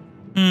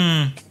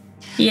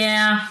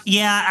 Yeah.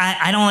 Yeah,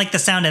 I don't like the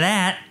sound of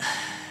that.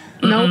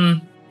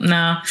 Nope.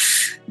 No.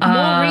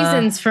 More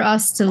reasons for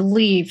us to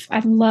leave. I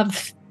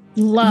love.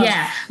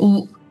 Yeah.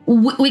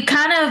 We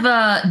kind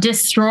of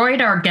destroyed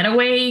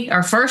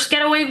our first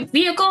getaway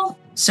vehicle.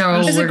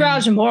 So there's a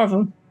garage and more of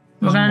them.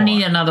 We're gonna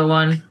need another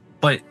one.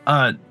 But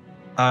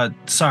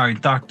sorry,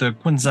 Dr.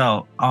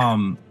 Quinzel.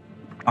 I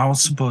don't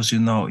suppose you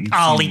know.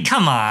 Olly,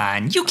 come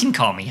on. You can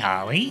call me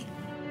Holly.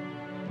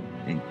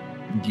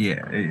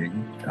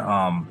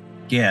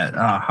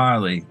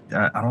 Harley.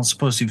 I don't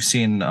suppose you've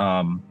seen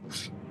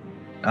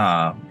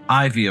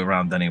Ivy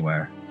around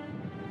anywhere.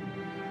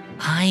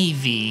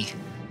 Ivy.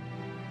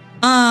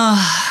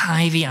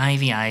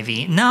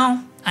 Ivy.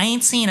 No, I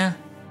ain't seen her.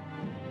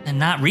 And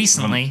not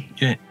recently.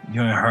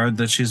 You heard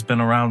that she's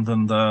been around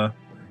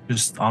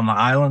just on the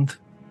island?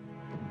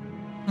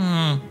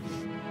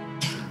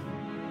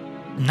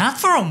 Not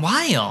for a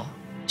while.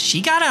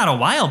 She got out a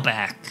while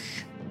back.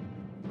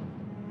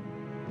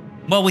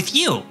 Well, with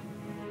you.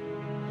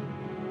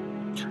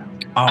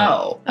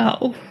 Oh.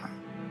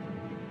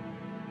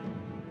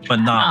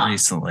 But not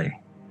recently.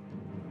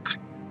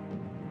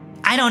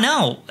 I don't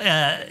know.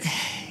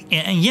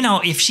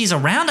 If she's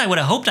around, I would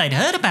have hoped I'd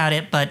heard about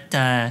it,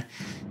 but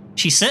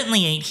she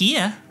certainly ain't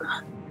here.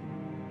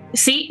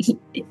 See,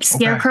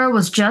 Scarecrow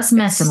was just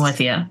messing with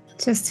you.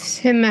 Just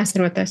him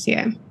messing with us,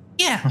 yeah.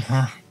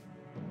 Yeah.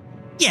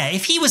 Yeah,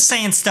 if he was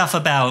saying stuff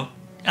about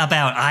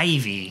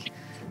Ivy,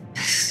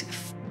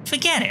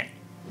 forget it.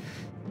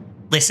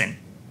 Listen,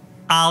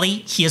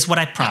 Olly, here's what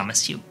I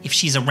promise you. If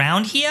she's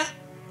around here,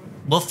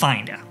 we'll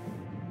find her.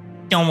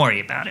 Don't worry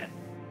about it.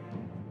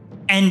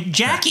 And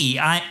Jacky,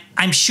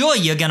 I'm sure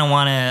you're going to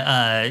want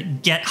to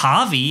get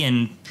Harvey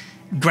and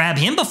grab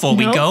him before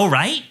we go,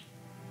 right?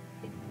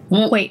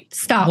 Wait,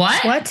 stop.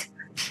 What?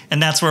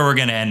 And that's where we're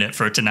going to end it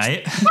for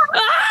tonight.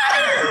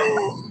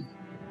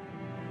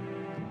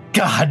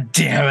 God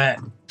damn it.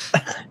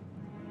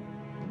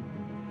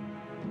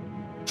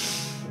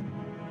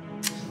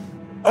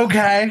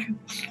 Okay.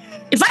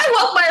 If I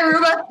woke my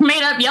room up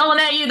made up yelling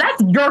at you,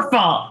 that's your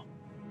fault.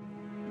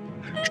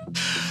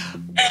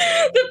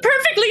 The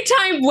perfectly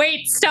timed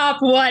wait,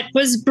 stop, what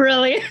was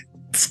brilliant.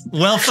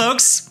 Well,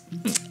 folks,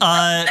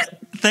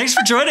 thanks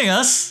for joining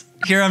us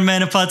here on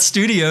ManaPot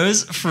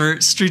Studios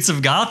for Streets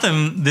of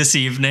Gotham this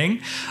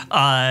evening.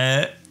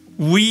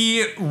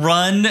 We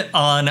run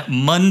on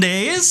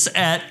Mondays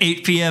at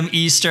 8 p.m.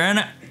 Eastern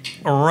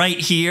right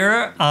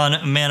here on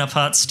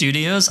ManaPot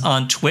Studios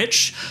on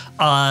Twitch.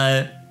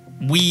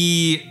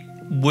 We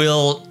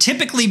will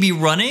typically be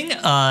running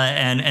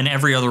an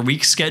every other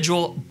week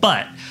schedule,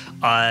 but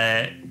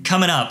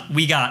coming up,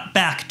 we got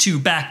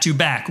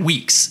back-to-back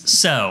weeks.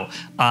 So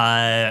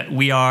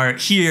we are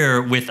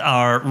here with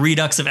our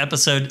redux of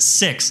episode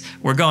 6.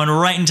 We're going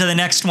right into the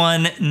next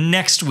one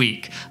next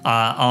week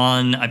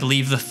on, I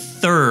believe, the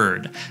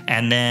 3rd.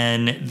 And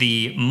then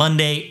the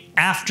Monday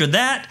after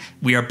that,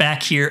 we are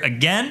back here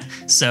again.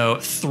 So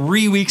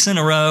 3 weeks in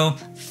a row,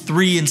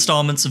 3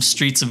 installments of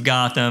Streets of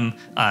Gotham,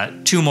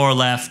 2 more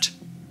left.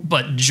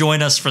 But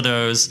join us for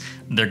those.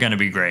 They're going to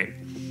be great.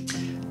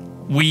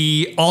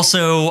 We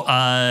also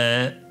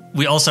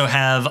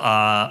have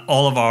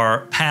all of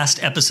our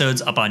past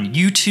episodes up on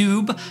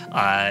YouTube.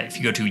 If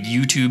you go to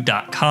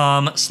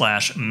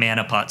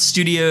youtube.com/ManaPot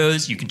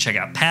Studios, you can check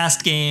out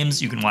past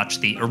games. You can watch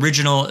the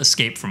original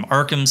Escape from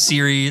Arkham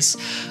series,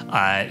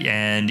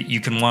 and you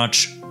can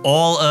watch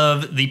all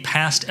of the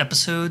past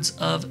episodes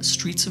of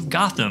Streets of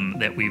Gotham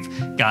that we've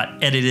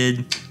got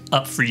edited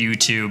up for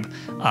YouTube,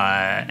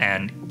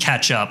 and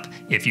catch up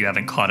if you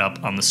haven't caught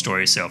up on the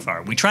story so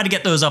far. We try to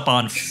get those up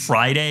on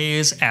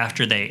Fridays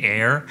after they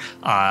air,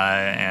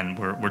 and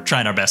we're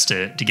trying our best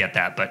to get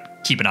that, but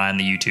keep an eye on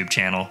the YouTube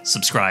channel,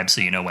 subscribe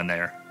so you know when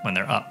they're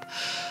up.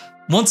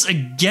 Once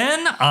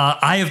again,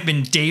 I have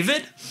been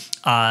David.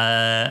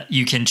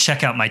 You can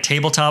check out my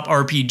tabletop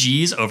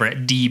RPGs over at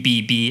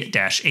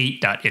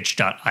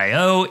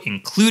dbb-8.itch.io,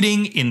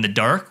 including In the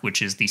Dark,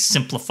 which is the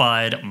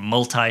simplified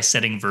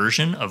multi-setting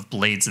version of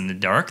Blades in the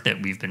Dark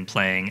that we've been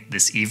playing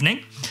this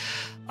evening.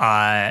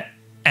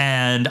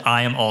 And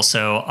I am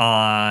also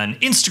on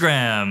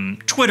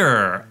Instagram,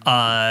 Twitter.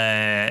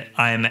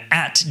 I'm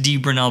at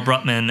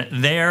dbrunelbrutman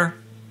there.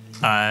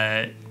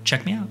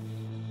 Check me out.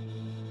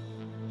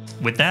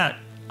 With that,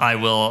 I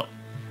will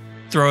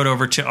throw it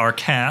over to our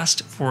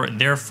cast for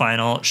their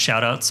final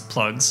shoutouts,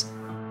 plugs,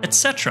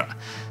 etc.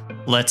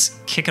 Let's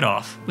kick it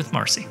off with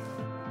Marcy.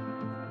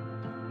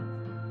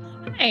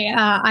 Hi,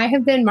 I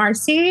have been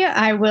Marcy.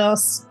 I will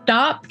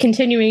stop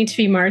continuing to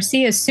be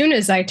Marcy as soon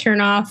as I turn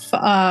off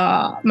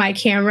my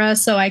camera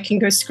so I can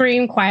go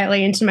scream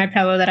quietly into my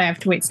pillow that I have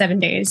to wait 7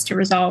 days to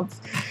resolve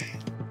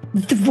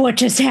what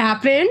just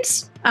happened.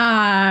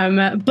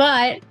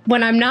 But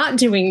when I'm not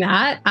doing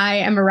that, I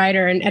am a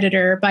writer and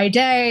editor by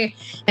day,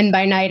 and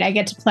by night I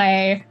get to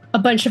play a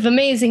bunch of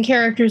amazing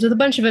characters with a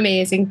bunch of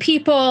amazing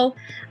people.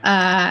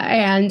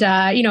 In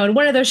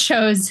one of those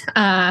shows,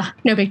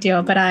 no big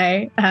deal, but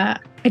I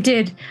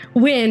did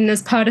win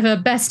as part of a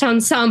best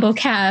ensemble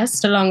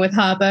cast along with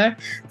Harper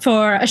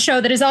for a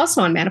show that is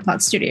also on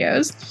ManaPot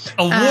Studios.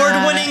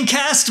 Award-winning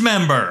cast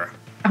member.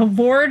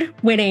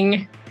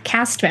 Award-winning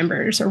cast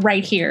members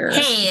right here.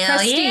 Hell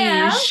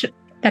Prestige yeah.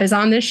 that is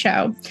on this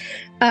show.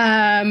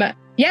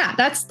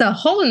 That's The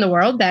Hole in the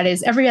World. That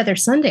is every other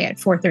Sunday at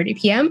 4:30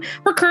 p.m.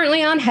 We're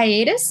currently on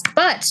hiatus,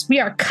 but we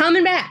are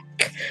coming back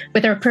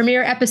with our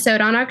premiere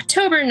episode on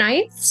October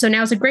 9th. So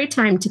now's a great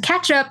time to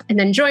catch up and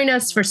then join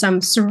us for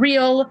some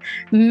surreal,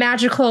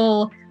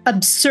 magical,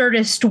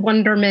 absurdist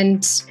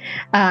wonderment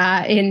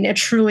in a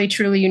truly,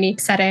 truly unique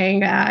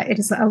setting. It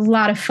is a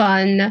lot of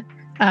fun.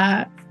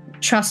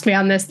 Trust me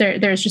on this.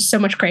 There's just so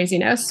much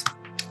craziness.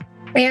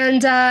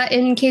 And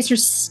in case you're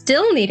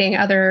still needing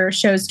other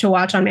shows to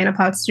watch on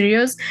ManaPot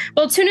Studios,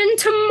 well, tune in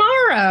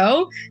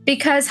tomorrow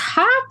because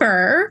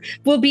Hopper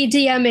will be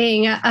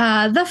DMing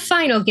the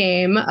final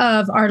game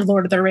of our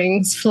Lord of the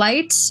Rings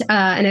flight.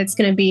 And it's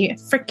going to be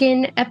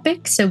freaking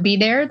epic. So be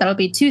there. That'll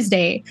be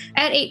Tuesday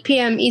at 8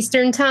 p.m.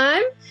 Eastern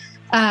Time.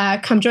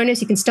 Come join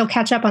us. You can still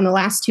catch up on the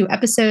last 2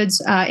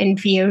 episodes in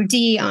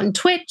VOD on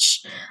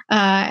Twitch.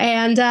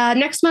 And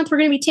next month, we're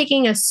going to be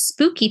taking a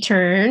spooky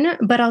turn,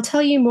 but I'll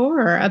tell you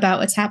more about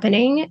what's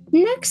happening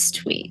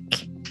next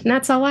week. And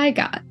that's all I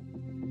got.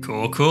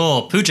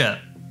 Cool. Puja.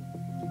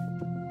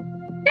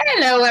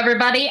 Hello,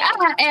 everybody.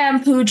 I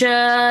am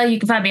Puja. You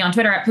can find me on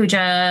Twitter at Puja,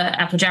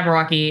 at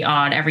Pujabberwocky,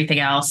 on everything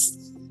else.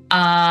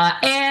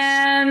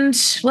 And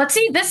let's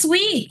see, this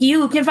week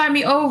you can find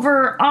me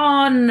over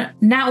on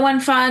Nat One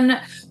Fun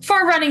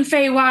for running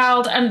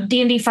Feywild and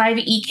D&D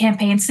 5e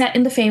campaign set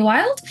in the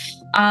Feywild.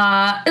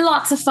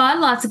 Lots of fun,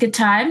 lots of good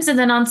times. And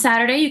then on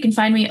Saturday you can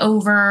find me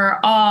over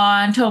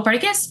on Total Party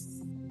Kiss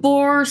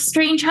for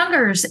Strange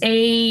Hungers,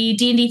 a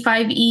D&D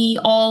 5e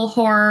all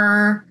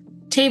horror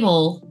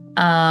table.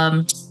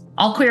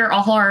 All queer,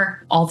 all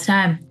horror, all the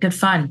time. Good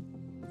fun.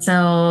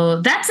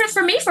 So that's it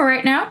for me for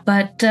right now,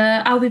 but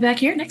I'll be back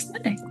here next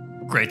Monday.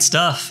 Great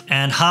stuff.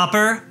 And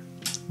Hopper,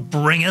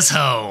 bring us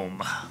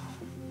home.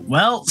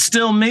 Well,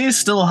 still me,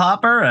 still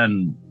Hopper,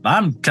 and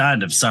I'm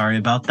kind of sorry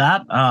about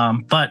that.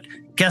 But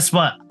guess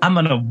what? I'm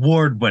an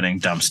award-winning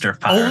dumpster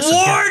fire.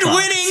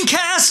 Award-winning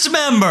cast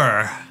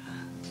member.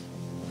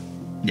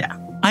 Yeah.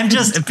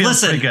 It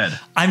feels pretty good.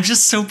 I'm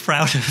just so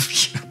proud of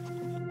you.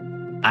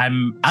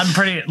 I'm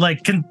pretty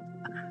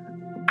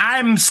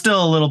I'm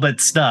still a little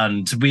bit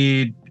stunned.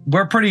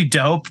 We're pretty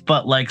dope,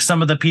 but like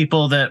some of the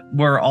people that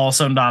were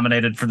also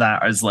nominated for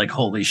that is like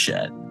holy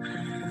shit.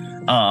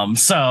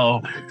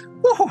 So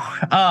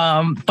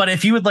But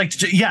if you would like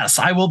to, yes,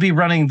 I will be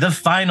running the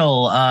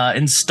final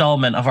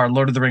installment of our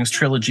Lord of the Rings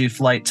trilogy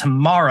flight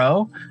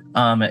tomorrow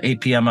at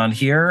 8 p.m. on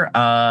here.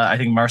 I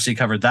think Marcy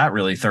covered that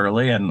really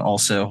thoroughly, and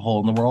also Hole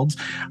in the World.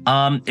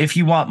 If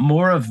you want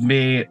more of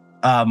me,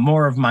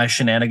 more of my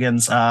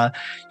shenanigans,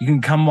 you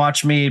can come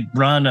watch me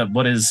run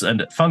what is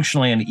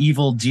functionally an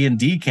evil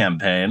D&D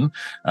campaign,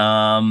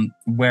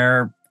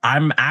 where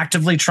I'm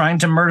actively trying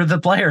to murder the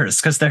players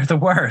because they're the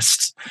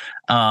worst.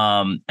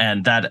 And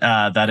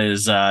that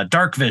is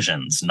Dark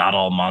Visions. Not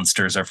all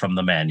monsters are from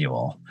the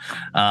manual.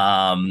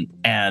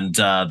 And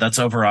that's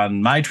over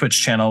on my Twitch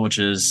channel, which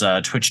is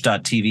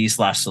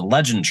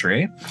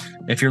twitch.tv/thelegendtree.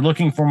 If you're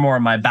looking for more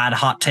of my bad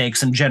hot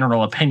takes and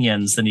general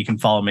opinions, then you can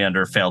follow me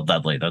under Failed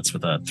Deadly. That's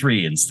with a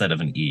 3 instead of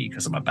an E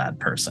because I'm a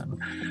bad person.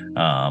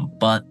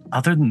 But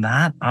other than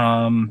that,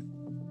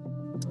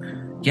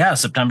 yeah,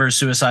 September is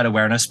Suicide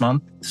Awareness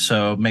Month,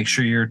 so make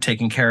sure you're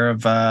taking care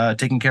of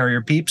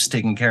your peeps,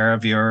 taking care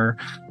of your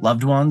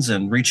loved ones,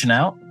 and reaching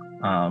out.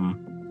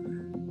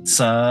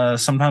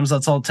 Sometimes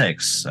that's all it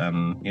takes,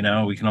 and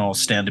we can all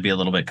stand to be a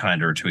little bit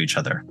kinder to each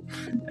other,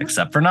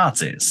 except for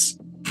Nazis,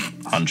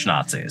 punch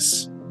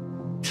Nazis.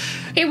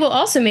 It will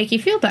also make you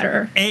feel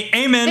better.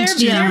 Amen.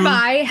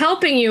 Thereby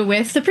helping you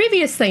with the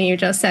previous thing you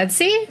just said.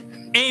 See?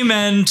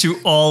 Amen to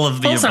all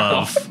of the Full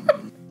above. circle.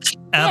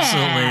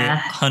 Absolutely,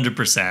 Yeah.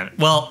 100%.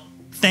 Well,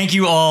 thank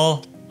you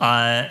all.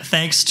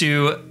 Thanks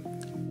to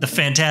the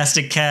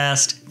fantastic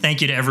cast.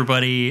 Thank you to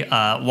everybody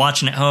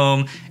watching at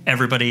home,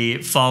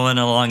 everybody following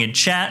along in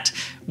chat.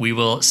 We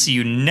will see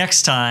you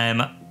next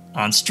time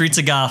on Streets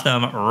of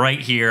Gotham right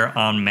here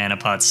on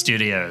ManaPot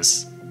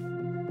Studios.